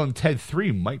 but Bill and Ted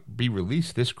 3 might be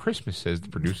released this Christmas, says the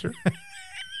producer.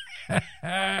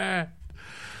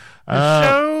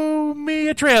 Show me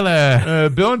a trailer.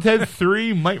 Bill and Ted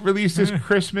 3 might release this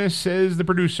Christmas, says the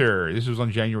producer. This was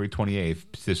on January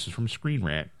 28th. This is from Screen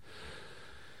Rant.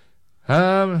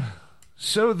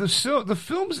 So the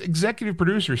film's executive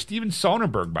producer, Steven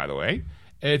Soderbergh, by the way,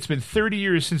 it's been 30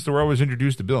 years since the world was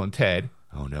introduced to Bill and Ted.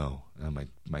 Oh, no.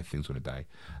 My thing's going to die.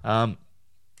 And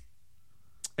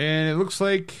it looks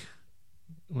like...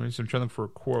 I'm trying to look for a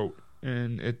quote,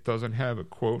 and it doesn't have a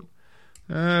quote.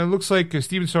 It looks like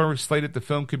Steven Soderbergh slated the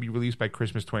film could be released by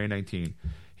Christmas 2019.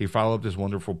 He followed up this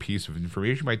wonderful piece of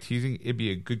information by teasing it'd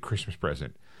be a good Christmas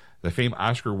present. The famed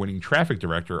Oscar-winning Traffic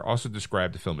director also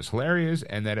described the film as hilarious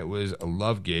and that it was a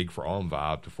love gig for all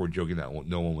involved before joking that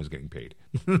no one was getting paid.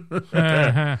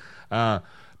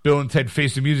 Bill and Ted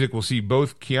Face the Music will see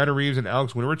both Keanu Reeves and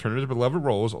Alex Winter return to their beloved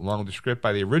roles, along with the script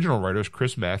by the original writers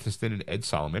Chris Matheson and Ed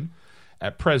Solomon.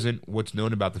 At present, what's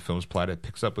known about the film's plot, it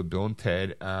picks up with Bill and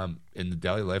Ted in the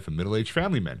daily life of middle-aged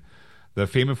family men. The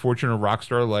fame and fortune of rock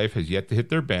star life has yet to hit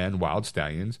their band, Wild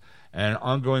Stallions, and an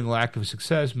ongoing lack of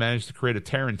success managed to create a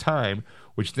tear in time,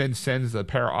 which then sends the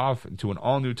pair off into an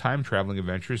all-new time-traveling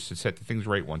adventures to set things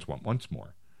right once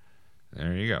more.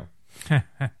 There you go. All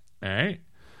right.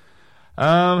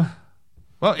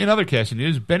 Well, in other casting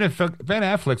news, Ben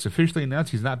Affleck's officially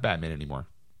announced he's not Batman anymore.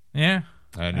 Yeah,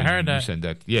 I heard that.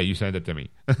 You sent that to me.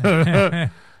 I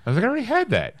was like, I already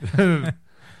had that.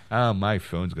 Oh, my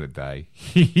phone's gonna die.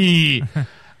 The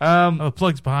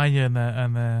plug's behind you on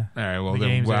the. All right. Well,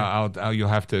 then, you'll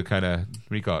have to kind of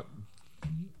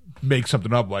make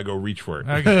something up while I go reach for it.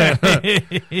 Okay.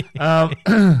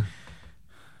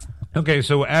 Okay.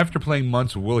 So after playing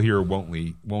months, will he or won't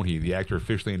he? The actor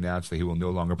officially announced that he will no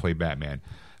longer play Batman.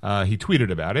 He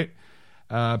tweeted about it.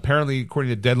 Apparently, according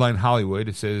to Deadline Hollywood,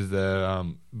 it says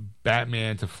the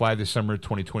Batman to fly this summer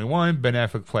 2021. Ben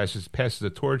Affleck passes the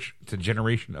torch to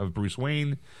generation of Bruce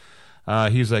Wayne.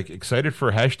 He's like excited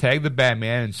for hashtag the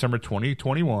Batman in summer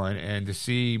 2021 and to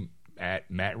see at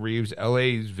Matt Reeves'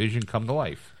 LA's vision come to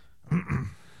life.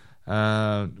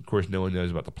 Of course, no one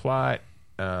knows about the plot.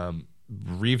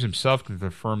 Reeves himself can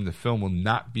confirm the film will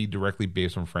not be directly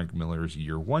based on Frank Miller's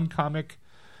Year One comic.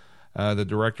 The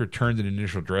director turned an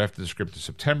initial draft of the script in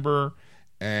September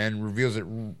and reveals that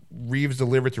Reeves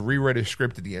delivered to rewrite his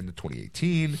script at the end of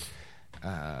 2018.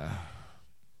 What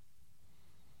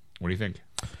do you think?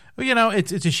 Well,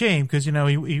 it's a shame because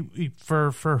he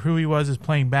for who he was as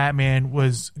playing Batman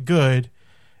was good,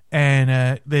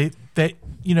 and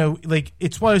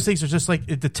it's one of those things. It's just like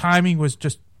the timing was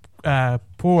just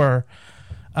poor.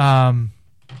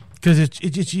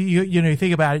 Because you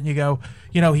think about it and you go,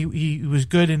 he was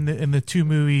good in the two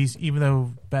movies, even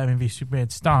though Batman v Superman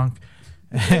stunk,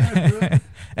 and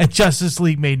Justice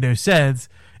League made no sense.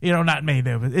 Not made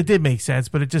no, but it did make sense,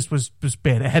 but it just was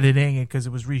bad editing because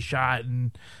it was reshot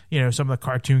and some of the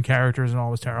cartoon characters and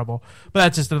all was terrible. But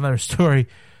that's just another story.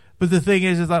 But the thing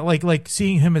is that like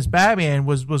seeing him as Batman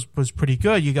was pretty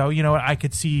good. You go, what, I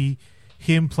could see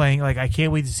him playing. I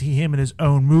can't wait to see him in his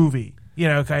own movie.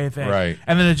 Kind of thing. Right.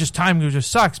 And then timing just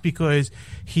sucks because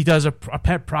he does a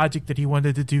pet project that he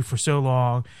wanted to do for so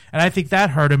long. And I think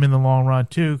that hurt him in the long run,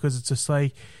 too, because it's just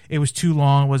like it was too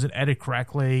long, wasn't edited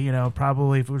correctly.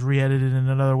 Probably if it was re-edited in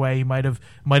another way, he might have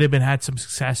had some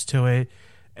success to it.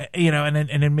 And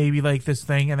then maybe like this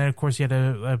thing. And then, of course, he had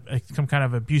some kind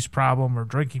of abuse problem or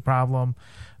drinking problem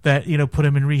that put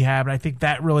him in rehab, and I think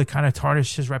that really kind of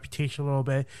tarnished his reputation a little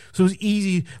bit. So it was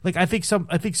easy. Like I think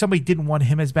somebody didn't want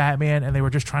him as Batman, and they were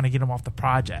just trying to get him off the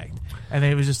project. And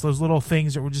it was just those little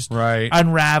things that were just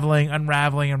unraveling, and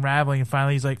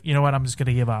finally he's like, you know what, I'm just going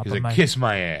to give up. He's like, kiss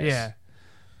my ass. Yeah.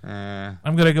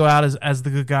 I'm going to go out as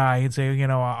the good guy and say, I'm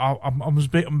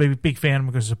a big fan. I'm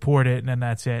going to support it, and then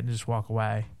that's it, and just walk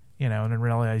away. And then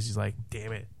realize he's like,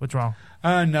 damn it, what's wrong?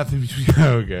 Nothing.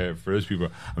 Okay, for those people,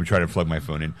 I'm trying to plug my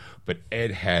phone in, but Ed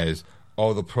has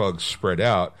all the plugs spread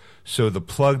out, so the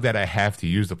plug that I have to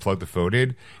use to plug the phone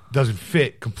in doesn't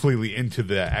fit completely into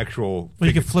the actual. Well,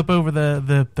 you can flip over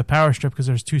the power strip because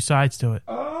there's two sides to it.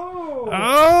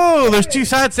 Oh, there's two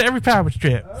sides to every power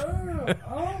strip. Look at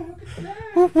that.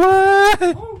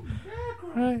 What? Oh,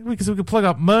 right, because we can plug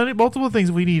up multiple things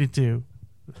if we needed to.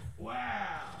 What?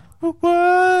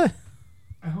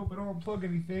 I hope I don't unplug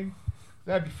anything.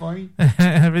 That'd be funny.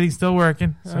 Everything's still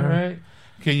working. So. All right.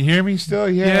 Can you hear me still?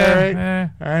 Yeah. All right.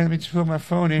 All right. Let me just put my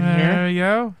phone in here. There we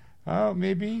go. Oh,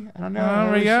 maybe. I don't know.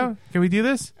 There we go. Can we do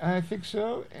this? I think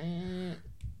so.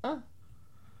 All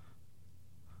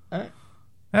right.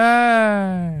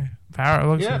 Power.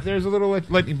 Looks like. There's a little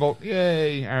lightning bolt.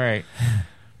 Yay. All right.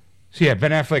 So, Ben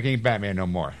Affleck ain't Batman no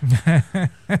more.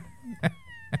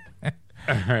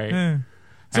 All right.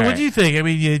 So what do you think? I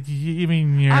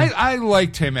mean, I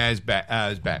liked him as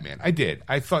Batman. I did.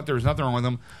 I thought there was nothing wrong with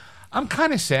him. I'm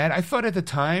kind of sad. I thought at the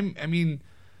time,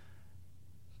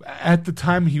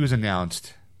 he was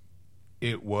announced,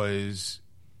 it was,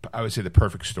 I would say, the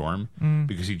perfect storm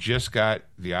because he just got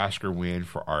the Oscar win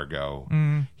for Argo.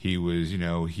 He was, he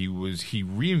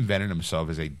reinvented himself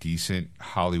as a decent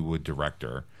Hollywood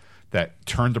director that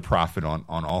turned a profit on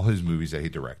all his movies that he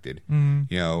directed.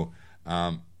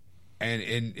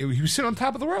 And he was sitting on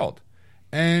top of the world,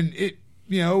 and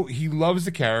he loves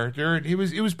the character, and it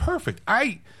was perfect.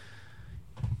 I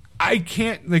I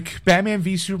can't, like, Batman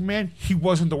v Superman, he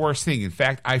wasn't the worst thing. In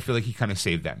fact, I feel like he kind of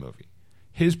saved that movie.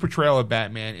 His portrayal of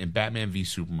Batman in Batman v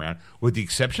Superman, with the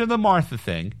exception of the Martha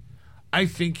thing, I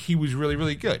think he was really,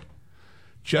 really good.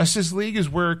 Justice League is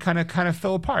where it kind of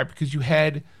fell apart because you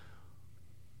had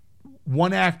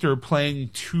one actor playing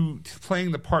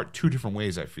the part two different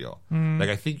ways, I feel. Like,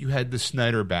 I think you had the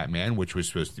Snyder Batman, which was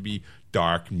supposed to be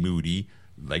dark, moody,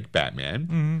 like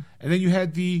Batman. And then you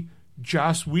had the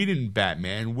Joss Whedon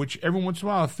Batman, which every once in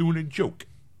a while threw in a joke.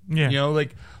 Yeah. You know,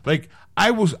 like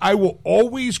I will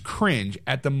always cringe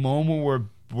at the moment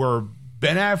where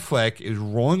Ben Affleck is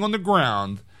rolling on the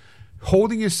ground,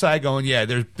 holding his side, going, "Yeah,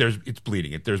 there's it's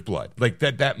bleeding. There's blood." Like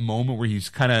that moment where he's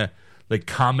kind of like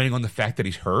commenting on the fact that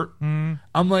he's hurt. I'm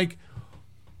like,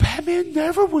 Batman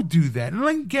never would do that, and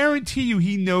I guarantee you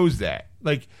he knows that.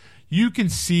 Like, you can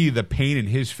see the pain in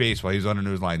his face while he's under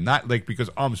those lines. Not like because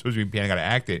I'm supposed to be in pain, I got to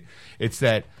act it. It's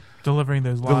that. Delivering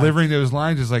those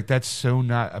lines is like, that's so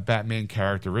not a Batman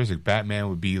characteristic. Batman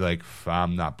would be like,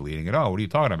 I'm not bleeding at all. What are you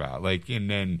talking about? Like,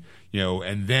 and then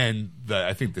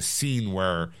I think the scene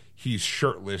where he's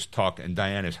shirtless, and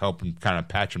Diana's helping kind of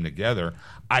patch them together.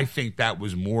 I think that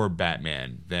was more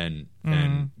Batman than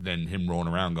him rolling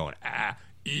around going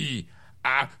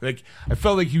like, I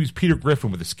felt like he was Peter Griffin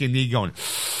with a skin knee going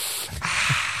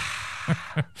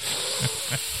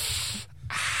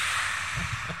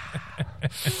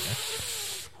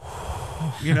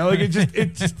you know, like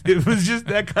it was just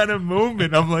that kind of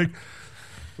moment. I'm like,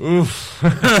 oof.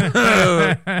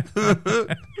 I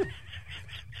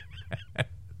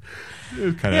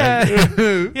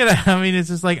mean, it's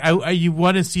just like you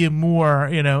want to see him more,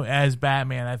 as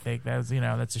Batman. I think that's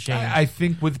a shame. I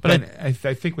think with I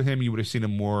think with him, you would have seen a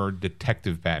more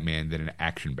detective Batman than an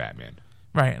action Batman.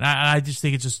 Right, and I just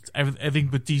think I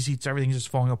think with DC, everything's just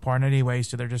falling apart anyway,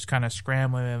 so they're just kind of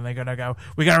scrambling, and they're going to go,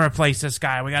 we got to replace this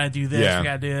guy, we got to do this, we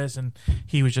got to do this, and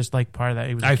he was just like part of that.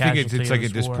 He was I think it's like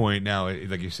at this point now,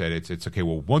 like you said, it's okay,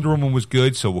 well, Wonder Woman was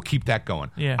good, so we'll keep that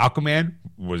going. Yeah. Aquaman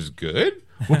was good,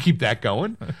 we'll keep that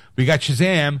going. We got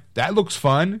Shazam, that looks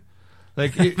fun.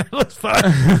 Like that looks fun.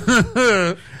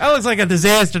 That looks like a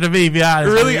disaster to me. Be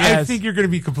honest. Really, yes. I think you're going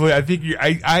to be complete. I think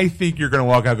you're going to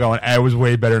walk out going, "I was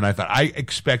way better than I thought." I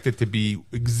expect it to be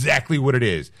exactly what it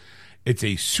is. It's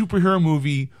a superhero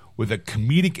movie with a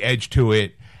comedic edge to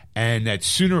it, and that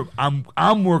sooner. I'm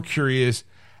more curious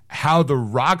how The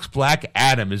Rock's Black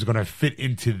Adam is going to fit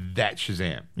into that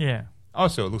Shazam. Yeah.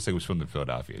 Also, it looks like it was filmed in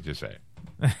Philadelphia. Just say,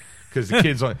 because the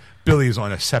kid's on Billy's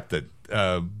on a SEPTA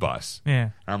bus. Yeah.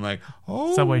 I'm like,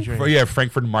 Subway train. Yeah,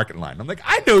 Frankfurt Market line. I'm like,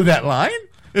 I know that line.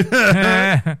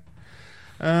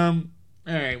 All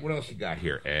right, what else you got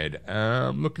here, Ed?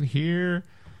 I'm looking here.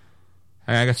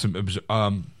 I got some. Have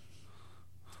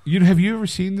you ever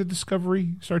seen the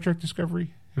Star Trek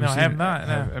Discovery? No, I have not.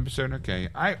 No. Episode. Okay,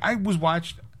 I was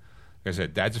watched. Like I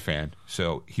said, Dad's a fan,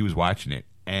 so he was watching it,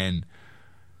 and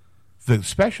the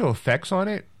special effects on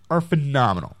it are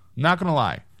phenomenal. Not gonna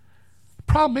lie.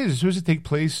 Problem is, it's supposed to take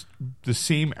place the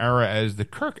same era as the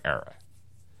Kirk era.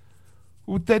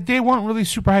 That they weren't really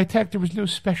super high tech. There was no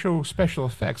special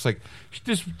effects. Like,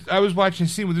 I was watching a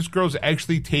scene where this girl's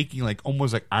actually taking like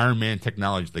almost like Iron Man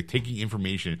technology, like taking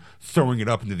information, throwing it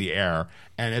up into the air,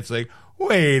 and it's like,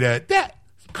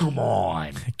 come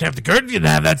on, Captain Kirk didn't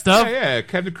have that stuff. Yeah,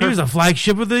 Captain Kirk. He was a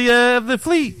flagship of the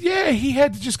fleet. Yeah, he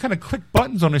had to just kind of click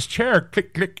buttons on his chair,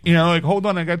 click, click. Like, hold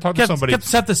on, I got to talk to somebody. Kept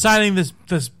set to signing this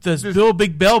Bill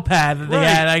Big Bell pad that they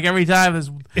had like every time. One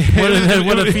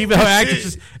of the female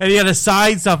actors, and he had to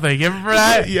sign something. You remember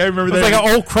that? Yeah, I remember that. It was like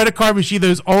an old credit card machine,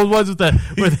 those old ones with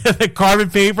the carbon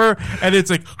paper, and it's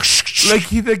like.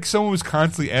 Like someone was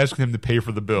constantly asking him to pay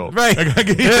for the bill. Right.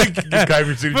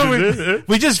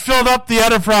 We just filled up the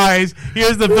Enterprise.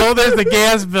 Here's the bill. There's the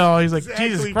gas bill. He's like, exactly.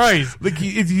 Jesus Christ. Like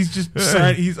he's just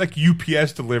signed. He's like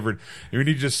UPS delivered. And we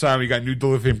need to just sign. We got new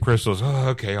dilithium crystals. Oh,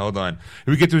 okay, hold on.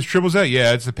 Did we get those triples out?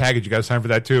 Yeah, it's the package. You got to sign for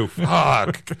that too.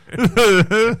 Fuck.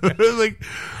 Like,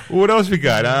 what else we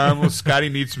got? Well, Scotty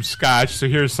needs some scotch, so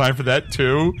here's a sign for that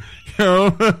too.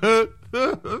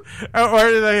 Or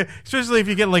especially if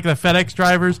you get like the FedEx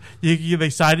drivers, they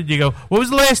sign it. You go, what was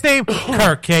the last name?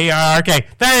 Kirk, K-R-K.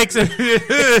 Thanks.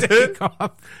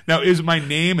 Now, is my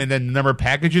name and then the number of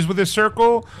packages with a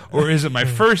circle, or is it my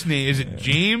first name? Is it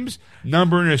James,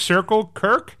 number in a circle,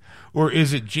 Kirk, or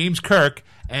is it James Kirk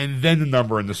and then the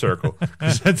number in the circle?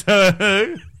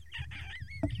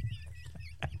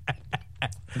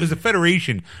 Because the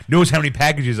Federation knows how many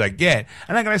packages I get,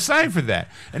 and I'm going to sign for that.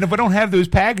 And if I don't have those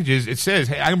packages, it says,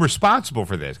 hey, I'm responsible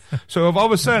for this. So if all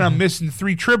of a sudden I'm missing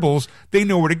 3 tribbles, they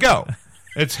know where to go.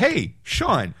 It's, hey,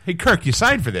 Sean, hey, Kirk, you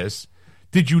signed for this.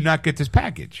 Did you not get this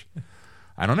package?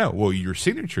 I don't know. Well, your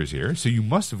signature's here, so you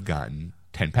must have gotten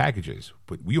 10 packages,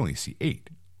 but we only see 8.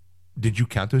 Did you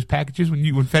count those packages when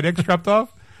FedEx dropped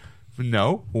off?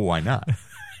 No. Well, why not?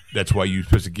 That's why you're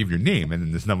supposed to give your name and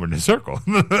then this number in a circle.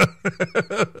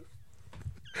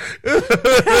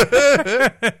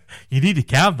 You need to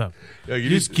count them. You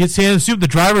just assume the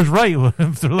driver's right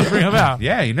if they're delivering them out.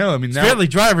 Yeah, apparently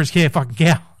drivers can't fucking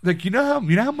count. Like, you know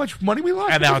how much money we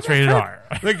lost? And now it's rated R.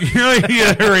 Like,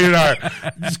 rated R.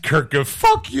 Just Kirk goes,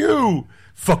 fuck you.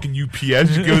 Fucking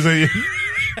UPS goes on.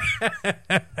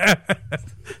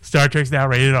 Star Trek's now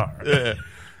rated R. Yeah.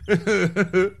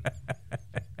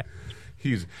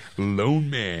 He's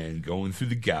lone man going through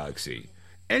the galaxy.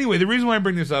 Anyway, the reason why I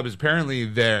bring this up is apparently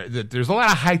there's a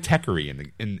lot of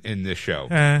high-techery in this show.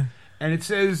 And it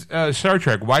says, Star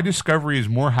Trek, why Discovery is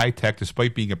more high-tech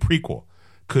despite being a prequel.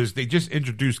 Because they just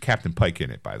introduced Captain Pike in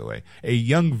it, by the way. A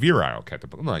young virile Captain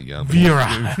Pike. Not young.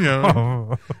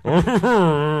 Virile.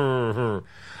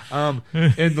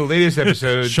 In the latest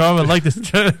episode... Sean would like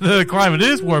the climate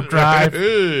is warp drive.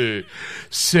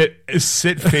 Sit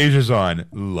phasers on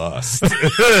Lust.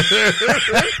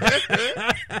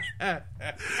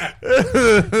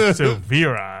 So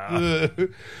virile.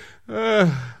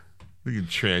 We can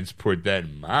transport that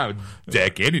in my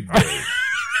deck any day.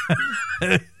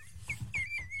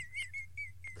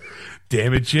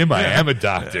 Damn it, Jim, I am a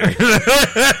doctor.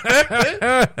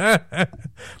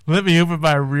 Let me open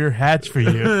my rear hatch for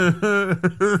you.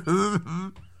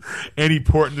 Any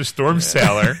port in the storm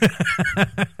cellar.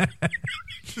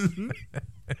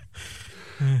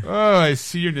 Oh, I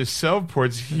see your nacelle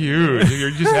port's huge.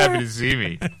 You're just happy to see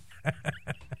me.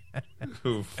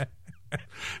 Oof.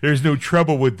 There's no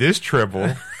trouble with this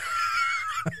tribble.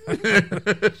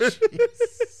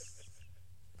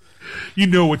 You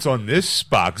know what's on this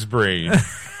Spock's brain. All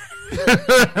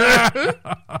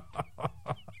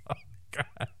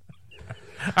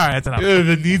right, that's enough.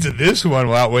 The needs of this one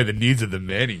will outweigh the needs of the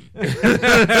many.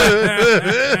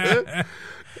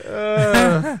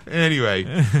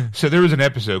 Anyway, so there was an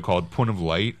episode called Point of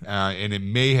Light, and it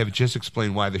may have just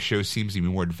explained why the show seems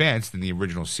even more advanced than the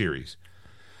original series.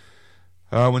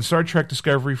 When Star Trek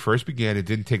Discovery first began, it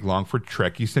didn't take long for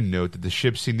Trekkies to note that the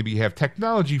ship seemed to have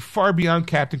technology far beyond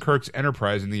Captain Kirk's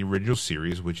Enterprise in the original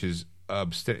series, which is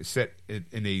set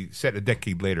a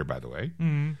decade later, by the way.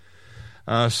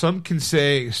 Mm-hmm. Some can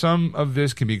say some of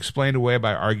this can be explained away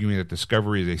by arguing that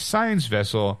Discovery is a science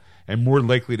vessel and more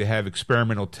likely to have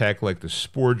experimental tech like the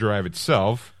spore drive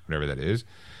itself, whatever that is,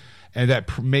 and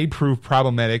that may prove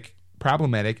problematic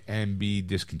and be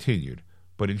discontinued.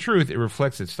 But in truth, it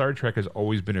reflects that Star Trek has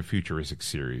always been a futuristic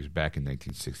series. Back in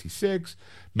 1966,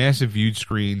 massive viewed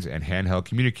screens and handheld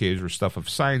communicators were stuff of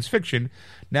science fiction.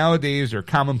 Nowadays, they're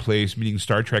commonplace, meaning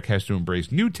Star Trek has to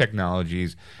embrace new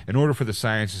technologies in order for the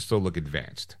science to still look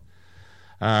advanced.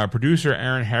 Producer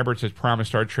Aaron Haberts has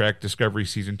promised Star Trek Discovery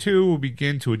Season 2 will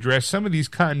begin to address some of these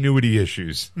continuity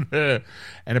issues. And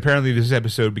apparently this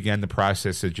episode began the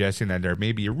process suggesting that there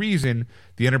may be a reason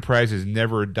the Enterprise has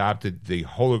never adopted the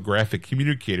holographic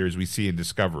communicators we see in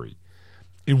Discovery.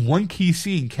 In one key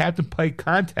scene, Captain Pike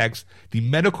contacts the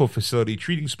medical facility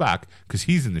treating Spock, because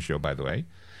he's in the show, by the way,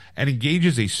 and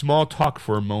engages a small talk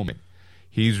for a moment.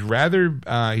 He's rather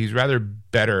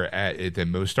better at it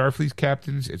than most Starfleet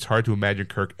captains. It's hard to imagine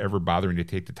Kirk ever bothering to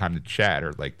take the time to chat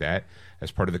or like that.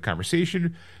 As part of the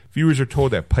conversation, viewers are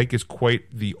told that Pike is quite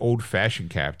the old-fashioned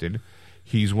captain.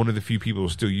 He's one of the few people who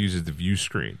still uses the view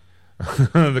screen.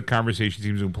 The conversation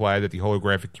seems to imply that the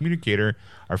holographic communicator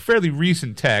are fairly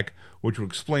recent tech, which will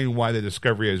explain why the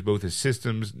Discovery has both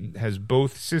systems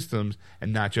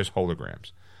and not just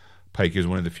holograms. Pike is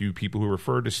one of the few people who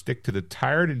prefer to stick to the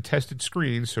tired and tested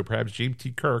screens, so perhaps James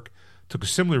T. Kirk took a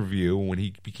similar view when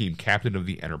he became captain of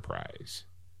the Enterprise.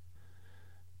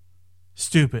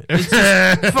 Stupid. It's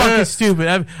just fucking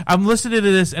stupid. I'm listening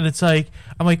to this, and it's like,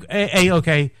 I'm like, hey,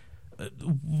 okay,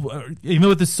 you know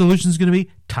what the solution is going to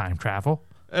be? Time travel.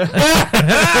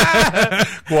 Why?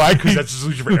 Because that's the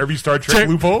solution for every Star Trek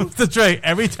loophole? That's right.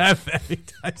 Every time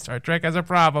Star Trek has a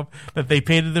problem, that they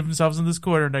painted themselves in this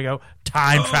corner and they go,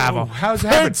 time travel. How's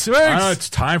that happen? It's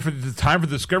time for the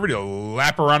Discovery to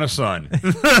lap around a sun.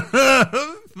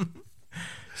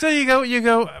 So you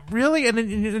go, really? And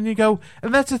then you go,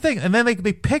 and that's the thing. And then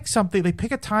they pick something, they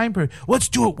pick a time period. Let's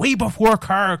do it way before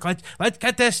Kirk. Let's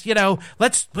get this,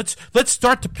 let's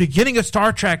start the beginning of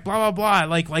Star Trek, blah, blah, blah.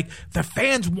 Like the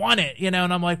fans want it, and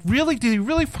I'm like, really? Do you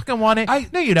really fucking want it?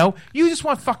 No, you just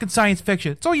want fucking science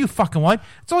fiction. It's all you fucking want.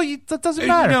 That doesn't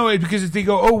matter. No, because they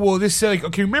go, oh, well, this,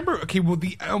 okay, remember,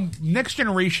 the Next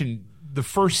Generation, the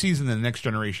first season of the Next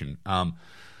Generation,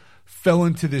 fell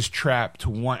into this trap to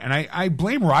want, and I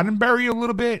blame Roddenberry a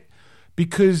little bit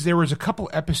because there was a couple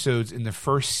episodes in the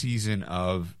first season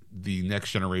of The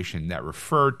Next Generation that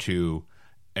referred to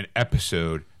an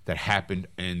episode that happened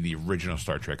in the original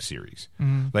Star Trek series.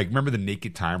 Mm-hmm. Like, remember the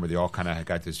Naked Time where they all kind of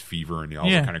got this fever and they all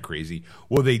were kind of crazy?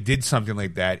 Well, they did something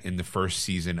like that in the first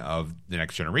season of The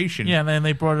Next Generation. Yeah, and then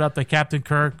they brought it up that Captain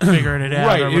Kirk figured it out.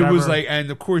 Right. It was like, and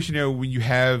of course, when you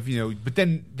have, but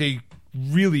then they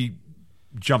really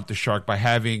jumped the shark by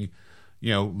having,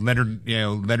 Leonard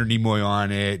Nimoy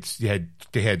on it.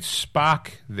 They had Spock,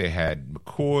 they had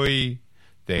McCoy,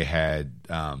 they had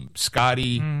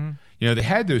Scotty. Mm-hmm. They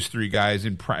had those three guys.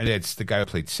 That's the guy who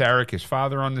played Sarek, his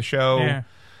father, on the show. Yeah.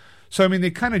 So, I mean, they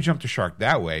kind of jumped the shark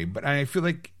that way. But I feel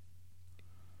like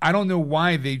I don't know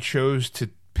why they chose to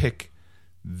pick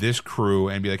this crew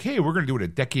and be like, hey, we're going to do it a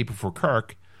decade before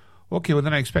Kirk. Okay, well,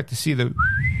 then I expect to see the,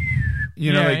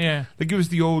 they give us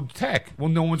the old tech. Well,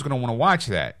 no one's going to want to watch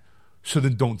that. So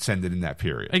then don't send it in that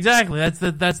period. Exactly. That's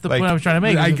the point I was trying to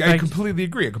make. I completely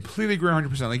agree. I completely agree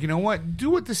 100%. Like, you know what?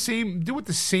 Do it the same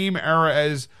era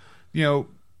as...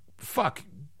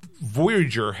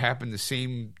 Voyager happened the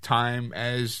same time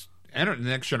as The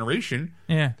Next Generation.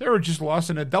 Yeah. They were just lost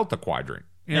in a Delta Quadrant,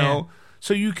 you know?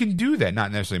 So you can do that,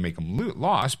 not necessarily make them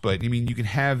lost, but, I mean, you can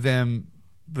have them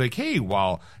like, hey,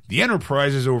 while the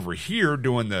Enterprise is over here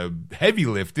doing the heavy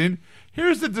lifting,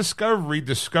 here's the Discovery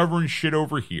discovering shit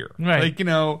over here. Right.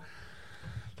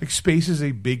 Like space is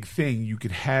a big thing. You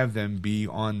could have them be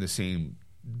at the same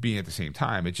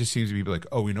time. It just seems to be like,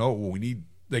 oh, we need...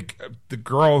 Like, the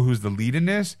girl who's the lead in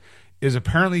this is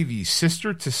apparently the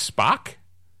sister to Spock.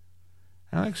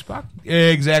 I like Spock. Yeah,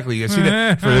 exactly. You see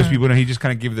that for those people, he just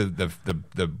kind of give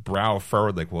the brow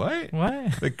forward, like, what?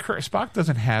 What? Like, Spock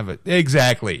doesn't have it.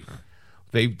 Exactly.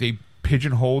 They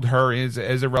pigeonholed her as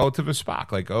a relative of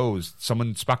Spock. Like,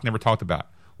 someone Spock never talked about.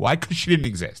 Why? Because she didn't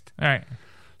exist. All right.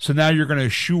 So now you're going to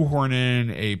shoehorn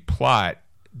in a plot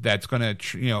that's going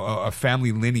to, a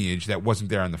family lineage that wasn't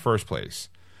there in the first place.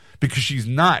 Because she's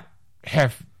not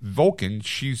half Vulcan,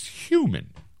 she's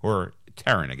human. Or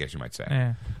Terran, I guess you might say.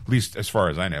 Yeah. At least as far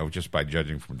as I know, just by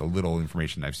judging from the little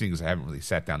information I've seen, because I haven't really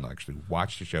sat down to actually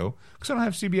watch the show, because I don't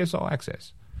have CBS All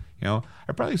Access. I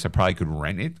probably could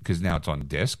rent it, because now it's on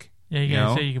disc.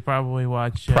 Yeah, you could probably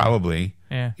watch. Probably.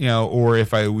 Yeah. Or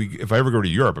if I ever go to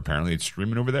Europe, apparently it's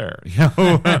streaming over there.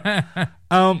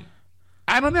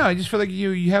 I don't know. I just feel like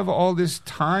you have all this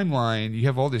timeline, you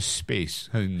have all this space.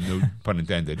 No pun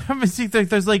intended. I mean, see,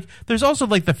 there's also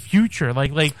the future.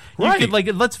 Like right. You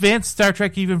could let's advance Star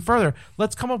Trek even further.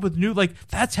 Let's come up with new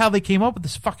that's how they came up with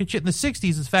this fucking shit in the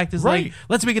 '60s. The fact is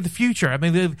let's make it the future. I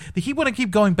mean, they want to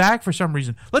keep going back for some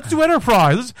reason. Let's do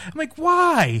Enterprise. I'm like,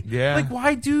 why? Yeah. Like,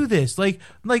 why do this? Like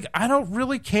I don't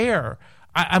really care.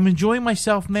 I'm enjoying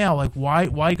myself now. Like,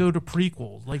 why go to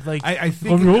prequels? I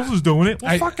think everyone else is doing it.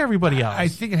 Well, fuck everybody else. I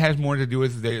think it has more to do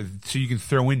with so you can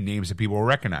throw in names that people will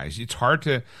recognize. It's hard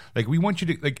to we want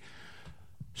you to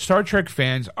Star Trek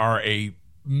fans are a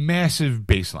massive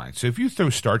baseline. So if you throw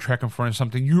Star Trek in front of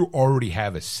something, you already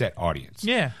have a set audience.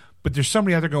 Yeah. But there's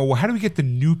somebody out there going, well, how do we get the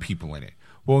new people in it?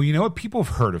 Well, you know what? People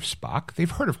have heard of Spock. They've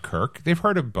heard of Kirk. They've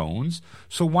heard of Bones.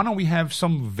 So why don't we have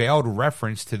some veiled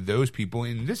reference to those people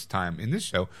in this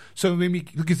show? So maybe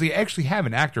because they actually have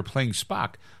an actor playing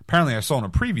Spock. Apparently, I saw in a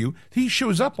preview he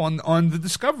shows up on the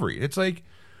Discovery. It's like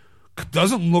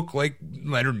doesn't look like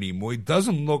Leonard Nimoy.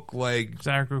 Doesn't look like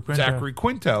Zachary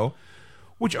Quinto.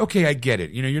 Which, okay, I get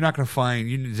it. You're not going to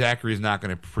find Zachary is not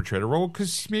going to portray the role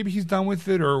because maybe he's done with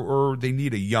it, or they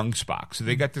need a young Spock. So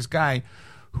they got this guy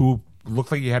who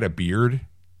looked like he had a beard,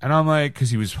 and I'm like,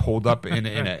 because he was holed up in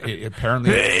a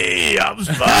apparently. Hey, I'm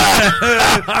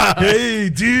Spock. Hey,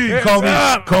 dude,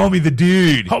 call me the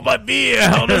dude. Hold my beer.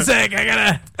 Hold a sec. I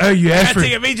gotta. Oh, you asked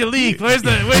take a major leak. Where's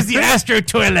the Astro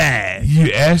toilet?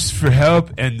 You asked for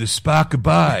help, and the Spock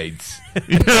abides.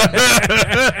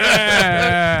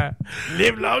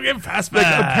 Live long and prosper.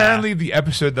 Apparently, the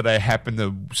episode that I happened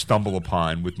to stumble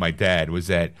upon with my dad was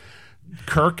that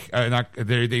Kirk,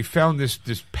 they found this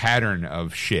pattern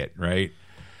of shit, right?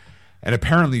 And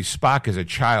apparently Spock as a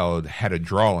child had a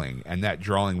drawing, and that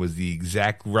drawing was the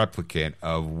exact replicate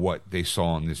of what they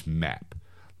saw on this map.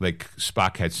 Like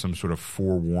Spock had some sort of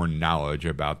forewarned knowledge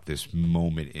about this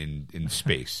moment in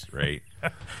space, right?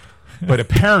 But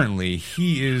apparently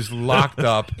he is locked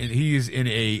up, and he is in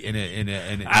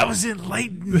a. I was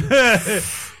enlightened.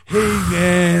 Hey,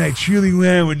 man, I truly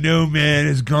went where no man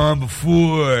has gone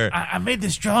before. I made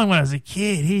this drawing when I was a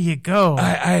kid. Here you go.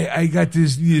 I got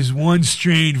this one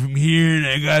strain from here, and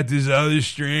I got this other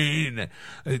strain.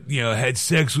 And, had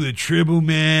sex with a tribal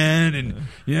man, and,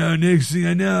 next thing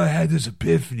I know, I had this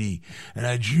epiphany, and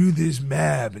I drew this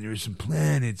map, and there were some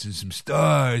planets and some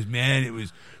stars, man. It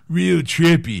was real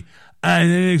trippy.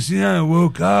 And the next thing I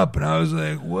woke up and I was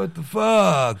like, what the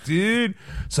fuck, dude?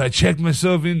 So I checked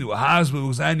myself into a hospital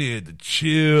because I needed to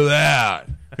chill out.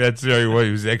 That's what he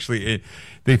was actually in.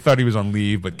 They thought he was on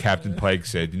leave, but Captain Pike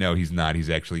said, no, he's not. He's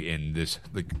actually in this,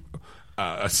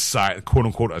 quote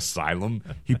unquote asylum.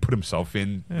 He put himself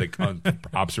in, on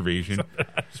observation.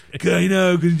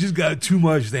 Because he just got too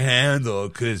much to handle.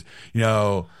 Because,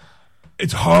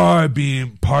 it's hard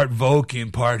being part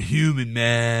Vulcan, part human,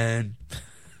 man.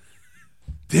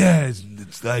 Yeah,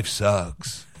 life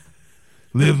sucks.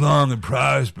 Live long and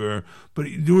prosper. But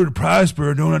in order to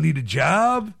prosper, don't I need a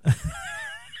job?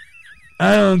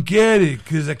 I don't get it,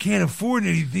 because I can't afford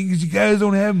anything because you guys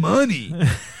don't have money.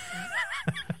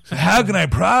 So how can I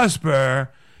prosper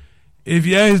if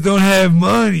you guys don't have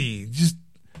money?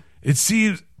 It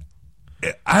seems...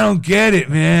 I don't get it,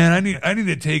 man. I need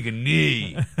to take a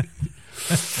knee.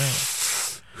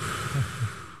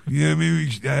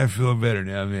 Maybe I feel better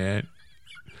now, man.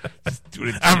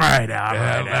 I'm right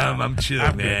now. I'm chill,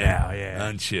 I'm man. Good now, yeah.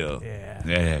 I'm chill.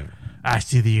 Yeah. I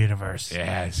see the universe.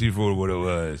 Yeah, I see for what it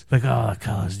was. Look at all the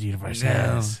colors the universe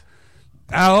has.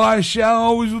 I shall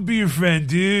always will be your friend,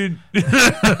 dude. The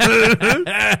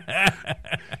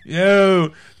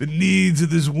needs of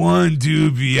this one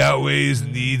doobie outweighs the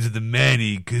needs of the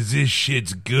many, because this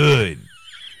shit's good.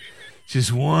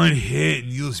 Just one hit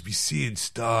and you'll be seeing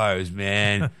stars,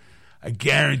 man. I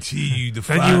guarantee you the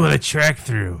final... you will track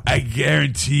through. I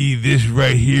guarantee this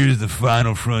right here is the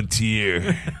final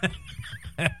frontier.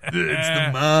 It's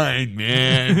the mind,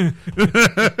 man.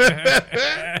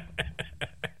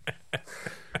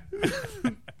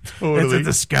 Totally. It's a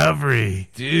discovery.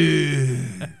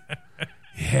 Dude.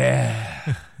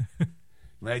 Yeah.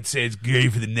 Might say it's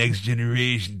great for the next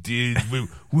generation, dude.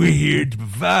 We're here to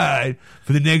provide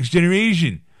for the next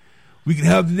generation. We can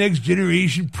help the next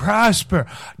generation prosper.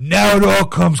 Now it all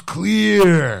comes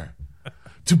clear.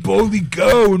 To boldly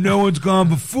go where no one's gone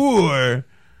before.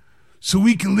 So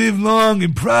we can live long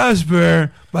and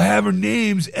prosper by having our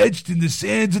names etched in the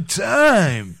sands of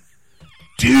time.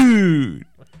 Dude.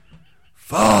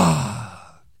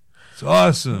 Fuck. It's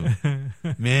awesome.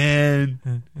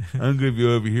 Man, I'm going to be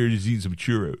over here just eating some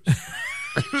churros.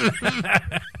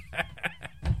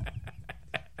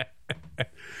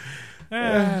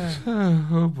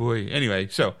 Oh boy. Anyway,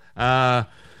 so there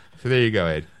you go,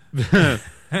 Ed. All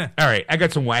right, I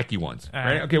got some wacky ones.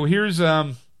 Right? Okay, well here's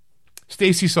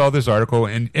Stacy saw this article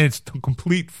and it's a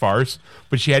complete farce,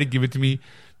 but she had to give it to me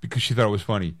because she thought it was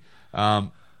funny.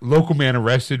 Local man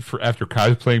arrested after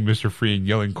cosplaying Mr. Free and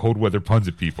yelling cold weather puns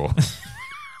at people.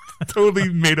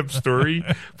 Totally made up story,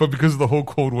 but because of the whole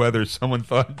cold weather,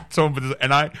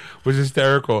 and I was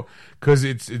hysterical because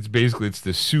it's basically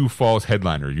the Sioux Falls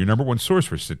headliner, your number one source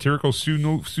for satirical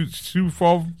Sioux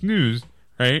Falls news,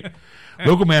 right?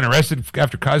 Local man arrested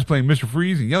after cosplaying Mr.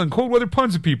 Freeze and yelling cold weather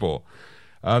puns at people.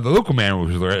 The local man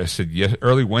was arrested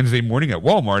early Wednesday morning at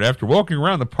Walmart after walking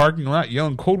around the parking lot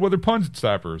yelling cold weather puns at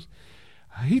stoppers.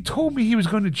 He told me he was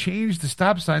going to change the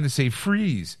stop sign to say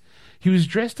freeze. He was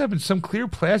dressed up in some clear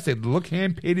plastic that looked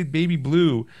hand-painted baby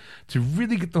blue to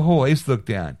really get the whole ice look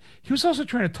down. He was also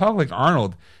trying to talk like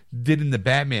Arnold did in the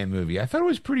Batman movie. I thought it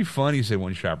was pretty funny, said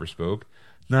one shopper spoke.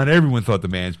 Not everyone thought the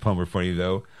man's puns were funny,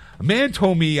 though. A man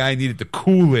told me I needed to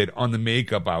cool it on the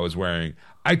makeup I was wearing.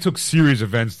 I took serious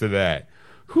offense to that.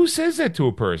 Who says that to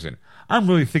a person? I'm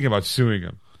really thinking about suing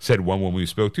him, said one woman we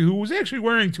spoke to who was actually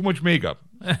wearing too much makeup.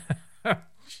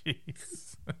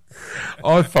 Jeez.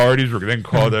 All authorities were then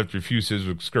called after a few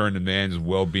citizens were skirting the man's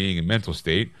well-being and mental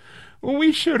state. When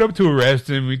we showed up to arrest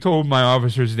him, we told my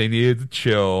officers they needed to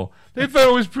chill. They thought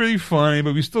it was pretty funny,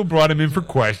 but we still brought him in for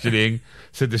questioning,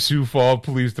 said the Sioux Falls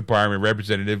Police Department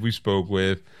representative we spoke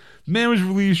with. The man was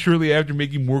released shortly after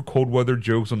making more cold weather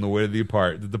jokes on the way to the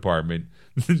department.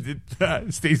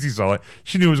 Stacy saw it.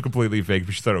 She knew it was completely fake,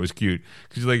 but she thought it was cute.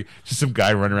 She's like, just some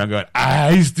guy running around going,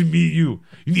 nice to meet you.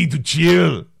 You need to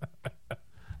chill.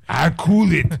 I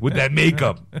cool it with that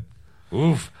makeup.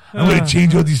 Oof. I'm going to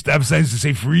change all these stop signs to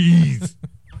say freeze.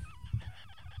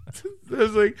 I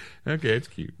was like, okay, it's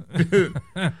cute.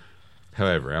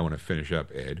 However, I want to finish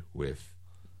up, Ed, with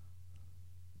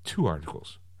 2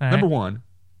 articles. Right. Number 1,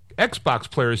 Xbox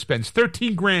player spends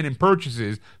 $13,000 in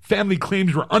purchases family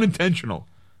claims were unintentional.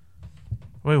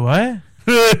 Wait, what?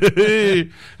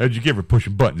 How'd you get for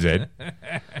pushing buttons, Ed?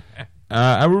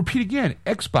 I will repeat again.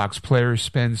 Xbox player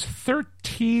spends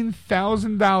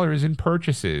 $13,000 in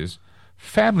purchases.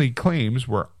 Family claims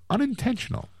were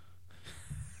unintentional.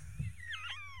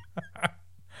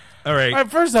 All right.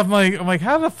 First off, I'm like,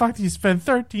 how the fuck do you spend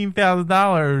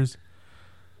 $13,000?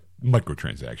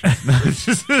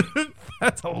 Microtransactions.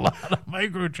 That's a lot of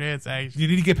microtransactions. You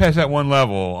need to get past that one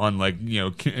level on, like, we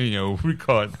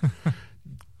call it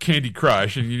Candy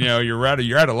Crush, and you're out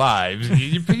of lives.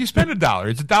 You spend $1.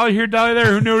 It's $1 here, $1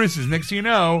 there. Who notices? Next thing you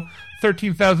know,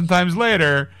 13,000 times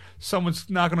later, someone's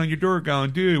knocking on your door, going,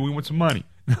 "Dude, we want some money."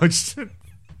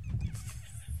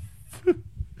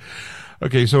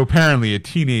 Okay, so apparently a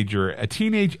teenage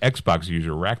Xbox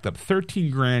user racked up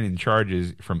 $13,000 in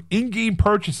charges from in-game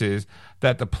purchases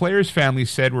that the player's family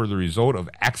said were the result of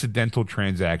accidental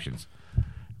transactions.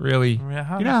 Really?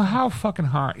 Yeah, how fucking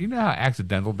hard? You know how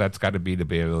accidental that's got to be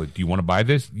able to, do you want to buy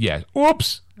this? Yes.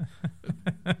 Oops.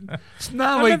 It's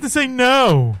not I have to say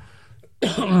no.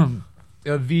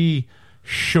 The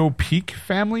Shopeak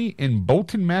family in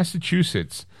Bolton,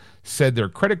 Massachusetts said their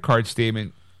credit card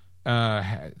statement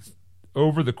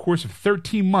over the course of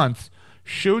 13 months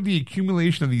showed the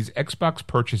accumulation of these Xbox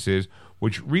purchases,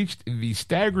 which reached the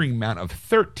staggering amount of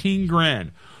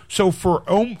 $13,000. So for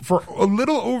a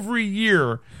little over a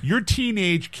year, your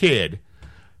teenage kid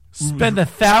spend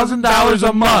 $1,000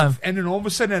 a month, and then all of a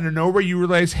sudden, out of nowhere, you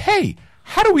realize, hey,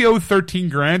 how do we owe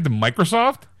 $13,000 to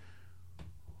Microsoft?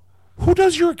 Who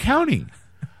does your accounting?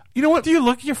 You know what? Do you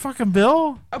look at your fucking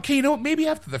bill? Okay, you know what? Maybe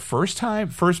after the first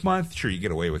month, sure, you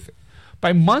get away with it.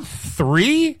 By month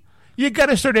 3, you got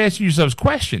to start asking yourselves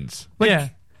questions. Yeah.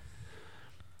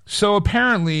 So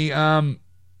apparently,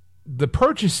 the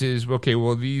purchases. Okay,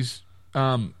 well, these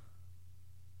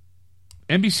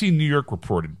NBC New York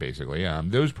reported basically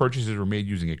those purchases were made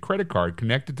using a credit card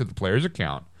connected to the player's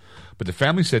account, but the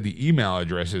family said the email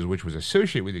addresses which was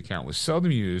associated with the account was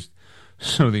seldom used,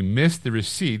 so they missed the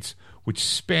receipts, which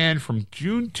spanned from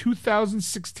June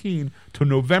 2016 to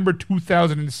November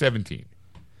 2017.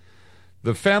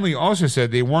 The family also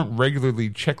said they weren't regularly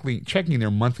checking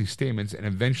their monthly statements and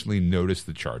eventually noticed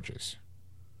the charges.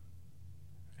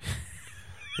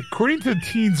 According to the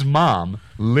teen's mom,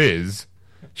 Liz,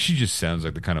 she just sounds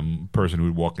like the kind of person who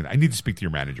would walk in. I need to speak to your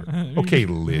manager. Okay,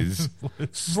 Liz.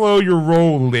 Slow your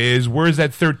roll, Liz. Where's that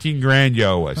 $13,000 you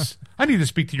owe us? I need to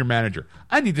speak to your manager.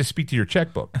 I need to speak to your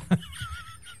checkbook.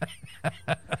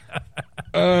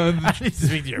 I need to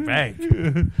speak to your bank.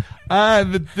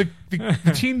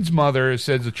 The teen's mother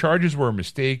says the charges were a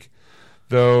mistake,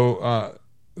 though,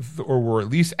 or were at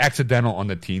least accidental on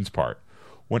the teen's part.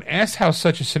 When asked how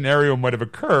such a scenario might have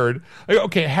occurred, like,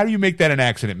 okay, how do you make that an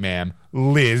accident, ma'am?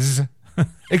 Liz,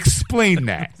 explain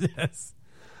that. Yes.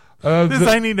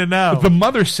 I need to know. The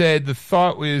mother said the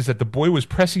thought was that the boy was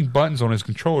pressing buttons on his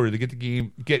controller to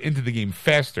get into the game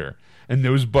faster, and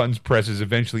those buttons presses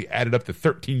eventually added up to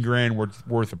 $13,000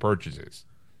 worth of purchases.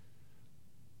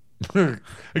 Okay,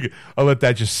 I'll let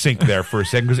that just sink there for a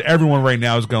second because everyone right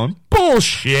now is going,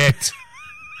 bullshit.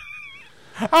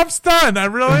 I'm stunned. I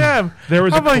really am. There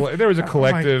was a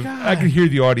collective. Oh, I could hear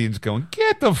the audience going,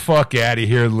 "Get the fuck out of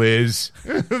here, Liz."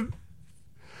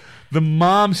 The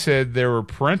mom said there were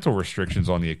parental restrictions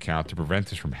on the account to prevent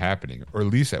this from happening, or at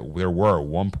least there were at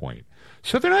one point.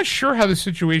 So they're not sure how the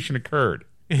situation occurred.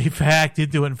 He hacked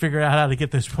into it and figured out how to get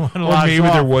this one. Or maybe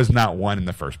there was not one in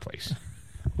the first place.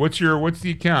 What's the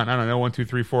account? I don't know. 1, 2,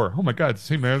 3, 4. Oh my God!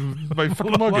 See, man, my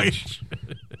fucking luggage.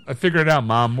 I figured it out,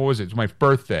 Mom. What was it? It's my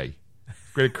birthday.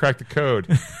 Great to crack the code.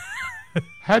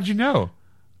 How'd you know?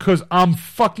 Because I'm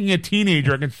fucking a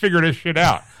teenager. I can figure this shit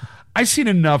out. I've seen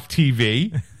enough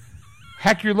TV.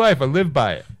 Hack your life. I live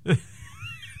by it.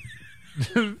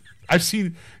 I've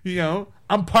seen,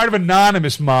 I'm part of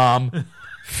Anonymous, Mom.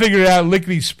 Figured it out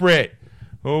lickety split.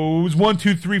 Oh, it was 1,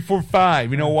 2, 3, 4,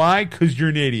 5. You know why? Because you're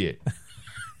an idiot.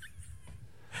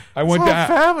 I went down.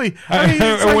 Family.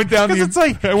 I went down. It's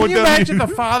like, can you imagine the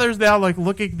fathers now, like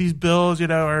looking at these bills,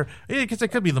 or because it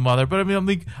could be the mother, but I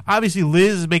mean, obviously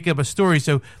Liz is making up a story,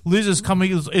 so Liz is coming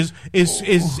is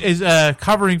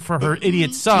covering for her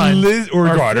idiot son, Liz or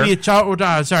daughter, idiot child.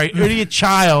 Idiot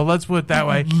child. Let's put it that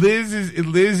way. Liz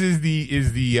is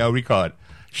the what do you call it?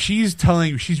 She's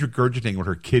regurgitating what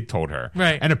her kid told her.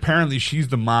 Right. And apparently she's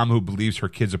the mom who believes her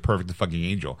kid's a perfect fucking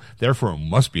angel. Therefore, it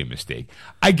must be a mistake.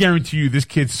 I guarantee you this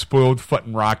kid's spoiled,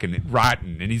 fucking rotten,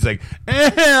 and he's like,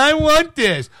 I want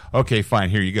this. Okay, fine,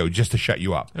 here you go, just to shut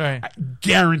you up. Right. I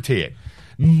guarantee it.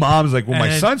 Mom's like, well,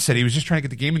 my son said he was just trying to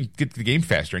get the game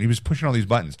faster, and he was pushing all these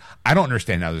buttons. I don't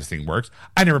understand how this thing works.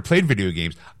 I never played video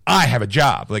games. I have a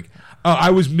job. Like,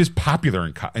 I was Miss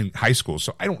Popular in high school,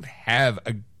 so I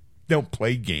don't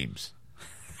play games.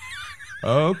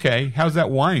 Okay, how's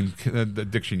that wine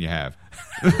addiction you have?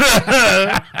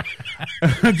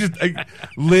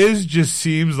 Liz just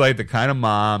seems like the kind of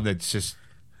mom that's just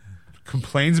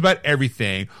complains about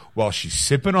everything while she's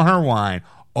sipping on her wine.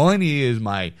 All I need is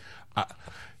my.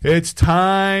 It's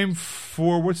time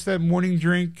for what's that morning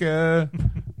drink?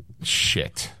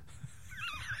 Shit.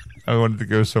 I wanted to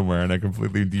go somewhere and I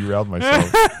completely derailed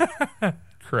myself.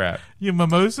 Crap. You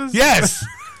mimosas? Yes.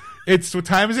 What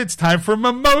time is it? It's time for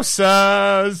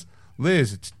mimosas.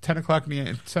 Liz, it's 10 o'clock in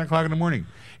the morning.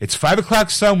 It's 5 o'clock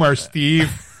somewhere,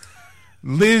 Steve.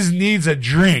 Liz needs a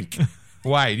drink.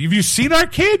 Why? Have you seen our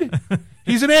kid?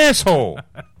 He's an asshole.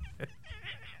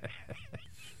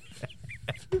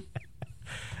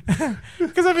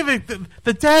 Because I mean,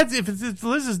 the dads, if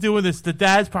Liz is doing this, the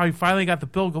dads probably finally got the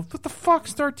bill. Go, what the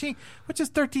fuck's 13? What's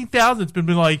just 13,000? It's been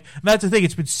like, and that's the thing.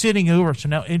 It's been sitting over, so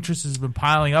now interest has been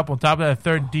piling up on top of that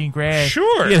 $13,000.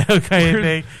 Sure, kind of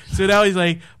thing. So now he's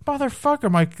like,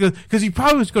 motherfucker, because he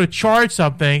probably was going to charge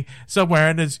something somewhere,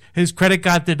 and his credit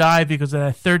got denied because of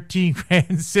that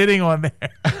 $13,000 sitting on there.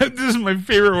 This is my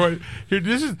favorite one. Here,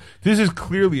 this is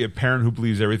clearly a parent who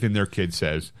believes everything their kid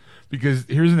says. Because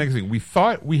here's the next thing. We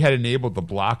thought we had enabled the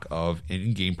block of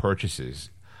in-game purchases.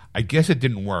 I guess it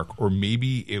didn't work, or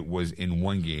maybe it was in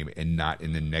one game and not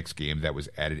in the next game that was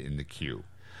added in the queue.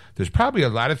 There's probably a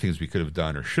lot of things we could have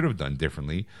done or should have done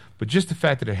differently, but just the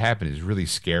fact that it happened is really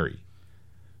scary.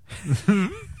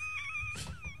 You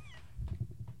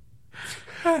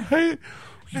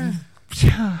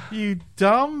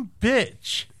dumb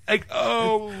bitch. Like,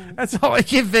 oh, that's all I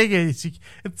can think of.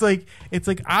 It's like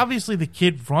obviously the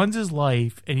kid runs his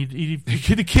life, and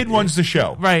the kid runs the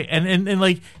show, right? And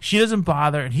like she doesn't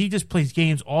bother, and he just plays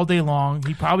games all day long.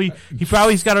 He's probably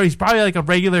like a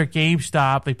regular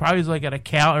GameStop. They probably has like an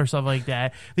account or something like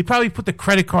that. They probably put the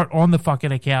credit card on the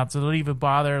fucking account, so they don't even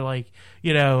bother like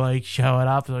showing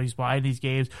up. So he's buying these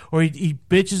games, or he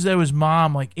bitches at his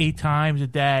mom like 8 times a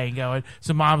day and going.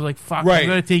 So mom's like, "Fuck, right. I'm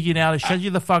gonna take you now to shut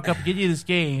you the fuck up, and get you this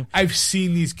game." I've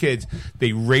seen these kids.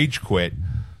 They rage quit,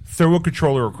 throw a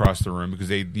controller across the room because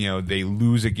they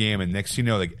lose a game, and next thing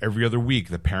you know, like every other week,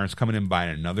 the parents coming in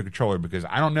buying another controller because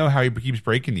I don't know how he keeps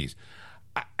breaking these.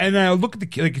 And I look at the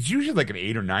kid, like it's usually like an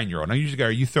 8 or 9 year old. And I usually go,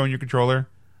 "Are you throwing your controller?"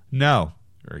 No.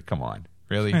 Come on,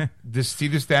 really? See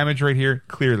this damage right here?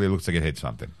 Clearly, it looks like it hit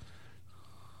something,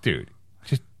 dude.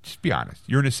 Just be honest.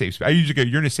 You're in a safe space. I usually go,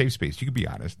 "You're in a safe space. You can be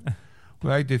honest."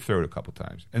 Well, I did throw it a couple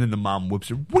times. And then the mom whips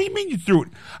her. What do you mean you threw it?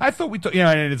 I thought we told you know,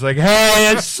 and it's like,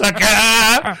 "Hey, you sucker.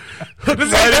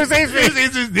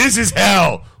 This is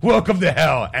hell. Welcome to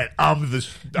hell. And I'm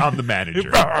the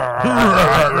manager."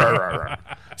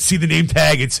 See the name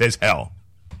tag, it says hell.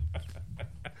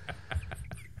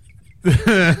 This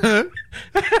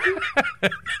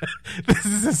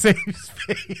is a safe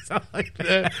space. I like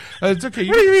that. It's okay.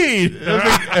 What do you mean?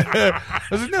 I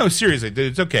was like, no, seriously, dude,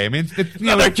 it's okay. I mean,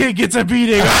 another kid gets a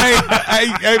beating.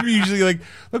 I'm usually like,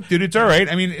 look, dude, it's all right.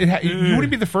 I mean, you wouldn't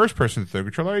be the first person to throw a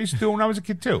controller. I used to do it when I was a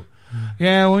kid too.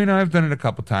 Yeah, well, I've done it a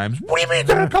couple times. What do you mean,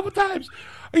 done it a couple times?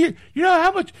 You know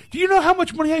how much? Do you know how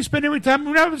much money I spend every time?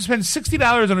 I'm going to spend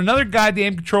 $60 on another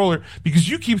goddamn controller because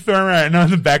you keep throwing around, and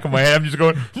on the back of my head, I'm just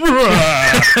going.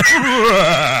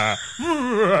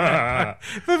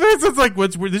 This is like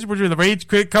this is where the rage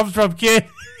quit comes from, kid.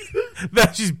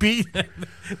 That she's beating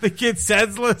the kid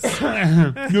senseless.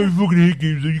 You're looking at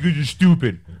games, you guys are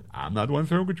stupid. I'm not the one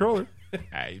throwing a controller.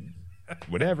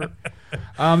 Whatever.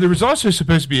 There was also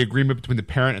supposed to be agreement between the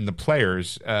parent and the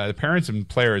players. The parents and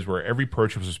players where every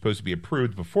purchase was supposed to be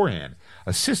approved beforehand,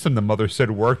 a system the mother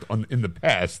said worked in the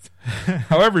past.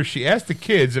 However, she asked the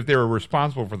kids if they were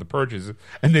responsible for the purchase,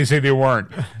 and they say they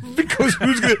weren't. Because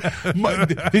who's going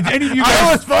to... Did any of you guys... I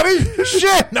know it's funny?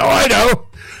 Shit, no, I know.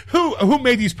 Who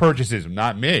made these purchases?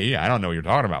 Not me. I don't know what you're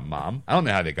talking about, Mom. I don't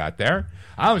know how they got there.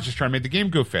 I was just trying to make the game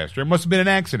go faster. It must have been an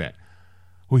accident.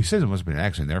 Well, he says it must have been an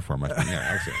accident, therefore it must have been an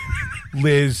accident.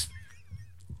 Liz.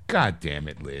 God damn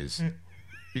it, Liz.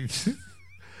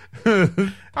 I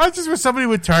was just wish somebody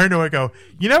would turn to her and go,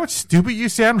 "You know how stupid you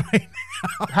sound right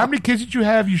now?" How many kids did you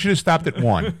have? You should have stopped at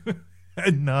 1.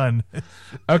 None.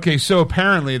 Okay, so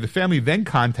apparently the family then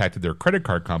contacted their credit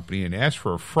card company and asked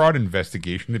for a fraud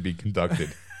investigation to be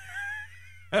conducted.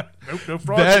 No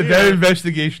fraud. That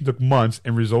investigation took months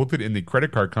and resulted in the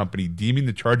credit card company deeming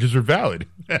the charges are valid.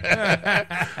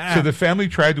 So the family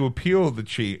tried to appeal the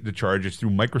charges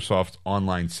through Microsoft's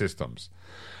online systems.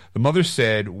 The mother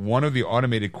said one of the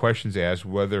automated questions asked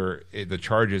whether the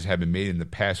charges had been made in the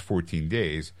past 14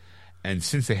 days, and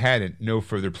since they hadn't, no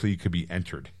further plea could be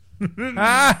entered.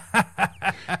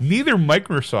 Neither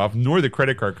Microsoft nor the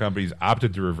credit card companies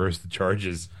opted to reverse the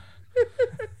charges.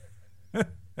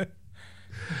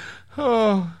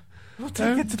 Oh, we'll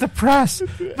take it to the press.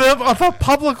 The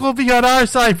public will be on our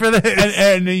side for this.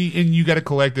 And you got a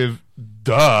collective,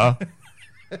 duh.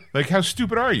 Like, how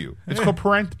stupid are you? It's called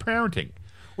parenting.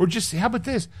 Or just, how about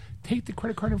this? Take the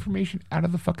credit card information out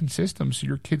of the fucking system so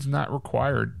your kid's not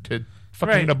required to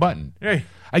fucking hit a button. Right.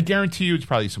 I guarantee you it's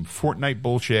probably some Fortnite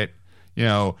bullshit. You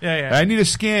know, yeah. I need a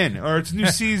skin, or it's a new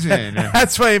season.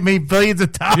 That's why it made billions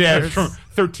of dollars. Yeah, it's from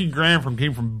 $13,000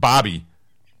 came from Bobby.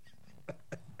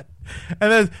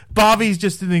 And then Bobby's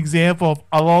just an example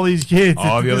of all these kids.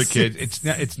 All the other kids.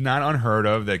 It's not unheard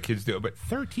of that kids do it, but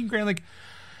 $13,000, like,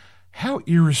 how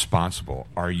irresponsible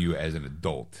are you as an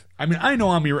adult? I mean, I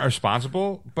know I'm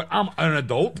irresponsible, but I'm an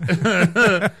adult,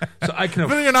 so I can.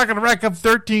 But you're not going to rack up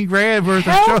 $13,000 worth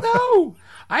of. Hell no!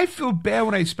 I feel bad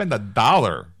when I spend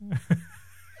 $1.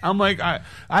 I'm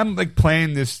like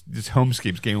playing this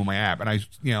Homescapes game with my app, and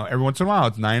every once in a while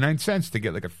it's 99 cents to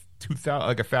get like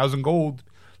 1,000 gold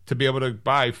to be able to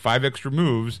buy 5 extra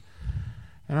moves,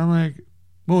 and I'm like,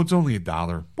 well, it's only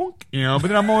 $1, But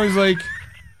then I'm always like.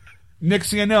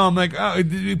 Next thing I know, I'm like, oh,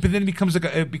 but then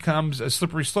it becomes a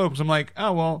slippery slope. So I'm like,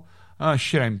 oh well,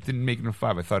 shit, I didn't make it a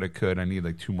 5. I thought I could. I need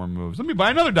like 2 more moves. Let me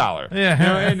buy another $1.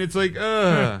 Yeah, and it's like,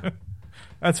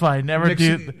 that's why I never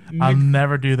do. I'll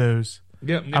never do those.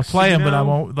 Yep, I play them, but I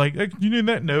won't. Like, you need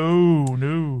that?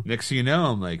 No. Next thing you know,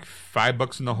 I'm like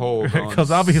 $5 in the hole because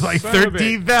I'll be like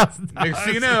 13,000. Next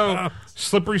thing you know,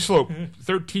 slippery slope.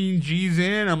 13 G's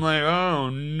in. I'm like, oh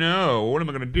no, what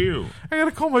am I gonna do? I gotta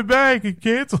call my bank and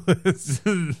cancel this.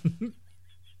 I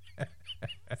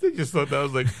just thought that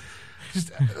was like.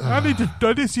 I need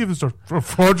to see if there's a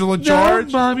fraudulent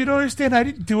charge. No, Mom, you don't understand. I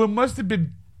didn't do it. It must have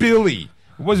been Billy.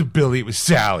 It wasn't Billy. It was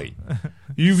Sally.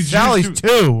 Sally's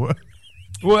too.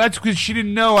 Well, that's because she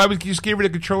didn't know. I just gave her the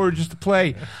controller just to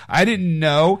play. I didn't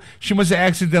know. She must have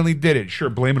accidentally did it.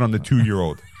 Sure, blame it on the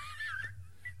 2-year-old.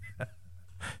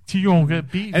 2-year-old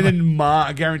get beat. And then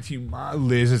I guarantee you,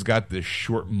 Liz has got the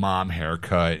short mom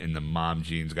haircut and the mom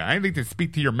jeans guy. I need to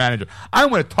speak to your manager. I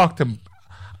want to talk to him.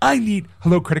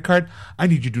 Hello, credit card. I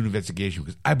need you to do an investigation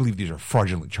because I believe these are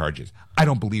fraudulent charges. I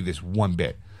don't believe this one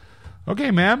bit. Okay,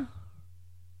 ma'am.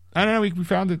 I don't know. We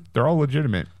found it. They're all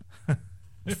legitimate.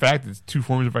 In fact, it's 2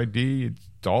 forms of ID.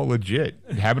 It's all legit.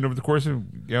 It happened over the course of,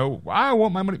 I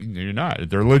want my money. No, you're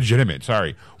not. They're legitimate.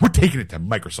 Sorry. We're taking it to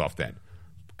Microsoft then.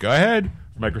 Go ahead.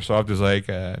 Microsoft is like,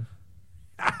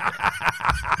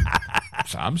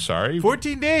 I'm sorry.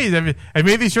 14 days. I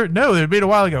made these shirts. No, they were made a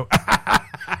while ago.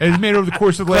 It was made over the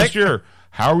course of the last year.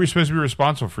 How are we supposed to be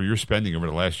responsible for your spending over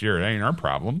the last year? That ain't our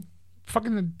problem.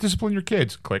 Fucking discipline your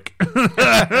kids. Click.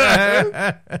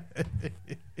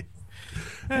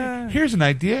 Here's an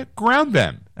idea. Ground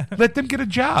them. Let them get a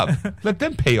job. Let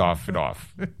them pay off it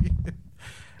off.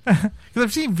 Because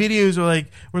I've seen videos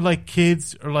where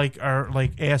kids are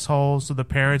assholes, so the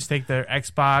parents take their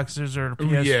Xboxes or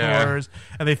PS4s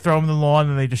and they throw them in the lawn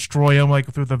and they destroy them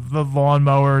through the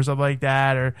lawnmower or something like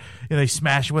that, or they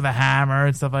smash it with a hammer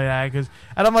and stuff like that.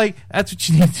 And I'm like, that's what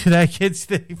you need to do that kid's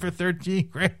thing for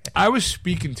 $13,000. I was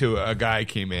speaking to a guy who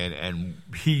came in and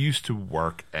he used to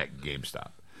work at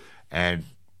GameStop, and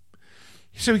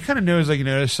so he kind of knows,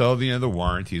 to sell the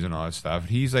warranties and all that stuff.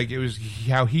 And he's like, it was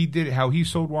how he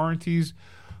sold warranties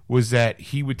was that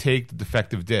he would take the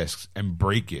defective discs and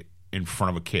break it in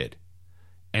front of a kid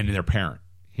and their parent.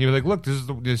 He was like, look,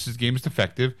 this game is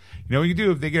defective. You know what you can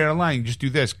do if they get out of line? You just do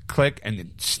this, click, and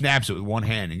it snaps it with one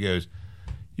hand and goes,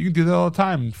 you can do that all the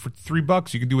time for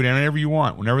 $3. You can do it whenever you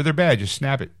want. Whenever they're bad, just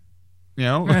snap it.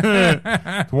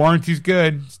 The warranty's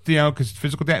good,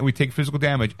 because we take physical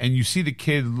damage, and you see the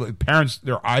kid, parents,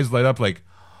 their eyes light up like,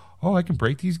 oh, I can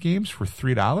break these games for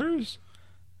 $3?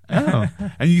 Oh.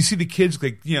 And you see the kids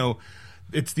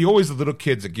it's always the little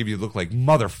kids that give you the look like,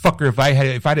 motherfucker, if I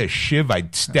had a shiv,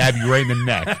 I'd stab you right in the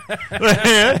neck.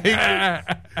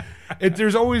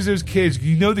 There's always those kids,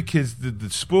 the kids, the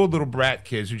spoiled little brat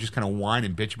kids who just kind of whine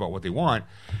and bitch about what they want,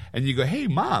 and you go, hey,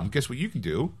 Mom, guess what you can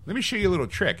do? Let me show you a little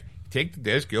trick. Take the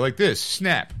disc, go like this,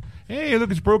 snap. Hey,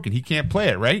 look, it's broken. He can't play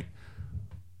it, right?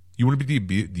 You want do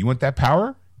you want that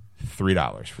power?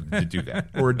 $3 to do that,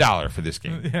 or $1 for this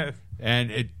game. Yes.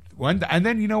 And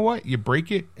then you know what? You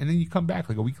break it, and then you come back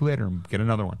like a week later and get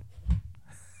another one.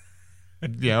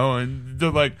 And they're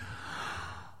like,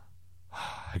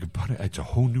 I can punish. It's a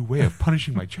whole new way of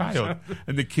punishing my child.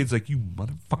 And the kid's like, you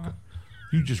motherfucker.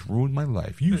 You just ruined my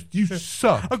life. You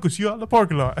suck. I'll go see you out in the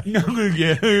parking lot.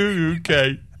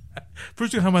 Okay.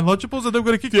 First you have my Lunchables, and then I'm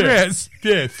going to kick your ass.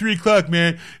 Yeah, 3 o'clock,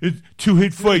 man. It's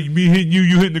 2-hit fight. Me hitting you,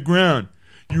 you hitting the ground.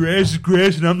 Your ass is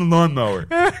grass and I'm the lawnmower.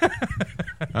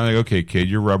 I'm like, okay, kid,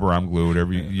 you're rubber, I'm glue.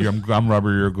 Whatever I'm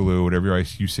rubber, you're glue. Whatever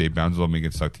you say bounces off me and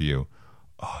gets stuck to you.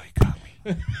 Oh, you got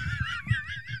me.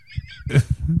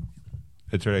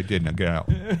 That's what I did. Now get out.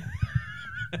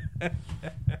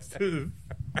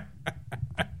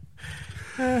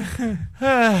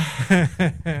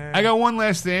 I got one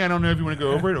last thing. I don't know if you want to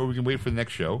go over it or we can wait for the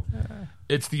next show.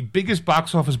 It's the biggest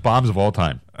box office bombs of all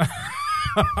time.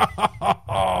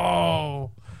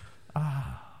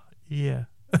 Yeah.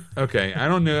 Okay. I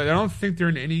don't know. I don't think they're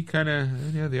in any kind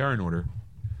of. Yeah, they are in order.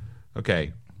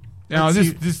 Okay. Now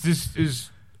this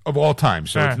is of all time,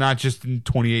 so it's not just in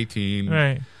 2018.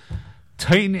 Right.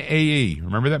 Titan AE.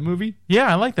 Remember that movie?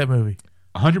 Yeah, I like that movie.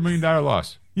 $100 million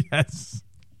loss. Yes.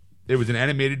 It was an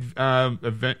animated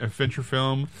adventure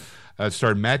film. It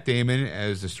starred Matt Damon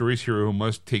as the story's hero who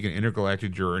must take an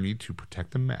intergalactic journey to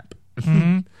protect the map.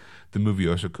 Mm-hmm. The movie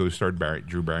also co-starred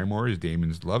Drew Barrymore as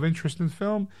Damon's love interest in the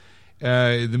film.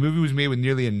 The movie was made with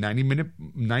nearly a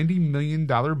 $90 million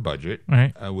budget,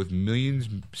 right. With millions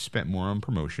spent more on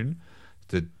promotion.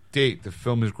 To date, the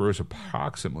film has grossed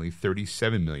approximately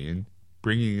 $37 million,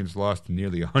 bringing its loss to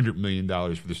nearly $100 million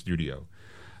for the studio.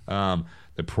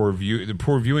 The poor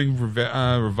viewing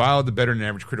reviled the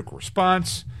better-than-average critical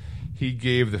response. He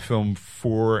gave the film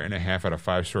 4.5 out of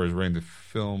 5 stars, rating the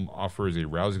film offers a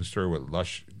rousing story with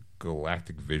lush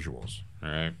galactic visuals. All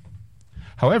right.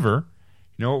 However,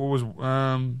 you know what was?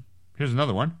 Here's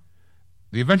another one: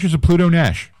 The Adventures of Pluto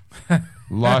Nash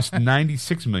lost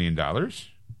 $96 million. All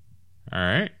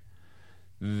right.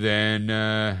 Then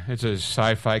it's a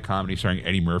sci-fi comedy starring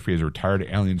Eddie Murphy as a retired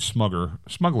alien smuggler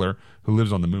who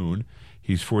lives on the moon.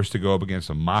 He's forced to go up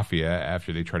against a mafia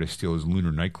after they try to steal his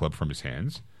lunar nightclub from his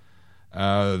hands.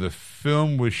 The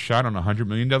film was shot on a $100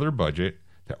 million budget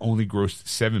that only grossed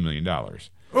 $7 million.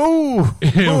 Oh,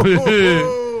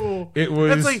 it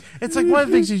was. It's like one of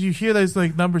the things is you hear those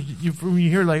like numbers. When you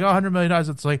hear like $100 million,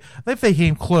 it's like if they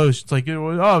came close, it's like it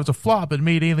was a flop. It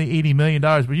made only $80 million,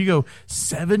 but you go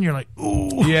 7, you're like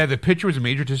ooh. Yeah, the picture was a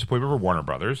major disappointment for Warner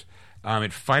Brothers.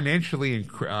 It financially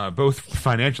and both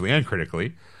financially and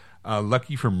critically.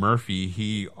 Lucky for Murphy,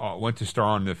 he went to star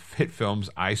on the hit films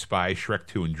I Spy, Shrek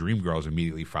 2, and Dreamgirls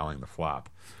immediately following the flop.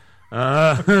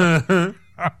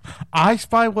 I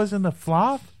Spy wasn't a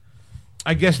flop?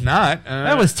 I guess not.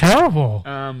 That was terrible.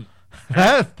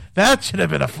 That should have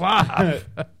been a flop.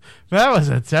 That was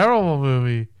a terrible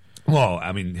movie. Well,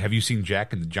 I mean, have you seen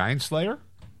Jack and the Giant Slayer?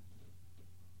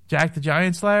 Jack the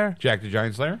Giant Slayer? Jack the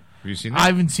Giant Slayer? Have you seen that? I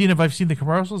haven't seen it, but I've seen the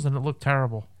commercials, and it looked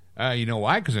terrible. You know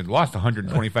why? Because it lost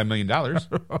 $125 million.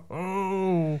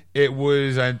 Oh. It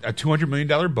was a $200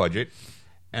 million budget,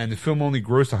 and the film only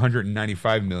grossed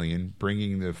 $195 million,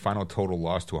 bringing the final total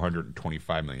loss to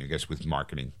 $125 million, I guess, with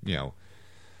marketing, you know.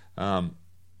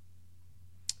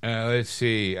 Let's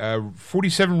see.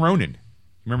 47 Ronin.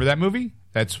 Remember that movie?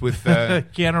 That's with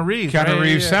Keanu Reeves. Keanu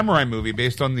Reeves samurai movie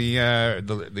based on the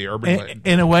urban.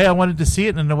 In a way, I wanted to see it,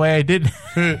 and in a way, I didn't.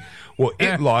 Well,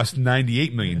 it lost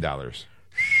 $98 million.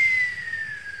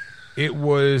 It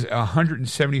was a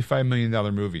 $175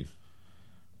 million movie.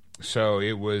 So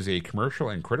it was a commercial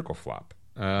and critical flop.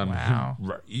 Wow.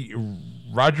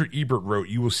 Roger Ebert wrote,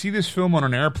 "You will see this film on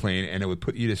an airplane and it would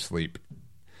put you to sleep."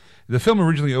 The film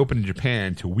originally opened in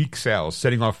Japan to weak sales,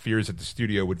 setting off fears that the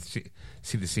studio would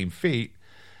see the same fate.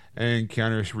 And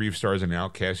Keanu Reeves stars an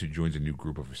outcast who joins a new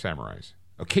group of samurais.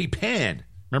 Okay, Pan.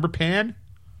 Remember Pan?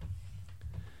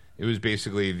 It was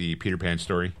basically the Peter Pan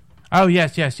story. Oh,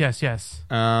 yes. Yeah,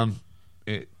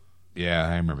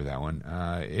 I remember that one.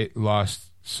 It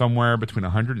lost somewhere between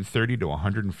 $130 to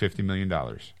 $150 million.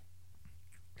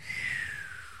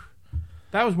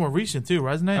 That was more recent too,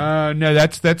 wasn't it? No,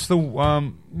 that's the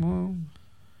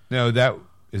no, that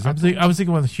is. I was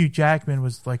thinking when Hugh Jackman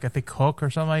was like, I think Hook or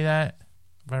something like that.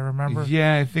 If I remember.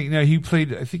 Yeah, I think he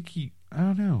played. I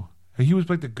don't know. He was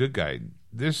like the good guy.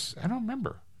 This I don't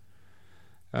remember.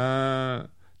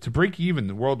 To break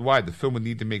even worldwide, the film would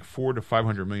need to make $400 to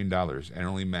 $500 million, and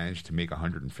only managed to make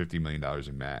 $150 million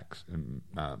in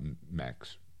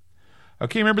max.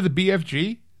 Okay, remember the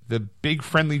BFG, the Big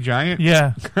Friendly Giant?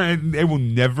 Yeah, they will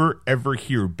never ever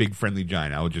hear Big Friendly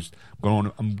Giant.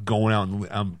 I'm going out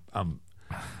and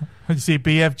you see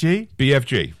BFG?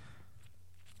 BFG.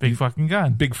 Big fucking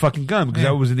gun. Big fucking gun, because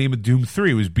that was the name of Doom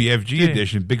 3. It was BFG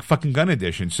edition, Big fucking gun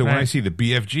edition. So when I see the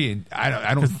BFG, and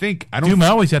I don't think Doom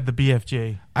always had the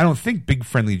BFG. I don't think Big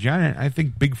Friendly Giant. I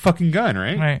think Big fucking gun,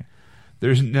 right? Right.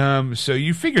 There's so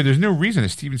you figure there's no reason a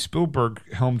Steven Spielberg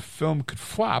helmed film could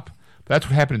flop. But that's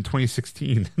what happened in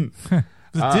 2016. It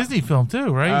was a Disney film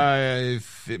too, right?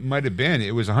 It might have been.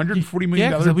 It was $140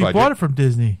 million budget. We bought it from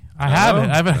Disney. I haven't.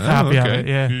 I have a copy of it.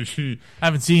 Yeah, I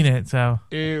haven't seen it. So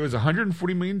it was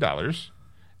 $140 million.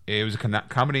 It was a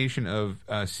combination of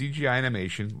CGI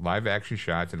animation, live action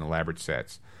shots, and elaborate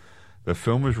sets. The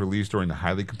film was released during the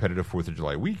highly competitive 4th of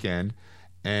July weekend,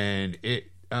 and it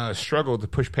struggled to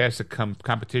push past the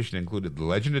competition that included The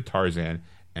Legend of Tarzan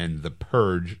and The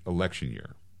Purge election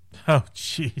year. Oh,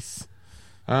 jeez.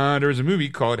 There was a movie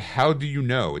called How Do You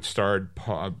Know? It starred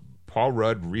Paul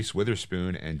Rudd, Reese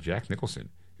Witherspoon, and Jack Nicholson.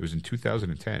 It was in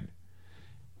 2010.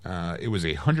 It was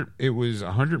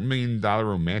 $100 million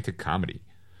romantic comedy.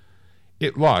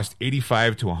 It lost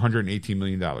 $85 to $118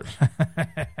 million.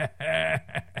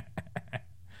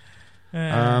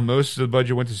 Most of the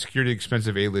budget went to security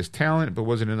expensive A-list talent, but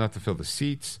wasn't enough to fill the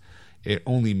seats. It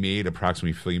only made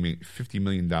approximately $50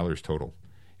 million total.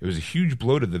 It was a huge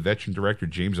blow to the veteran director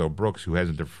James L. Brooks, who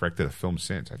hasn't directed a film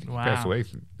since. I think he passed away,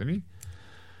 didn't he?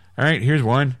 All right, here's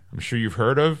one I'm sure you've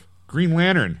heard of. Green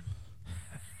Lantern.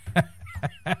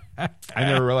 I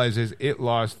never realized this. It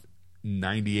lost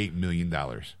 $98 million.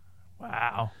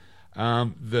 Wow.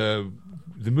 The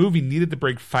movie needed to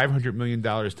break $500 million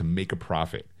to make a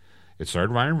profit. It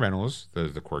starred Ryan Reynolds,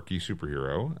 the quirky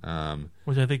superhero.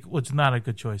 Which I think was not a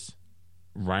good choice.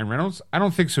 Ryan Reynolds? I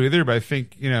don't think so either, but I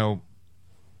think,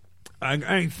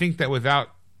 I think that without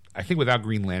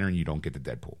Green Lantern, you don't get the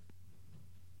Deadpool.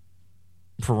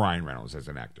 For Ryan Reynolds as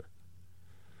an actor.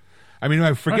 I mean,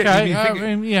 I forget. Okay,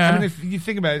 I mean, if you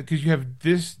think about it, because you have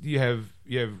this, you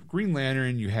have Green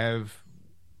Lantern, you have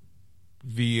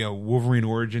the Wolverine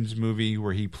Origins movie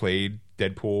where he played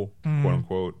Deadpool, quote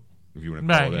unquote, if you want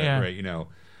to call that, right?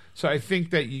 So I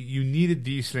think that you needed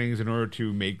these things in order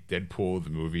to make Deadpool the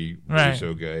movie really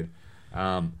so good.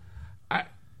 I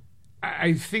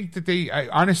think that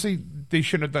honestly they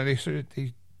shouldn't have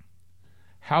done.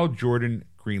 Hal Jordan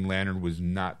Green Lantern was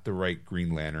not the right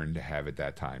Green Lantern to have at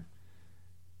that time.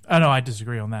 Oh no, I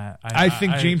disagree on that. I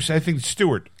think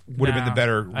Stewart would have been the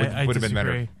better. Would have been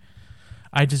better.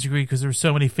 I disagree because there were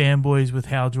so many fanboys with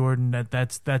Hal Jordan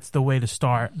that's the way to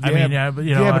start. Yeah,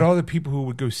 but all the people who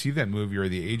would go see that movie are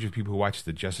the age of people who watched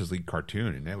the Justice League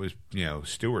cartoon, and that was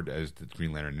Stewart as the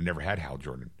Green Lantern, and never had Hal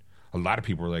Jordan. A lot of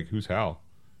people were like, "Who's Hal?"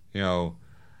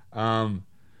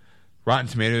 Rotten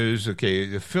Tomatoes. Okay,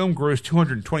 the film grossed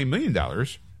 $220 million,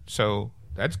 so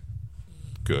that's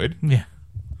good. Yeah.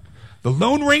 The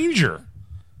Lone Ranger.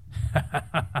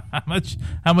 How much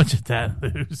did that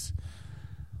lose?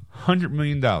 $100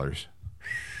 million.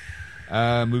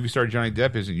 Movie star Johnny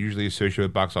Depp isn't usually associated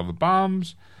with box office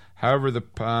bombs. However,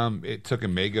 it took a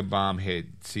mega bomb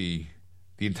hit. The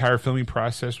entire filming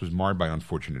process was marred by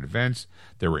unfortunate events.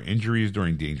 There were injuries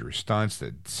during dangerous stunts.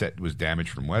 The set was damaged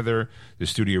from weather. The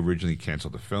studio originally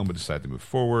canceled the film but decided to move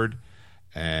forward,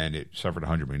 and it suffered a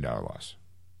 $100 million loss.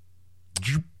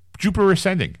 Jupiter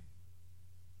Ascending.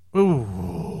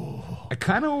 Ooh. I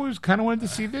kind of wanted to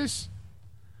see this.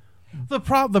 The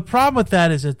problem with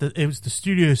that is that it was the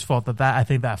studio's fault that I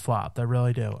think that flopped. I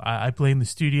really do. I blame the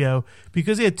studio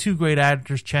because they had two great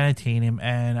actors, Channing Tatum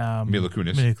and Mila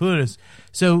Kunis.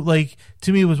 So,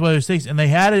 to me, it was one of those things. And they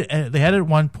had it at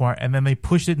one point, and then they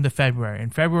pushed it into February.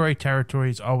 And February territory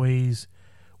is always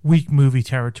weak movie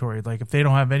territory. Like, if they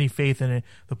don't have any faith in it,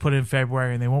 they'll put it in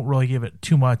February, and they won't really give it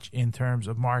too much in terms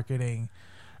of marketing.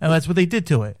 And that's what they did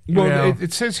to it. Well,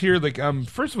 it says here,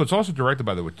 first of all, it's also directed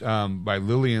by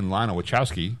Lily and Lana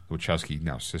Wachowski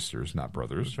now sisters, not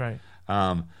brothers. That's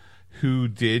right. Who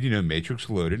did,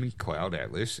 Matrix Loaded and Cloud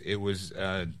Atlas. It was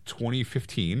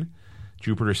 2015.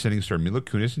 Jupiter Ascending starred Mila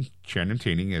Kunis and Channing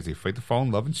Tatum as they fight to fall in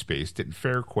love in space. Didn't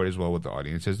fare quite as well with the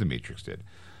audience as The Matrix did.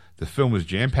 The film was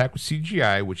jam-packed with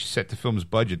CGI, which set the film's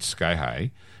budget sky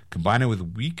high. Combined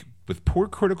with poor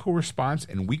critical response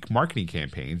and weak marketing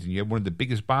campaigns, and you had one of the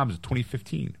biggest bombs of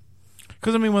 2015.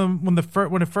 Because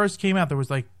when it first came out, there was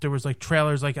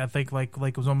trailers I think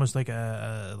it was almost like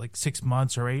 6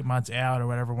 months or 8 months out or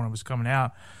whatever when it was coming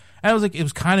out, and it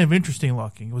was kind of interesting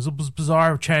looking. It was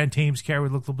bizarre. Channing Tatum's character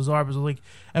looked a little bizarre, but it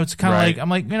was kind of I'm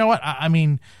like, you know what? I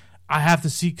mean, I have to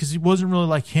see because it wasn't really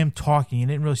like him talking. You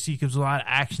didn't really see because there was a lot of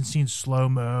action scenes, slow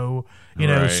mo,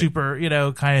 super,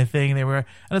 kind of thing. And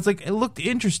it's it looked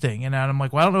interesting. And I'm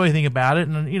like, well, I don't know anything about it.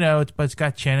 And but it's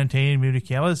got Channing Tatum and Mila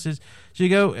Kunis. So you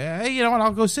go, hey, you know what?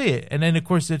 I'll go see it. And then of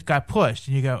course it got pushed,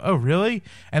 and you go, oh really?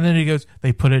 And then he goes,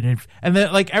 they put it in, and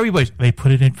then they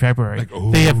put it in February.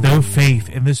 They have no faith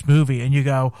in this movie, and you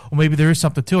go, well, maybe there is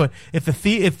something to it. If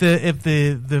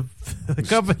the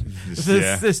company,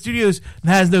 the studios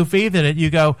has no faith in it, you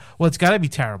go, well, it's got to be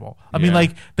terrible. I mean,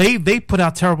 they put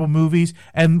out terrible movies,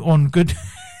 and on good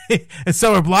and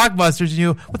so are blockbusters. And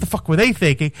you go, what the fuck were they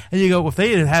thinking? And you go, well, if they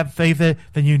didn't have faith in it,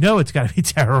 then you know it's got to be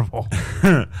terrible.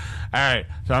 All right,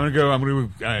 so I'm gonna go.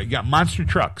 You got Monster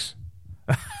Trucks.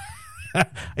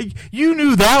 You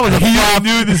knew that was a flop.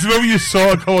 You knew this movie. You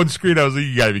saw it on screen. I was like,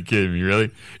 you got to be kidding me,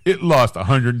 really? It lost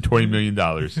 $120 million.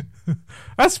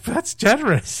 That's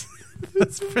generous.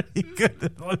 That's pretty good.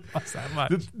 It only lost that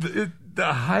much.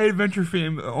 The high adventure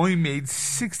film only made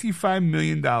 $65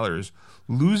 million,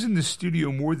 losing the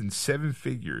studio more than 7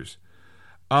 figures.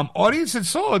 Audience that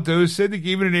saw it, though, said they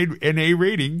gave it an A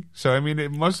rating. So, I mean,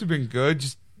 it must have been good.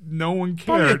 Just no one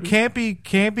cared. Probably a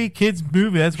campy kids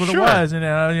movie. That's what it was. And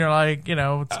you're like,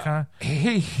 it's kind of...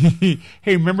 Hey,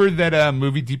 remember that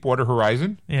movie Deepwater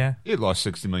Horizon? Yeah. It lost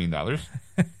 $60 million.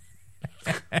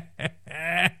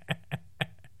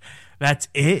 That's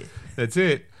it? That's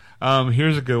it.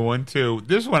 Here's a good one, too.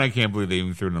 This one I can't believe they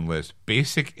even threw it on the list.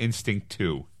 Basic Instinct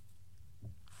 2.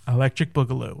 Electric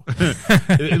Boogaloo.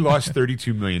 It lost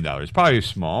 $32 million. Probably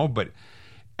small, but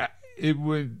it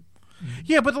would...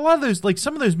 Yeah, but a lot of those, like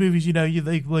some of those movies,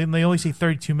 they only say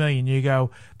 32 million. You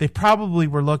go, they probably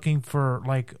were looking for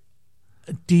like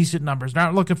decent numbers,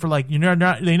 not looking for like they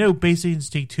know Basic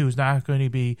Instinct 2 is not going to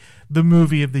be the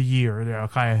movie of the year,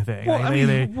 kind of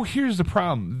thing. Well, here's the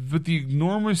problem with the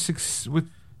enormous with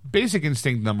Basic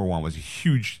Instinct #1 was a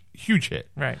huge hit,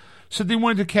 right? So they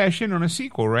wanted to cash in on a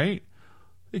sequel, right?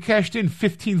 They cashed in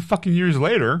 15 fucking years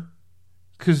later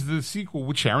because the sequel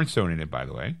with Sharon Stone in it, by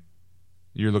the way.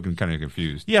 You're looking kind of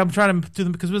confused. Yeah, I'm trying to do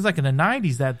them because it was like in the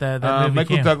 90s that movie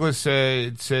Michael came. Douglas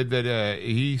said that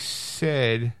he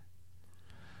said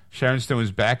Sharon Stone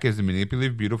is back as the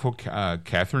manipulative, beautiful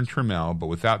Catherine Trammell, but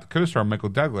without the co-star Michael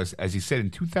Douglas, as he said in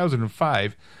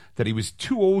 2005 that he was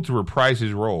too old to reprise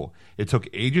his role. It took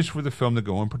ages for the film to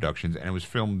go in productions, and it was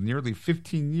filmed nearly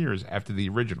 15 years after the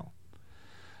original.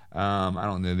 I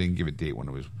don't know. They didn't give a date when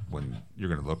you're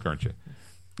going to look, aren't you?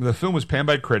 The film was panned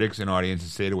by critics and audience and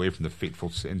stayed away from the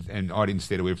fateful and audience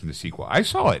stayed away from the sequel. I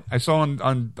saw it. I saw it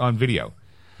on video.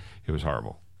 It was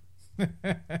horrible. Here's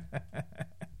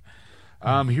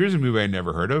a movie I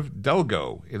never heard of,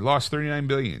 Delgo. It lost $39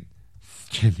 billion.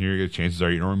 Chances are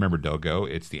you don't remember Delgo.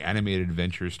 It's the animated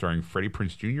adventure starring Freddie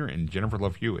Prinze Jr. and Jennifer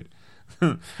Love Hewitt.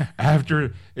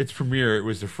 After its premiere, it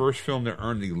was the first film to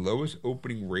earn the lowest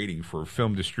opening rating for a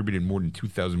film distributed in more than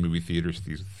 2,000 movie theaters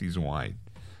season-wide.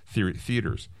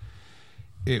 Theaters.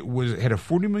 It had a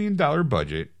 $40 million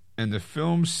budget, and the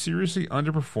film seriously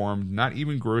underperformed, not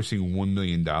even grossing $1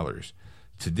 million.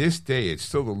 To this day, it's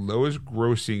still the lowest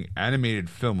grossing animated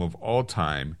film of all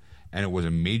time, and it was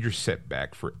a major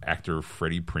setback for actor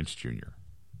Freddie Prinze Jr.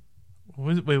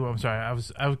 Wait, I'm sorry.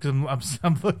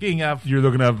 I'm looking up. You're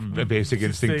looking up Basic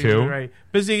Instinct 2? Right.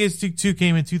 Basic Instinct 2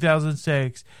 came in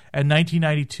 2006, and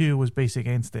 1992 was Basic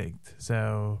Instinct.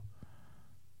 So...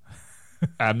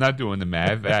 I'm not doing the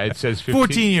math. It says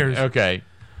 14 years. Okay.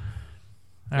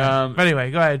 But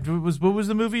anyway, go ahead. What was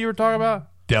the movie you were talking about?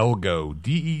 Delgo.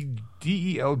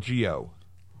 Delgo.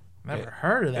 Never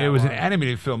heard of that. It was an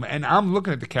animated film, and I'm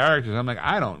looking at the characters. I'm like,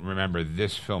 I don't remember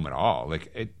this film at all. I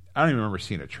don't even remember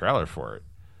seeing a trailer for it.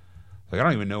 I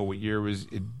don't even know what year it was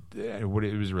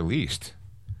released.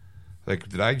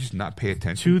 Did I just not pay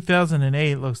attention?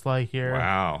 2008 looks like here.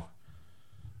 Wow.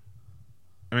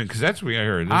 I mean, because that's what I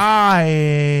heard.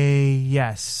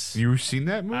 Yes. You've seen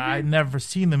that movie? I've never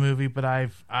seen the movie, but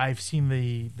I've seen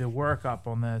the workup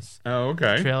on this. Oh,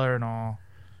 okay. Trailer and all,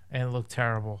 and it looked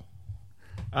terrible.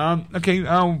 Okay.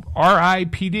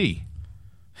 R.I.P.D.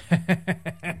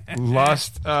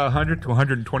 lost $100 to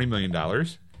 $120 million.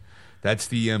 That's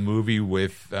the movie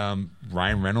with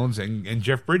Ryan Reynolds and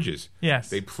Jeff Bridges. Yes.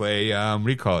 They play what do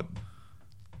you call it?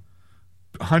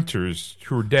 Hunters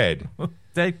who are dead.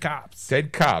 Dead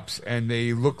cops, and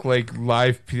they look like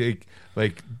live,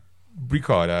 like we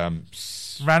call it.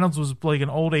 Reynolds was like an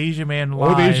old Asian man,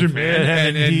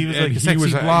 and he was like a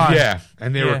sexy blonde. Yeah,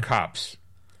 and they were cops.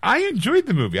 I enjoyed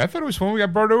the movie. I thought it was fun. We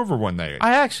got brought over one night.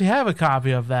 I actually have a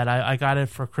copy of that. I got it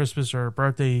for Christmas or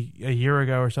birthday a year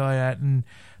ago or something like that. And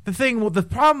the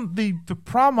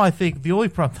problem, I think, the only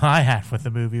problem I had with the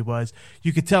movie was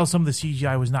you could tell some of the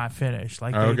CGI was not finished.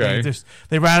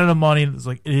 They ran out of money, and it's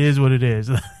like, it is what it is.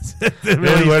 They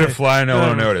really let it fly and no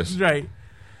one noticed. Right.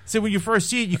 So when you first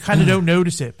see it, you kind of don't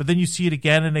notice it, but then you see it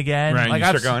again and again. Right,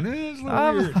 you start going, it's a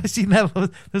little weird. I've seen that.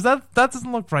 That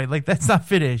doesn't look right. That's not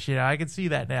finished. I can see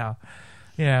that now.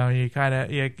 You kind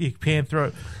of you pan through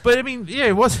it. But I mean,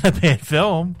 it wasn't a bad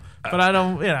film. But I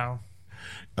don't,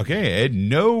 Okay, Ed.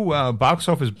 No box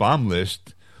office bomb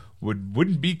list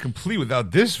wouldn't be complete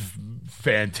without this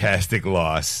fantastic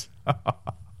loss.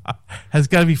 Has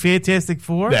got to be Fantastic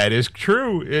Four? That is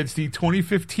true. It's the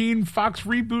 2015 Fox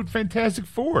reboot Fantastic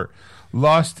Four.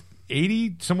 Lost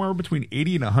somewhere between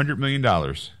 $80 and $100 million.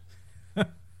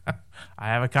 I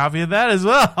have a copy of that as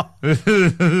well.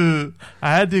 I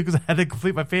had to because I had to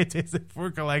complete my Fantastic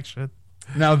Four collection.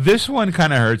 Now, this one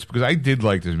kind of hurts because I did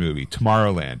like this movie,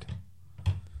 Tomorrowland.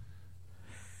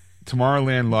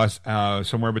 Tomorrowland lost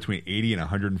somewhere between $80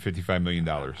 and $155 million.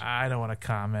 I don't want to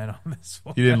comment on this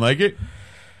one. You didn't like it?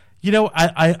 You know,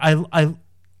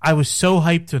 I was so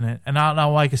hyped on it, and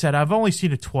now, like I said, I've only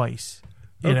seen it twice.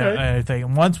 You know, I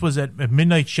think once was at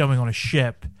midnight showing on a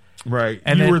ship. Right,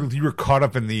 and you were caught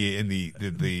up in the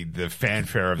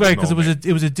fanfare of the right because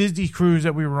it was a Disney cruise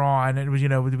that we were on, and it was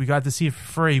we got to see it for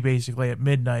free basically at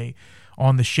midnight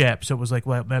on the ship, so it was like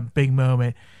that big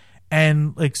moment,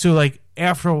 and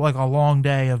after like a long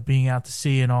day of being out to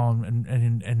sea and all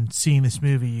and seeing this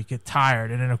movie, you get tired,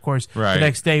 and then of course the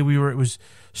next day it was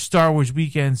Star Wars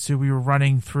weekend, so we were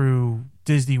running through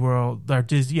Disney World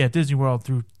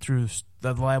through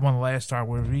one of the last Star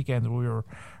Wars weekends we were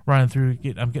running through.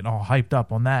 I'm getting all hyped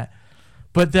up on that.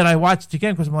 But then I watched it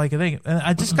again because I'm like, and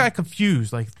I just got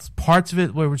confused. Like parts of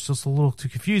it were just a little too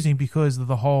confusing because of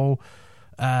the whole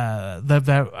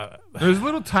there's a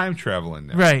little time travel in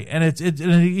there, right? And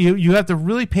you have to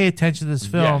really pay attention to this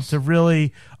film to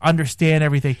really understand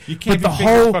everything. You can't be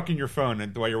fucking your phone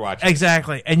while you're watching.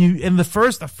 Exactly, and the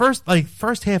first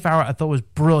half hour I thought was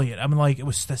brilliant. I mean, like it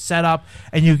was the setup,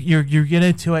 and you get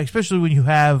into it, especially when you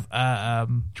have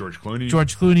George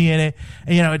Clooney in it,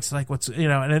 and it's like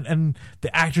and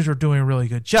the actors are doing a really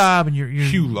good job, and you're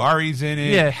Hugh Laurie's in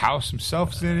it, House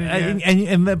himself's in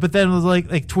it, but then it was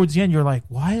like towards the end you're like,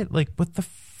 what, like what the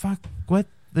fuck, what,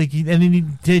 like, and then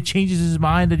he changes his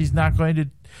mind that he's not going to,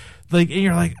 like, and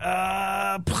you're like,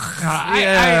 I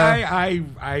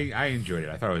enjoyed it.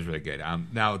 I thought it was really good.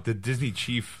 Now the Disney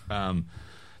chief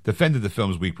defended the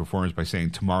film's weak performance by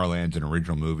saying Tomorrowland's an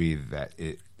original movie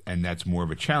and that's more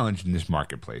of a challenge in this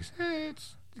marketplace.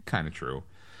 It's kind of true.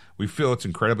 We feel it's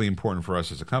incredibly important for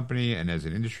us as a company and as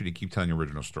an industry to keep telling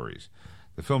original stories.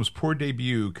 The film's poor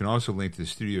debut can also link to the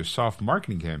studio's soft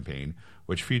marketing campaign,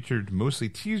 which featured mostly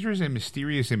teasers and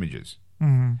mysterious images.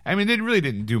 Mm-hmm. I mean, they really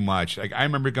didn't do much. Like I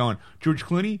remember going George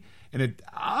Clooney, and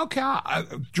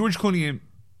George Clooney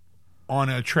on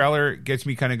a trailer gets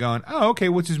me kind of going, oh, okay,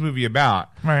 what's this movie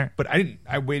about? Right. But I didn't.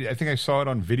 I waited. I think I saw it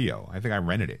on video. I think I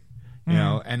rented it. You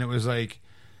know, and it was like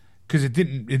because it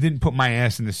didn't put my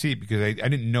ass in the seat because I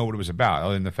didn't know what it was about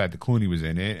other than the fact that Clooney was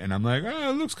in it, and I'm like, oh,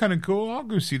 it looks kind of cool. I'll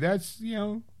go see that.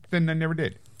 Then I never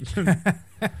did.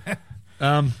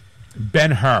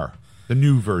 Ben-Hur, the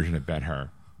new version of Ben-Hur,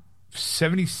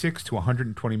 $76 to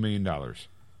 $120 million. Well,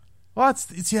 that's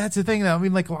the thing though. I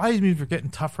mean, like a lot of these movies are getting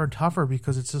tougher and tougher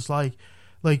because it's just like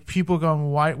people going,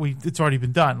 why? It's already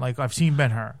been done. Like I've seen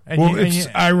Ben-Hur.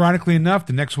 Ironically enough,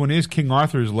 the next one is King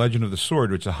Arthur's Legend of the Sword,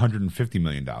 which is $150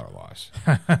 million loss.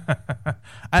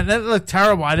 And that looked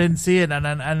terrible. I didn't see it, and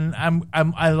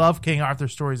I love King Arthur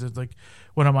stories. It's like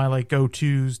one of my like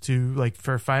go-tos to like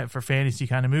for fantasy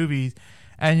kind of movies.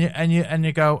 And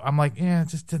you go, I'm like, it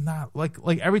just did not like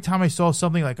every time I saw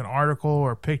something like an article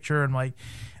or a picture, and like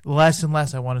less and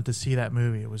less I wanted to see that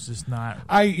movie. It was just not.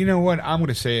 You know what I'm going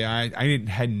to say? I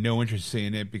had no interest in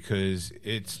seeing it because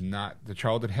it's not the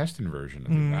Charlton Heston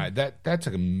version. That's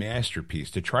like a masterpiece.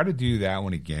 To try to do that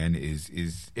one again is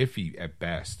iffy at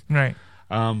best. Right.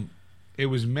 It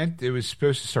was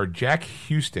supposed to star Jack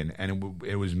Huston, and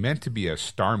it was meant to be a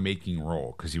star-making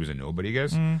role because he was a nobody, I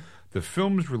guess. The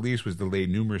film's release was delayed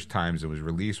numerous times and was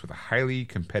released with a highly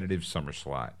competitive summer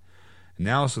slot.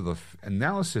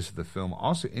 Analysis of the film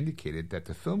also indicated that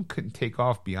the film couldn't take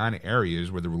off beyond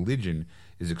areas where the religion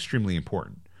is extremely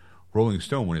important. Rolling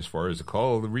Stone went as far as to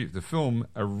call the film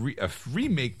a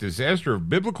remake disaster of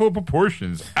biblical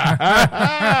proportions.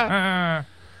 The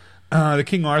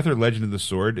King Arthur Legend of the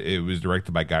Sword, it was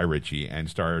directed by Guy Ritchie and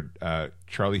starred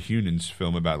Charlie Hunnam's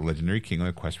film about legendary king on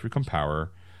a quest for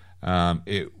power.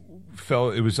 It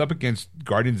was up against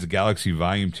Guardians of the Galaxy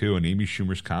Volume 2 and Amy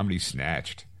Schumer's comedy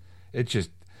Snatched. The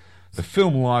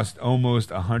film lost almost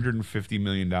 $150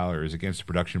 million against a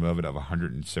production budget of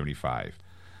 $175.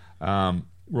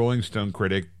 Rolling Stone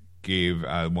critic gave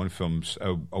one film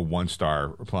a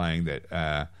 1-star, replying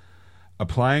that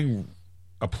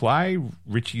apply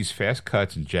Ritchie's fast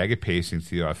cuts and jagged pacing to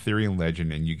the Arthurian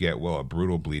legend, and you get a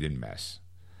brutal bleeding mess.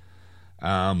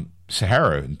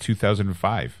 Sahara in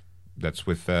 2005. That's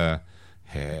with all right.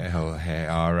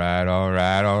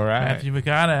 Matthew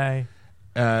McConaughey.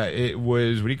 It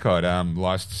was, what do you call it?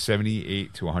 Lost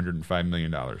 $78 to $105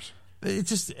 million. It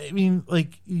just, I mean,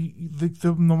 like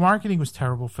the marketing was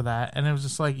terrible for that, and it was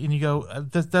just like, and you go,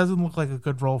 this doesn't look like a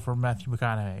good role for Matthew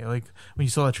McConaughey. Like when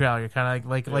you saw the trailer, you're kind of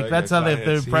like that's how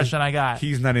the impression I got.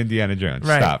 He's not Indiana Jones.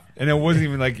 Right. Stop. And it wasn't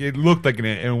even like it looked like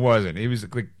it wasn't. It was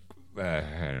like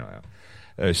I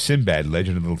don't know. Sinbad,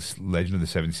 Legend of the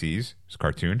Seven Seas, it's a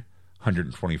cartoon,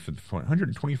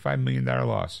 $125 million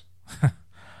loss.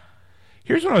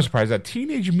 Here's what I was surprised at: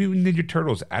 Teenage Mutant Ninja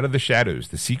Turtles: Out of the Shadows,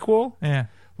 the sequel. Yeah.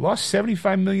 Lost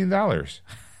 $75 million.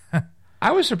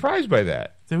 I was surprised by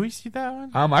that. Did we see that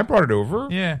one? I brought it over.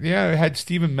 Yeah. It had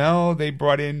Stephen Amell. They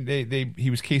brought in.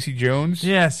 He was Casey Jones.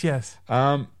 Yes.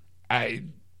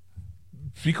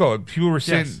 People were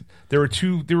saying they were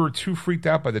too freaked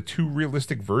out by the too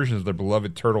realistic versions of their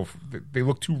beloved turtle. They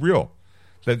look too real.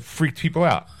 That freaked people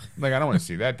out. Like, I don't want to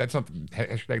see that. That's something.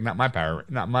 Not my power.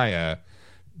 Not my.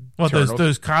 Well,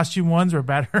 those costume ones were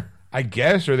better. I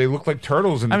guess, or they look like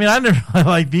turtles. And I mean, I never really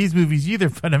liked these movies either,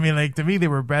 but I mean, like, to me, they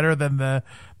were better than the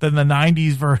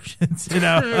 '90s versions,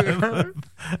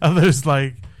 of those,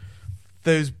 like,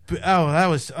 those. Oh, that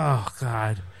was, oh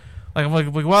God. Like, I'm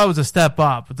like, well, it was a step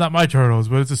up. It's not my turtles,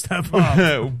 but it's a step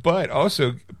up. But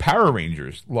also, Power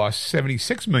Rangers lost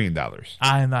 $76 million.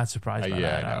 I am not surprised by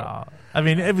that at all. I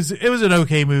mean, it was an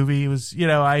okay movie. It was,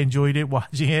 I enjoyed it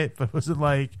watching it, but it wasn't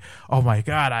like, oh my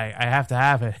God, I have to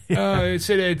have it. It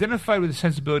said it identified with the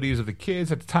sensibilities of the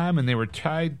kids at the time, and they were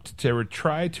tried to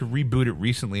reboot it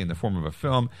recently in the form of a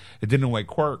film. It didn't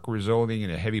quite work, resulting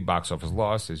in a heavy box office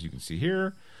loss, as you can see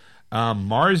here.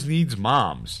 Mars Needs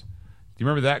Moms. Do you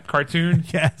remember that cartoon?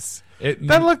 Yes.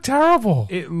 That looked terrible.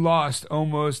 It lost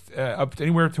almost up to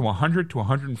anywhere to $100 to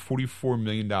 $144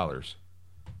 million.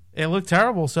 It looked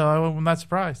terrible, so I'm not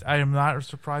surprised. I am not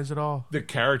surprised at all. The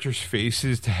characters'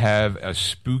 faces to have a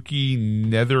spooky,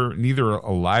 neither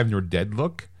alive nor dead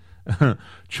look.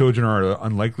 Children are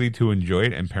unlikely to enjoy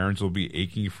it, and parents will be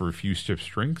aching for a few stiff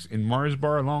drinks in Mars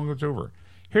Bar long as it's over.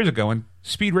 Here's a good one: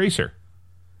 Speed Racer.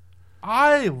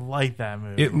 I like that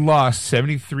movie. It lost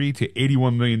 $73 to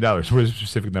 $81 million. What is the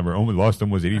specific number? Only lost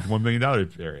almost $81 million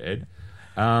there, Ed.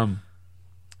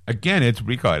 Again, it's what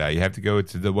do you call it? You have to go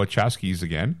to the Wachowskis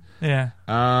again. Yeah.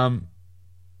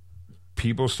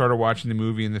 People started watching the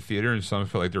movie in the theater, and some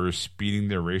felt like they were speeding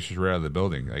their racers right out of the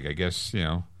building. Like, I guess,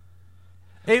 I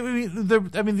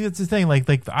mean, that's the thing. Like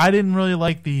I didn't really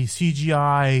like the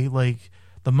CGI, like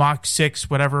the Mach 6,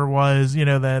 whatever it was,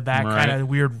 that right. Kind of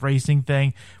weird racing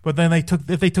thing. But then they took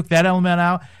that element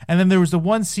out, and then there was the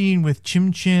one scene with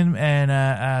Chim Chim and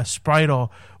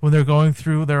Spritle when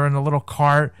they're in a little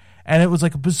cart. And it was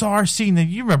like a bizarre scene. That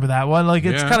you remember that one? Like,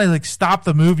 it's kind of like stopped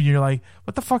the movie. And you're like,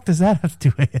 what the fuck does that have to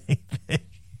do with anything?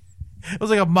 It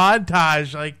was like a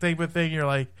montage, like type of thing. You're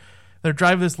like, they're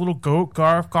driving this little golf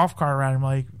cart around. I'm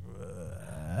like,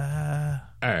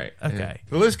 all right, okay.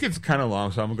 The list gets kind of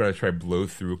long, so I'm going to try to blow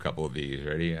through a couple of these.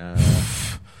 Ready?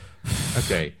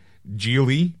 Okay,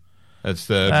 Geely. That's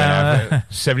the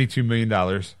 $72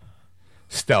 million.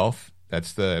 Stealth.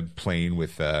 That's the plane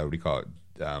with what do you call it?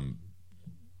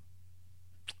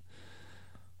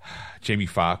 Jamie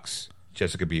Foxx,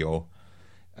 Jessica Biel.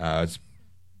 It's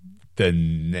the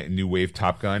new wave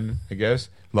Top Gun, I guess.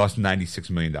 Lost $96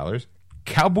 million.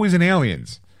 Cowboys and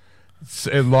Aliens.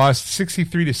 It lost $63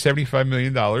 to $75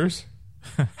 million.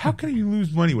 How can you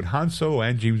lose money with Han Solo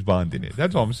and James Bond in it?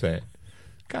 That's all I'm saying.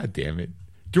 God damn it.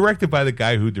 Directed by the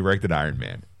guy who directed Iron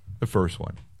Man, the first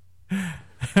one.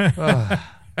 You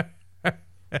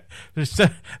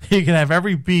can have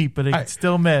every beat, but it can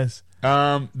still miss.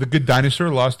 The Good Dinosaur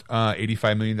lost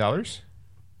 $85 million,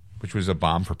 which was a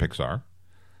bomb for Pixar.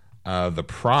 The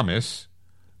Promise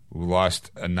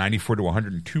lost $94 to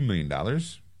 $102 million.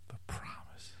 The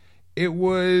Promise. It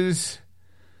was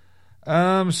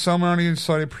some audience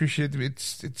thought I appreciate it.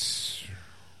 It's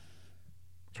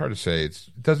hard to say. It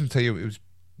doesn't tell you. It was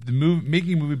the movie,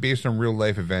 making a movie based on real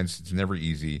life events. It's never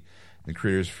easy. The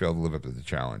creators failed to live up to the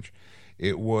challenge.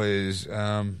 It was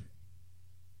a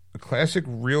classic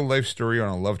real-life story on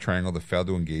a love triangle that failed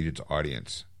to engage its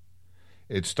audience.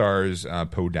 It stars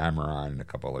Poe Dameron and a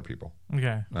couple other people.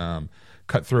 Okay.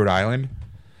 Cutthroat Island.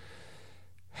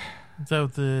 Is that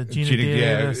with the Gina Davis?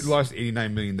 Yeah, it lost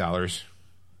 $89 million.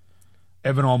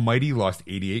 Evan Almighty lost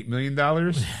 $88 million.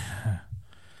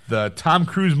 The Tom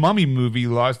Cruise Mummy movie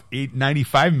lost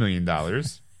 $95 million.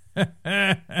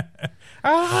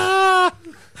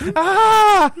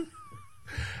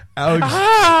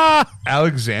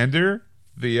 Alexander,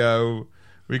 the what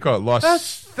do you call it? Lost.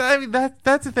 That's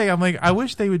the thing. I'm like, I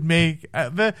wish they would make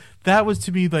that was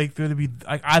to me like going to be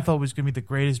like I thought it was going to be the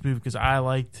greatest movie because I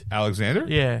liked Alexander.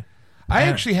 Yeah, I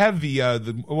actually have the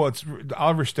it's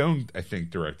Oliver Stone I think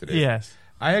directed it. Yes,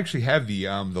 I actually have the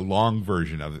long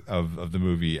version of the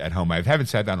movie at home. I haven't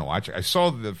sat down to watch it. I saw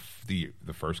the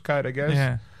first cut, I guess.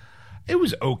 Yeah. It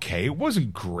was okay. It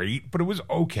wasn't great, but it was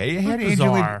okay. It had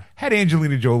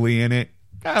Angelina Jolie in it.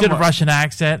 Did a Russian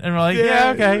accent, and we're like,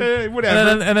 yeah okay.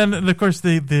 Whatever. And then, of course,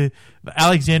 the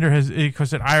Alexander has, of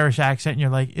course, an Irish accent, and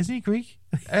you're like, is he Greek?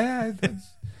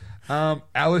 Alice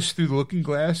Through the Looking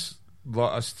Glass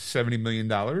lost $70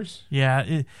 million.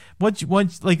 Yeah, once it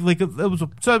was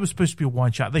supposed to be a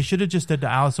one shot. They should have just did the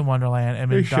Alice in Wonderland and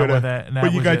been done with it.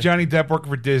 But you got Johnny Depp working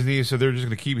for Disney, so they're just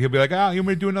going to keep. He'll be like, you want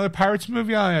me to do another Pirates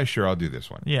movie? Oh yeah, sure, I'll do this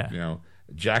one. Yeah,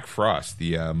 Jack Frost,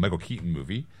 the Michael Keaton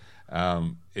movie,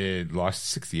 it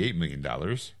lost $68 million.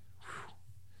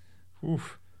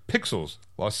 Oof. Pixels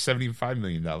lost $75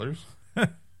 million.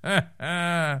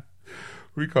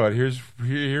 We call it.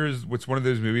 Here's what's one of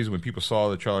those movies when people saw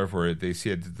the trailer for it, they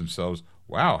said to themselves,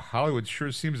 "Wow, Hollywood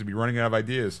sure seems to be running out of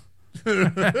ideas."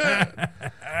 The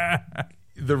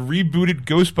rebooted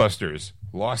Ghostbusters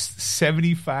lost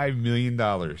 $75 million.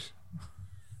 I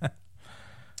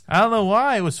don't know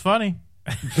why. It was funny.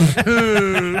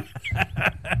 There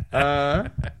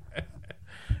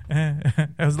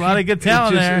was a lot of good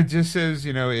talent there. It just says,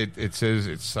 it says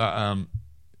it's end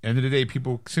of the day,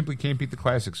 people simply can't beat the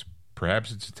classics.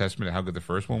 Perhaps it's a testament to how good the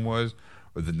first one was,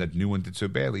 or that the new one did so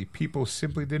badly. People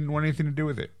simply didn't want anything to do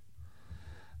with it.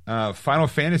 Final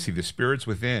Fantasy: The Spirits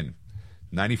Within,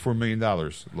 $94 million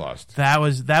lost. That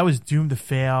was doomed to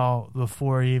fail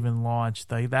before it even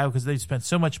launched. Like that, because they spent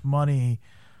so much money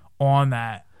on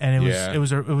that, and it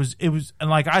was, and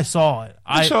like I saw it.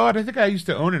 I saw it. I think I used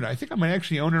to own it. I think I might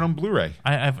actually own it on Blu-ray.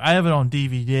 I have it on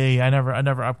DVD. I never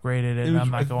upgraded it.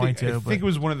 I'm not going to. I think it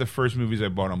was one of the first movies I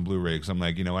bought on Blu-ray because I'm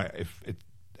like, if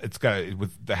it's got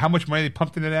with how much money they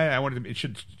pumped into that, I wanted it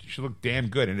should look damn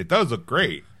good, and it does look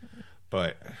great.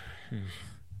 But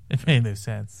it made no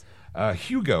sense.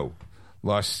 Hugo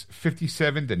lost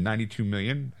 $57 to $92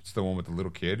 million. That's the one with the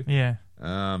little kid. Yeah.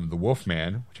 The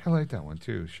Wolfman, which I like that one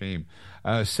too. Shame.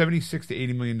 $76 to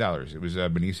 $80 million. It was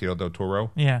Benicio del Toro.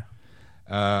 Yeah.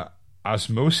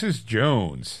 Osmosis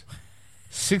Jones,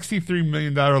 $63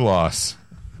 million loss.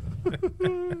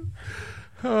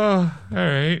 Oh, all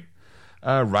right.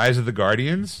 Rise of the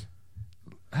Guardians.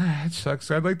 That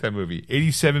sucks. I like that movie.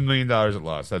 $87 million it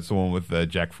lost. That's the one with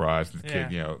Jack Frost, the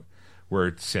kid,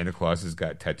 where Santa Claus has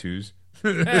got tattoos.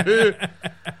 Town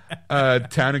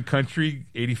and Country,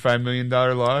 $85 million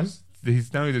loss.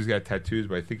 He's not only just got tattoos,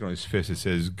 but I think on his fist it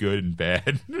says good and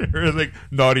bad, or like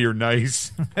naughty or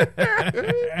nice.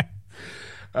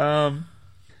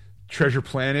 Treasure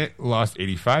Planet lost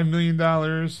 $85 million.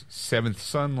 Seventh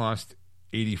Son lost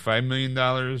 $85 million.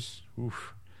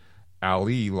 Oof.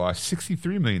 Ali lost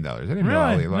 $63 million. I didn't know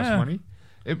Ali lost money.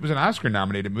 It was an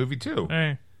Oscar-nominated movie too.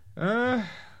 Hey. All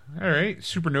right.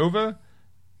 Supernova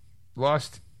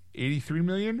lost $83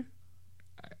 million.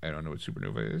 I don't know what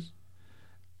Supernova is.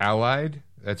 Allied,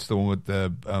 that's the one with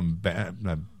the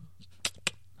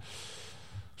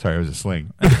sorry, it was a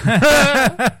sling.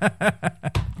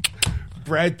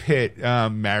 Brad Pitt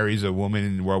marries a woman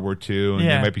in World War II, and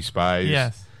they might be spies.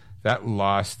 Yes, that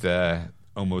lost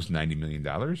almost $90 million,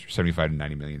 $75 to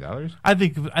 $90 million. I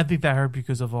think that hurt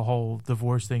because of the whole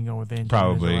divorce thing going with Angelina.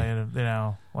 Probably,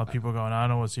 a lot of people going, I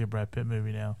don't want to see a Brad Pitt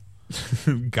movie now.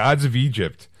 Gods of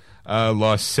Egypt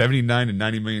lost $79 to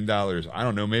 $90 million. I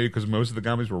don't know, maybe because most of the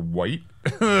gummies were white.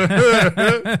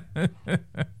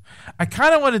 I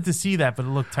kind of wanted to see that, but it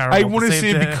looked terrible. I want to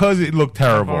see it because it looked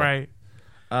terrible. Right.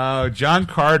 John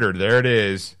Carter, there it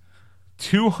is.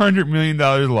 $200 million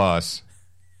loss.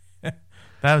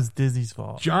 That was Disney's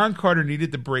fault. John Carter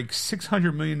needed to break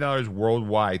 $600 million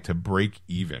worldwide to break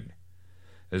even.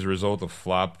 As a result, the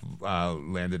flop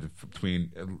led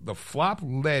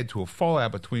to a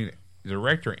fallout between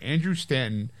director Andrew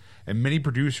Stanton and many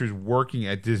producers working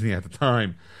at Disney at the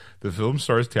time. The film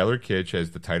stars Taylor Kitsch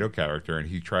as the title character, and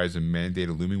he tries to mandate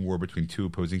a looming war between two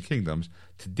opposing kingdoms.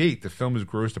 To date, the film has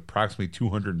grossed approximately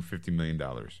 $250 million.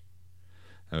 That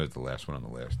was the last one on the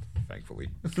list, thankfully.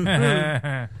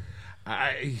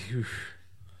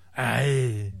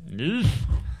 I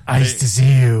used to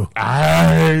see you.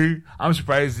 I'm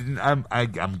surprised.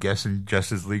 I'm guessing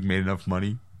Justice League made enough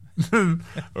money,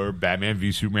 or Batman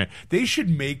v Superman. They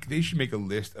should make a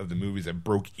list of the movies that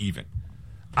broke even.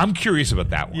 I'm curious about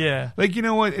that one. Yeah, like you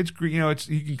know what? It's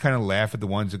you can kind of laugh at the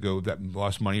ones that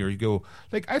lost money, or you go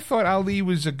like I thought Ali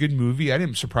was a good movie. I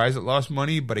didn't surprised it lost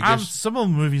money, but I guess some of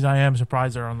the movies I am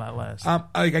surprised are on that list.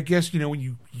 I guess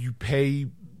when you pay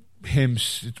him,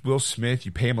 it's Will Smith.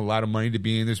 You pay him a lot of money to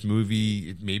be in this movie.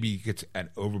 It maybe gets an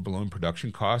overblown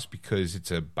production cost because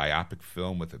it's a biopic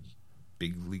film with a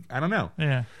big league. I don't know.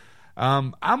 Yeah.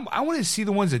 I want to see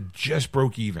the ones that just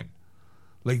broke even,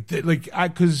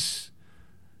 because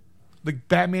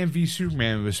Batman v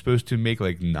Superman was supposed to make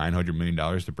like $900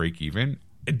 million to break even.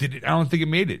 I don't think it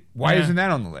made it. Why isn't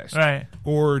that on the list? Right.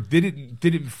 Or did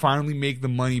it finally make the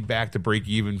money back to break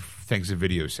even thanks to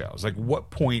video sales? Like,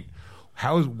 what point?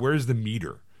 Where's the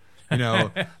meter? You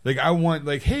know, I want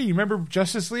hey, you remember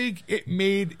Justice League? It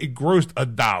grossed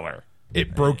 $1.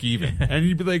 It broke even, and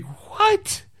you'd be like,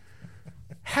 what?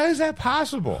 How is that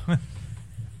possible?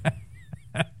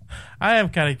 I am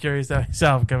kind of curious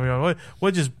myself. Coming on,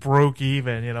 what just broke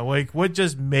even? You know, what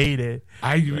just made it?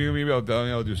 Maybe I'll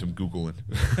do some Googling.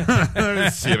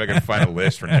 Let's see if I can find a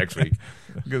list for next week.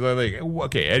 Because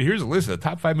okay, Ed, here's a list of the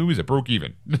top 5 movies that broke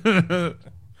even.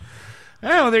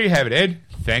 Well, there you have it, Ed.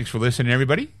 Thanks for listening,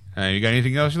 everybody. You got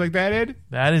anything else like that, Ed?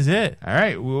 That is it. All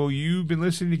right. Well, you've been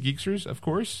listening to Geeksters, of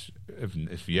course.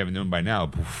 If you haven't known by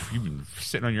now, you've been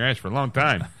sitting on your ass for a long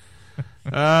time.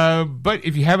 But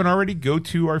if you haven't already, go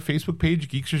to our Facebook page,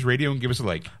 Geeksters Radio, and give us a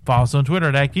like. Follow us on Twitter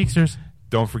at Geeksters.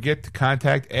 Don't forget to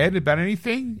contact Ed about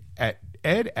anything at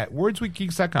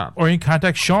ed@wordswithgeeks.com. Or you can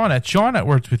contact Sean at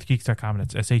wordswithgeeks.com.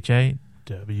 That's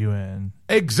SHAWN.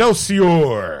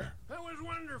 Excelsior! That was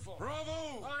wonderful.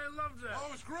 Bravo! I loved that. Oh,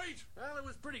 it was great. Well, it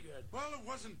was pretty good. Well, it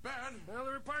wasn't bad. Well,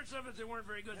 there were parts of it that weren't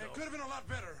very good, though. It could have been a lot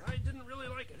better. I didn't really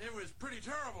like it. It was pretty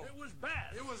terrible. It was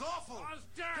bad. It was awful. It was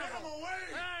terrible. Get him away!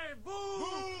 Hey, boo!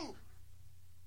 Boo!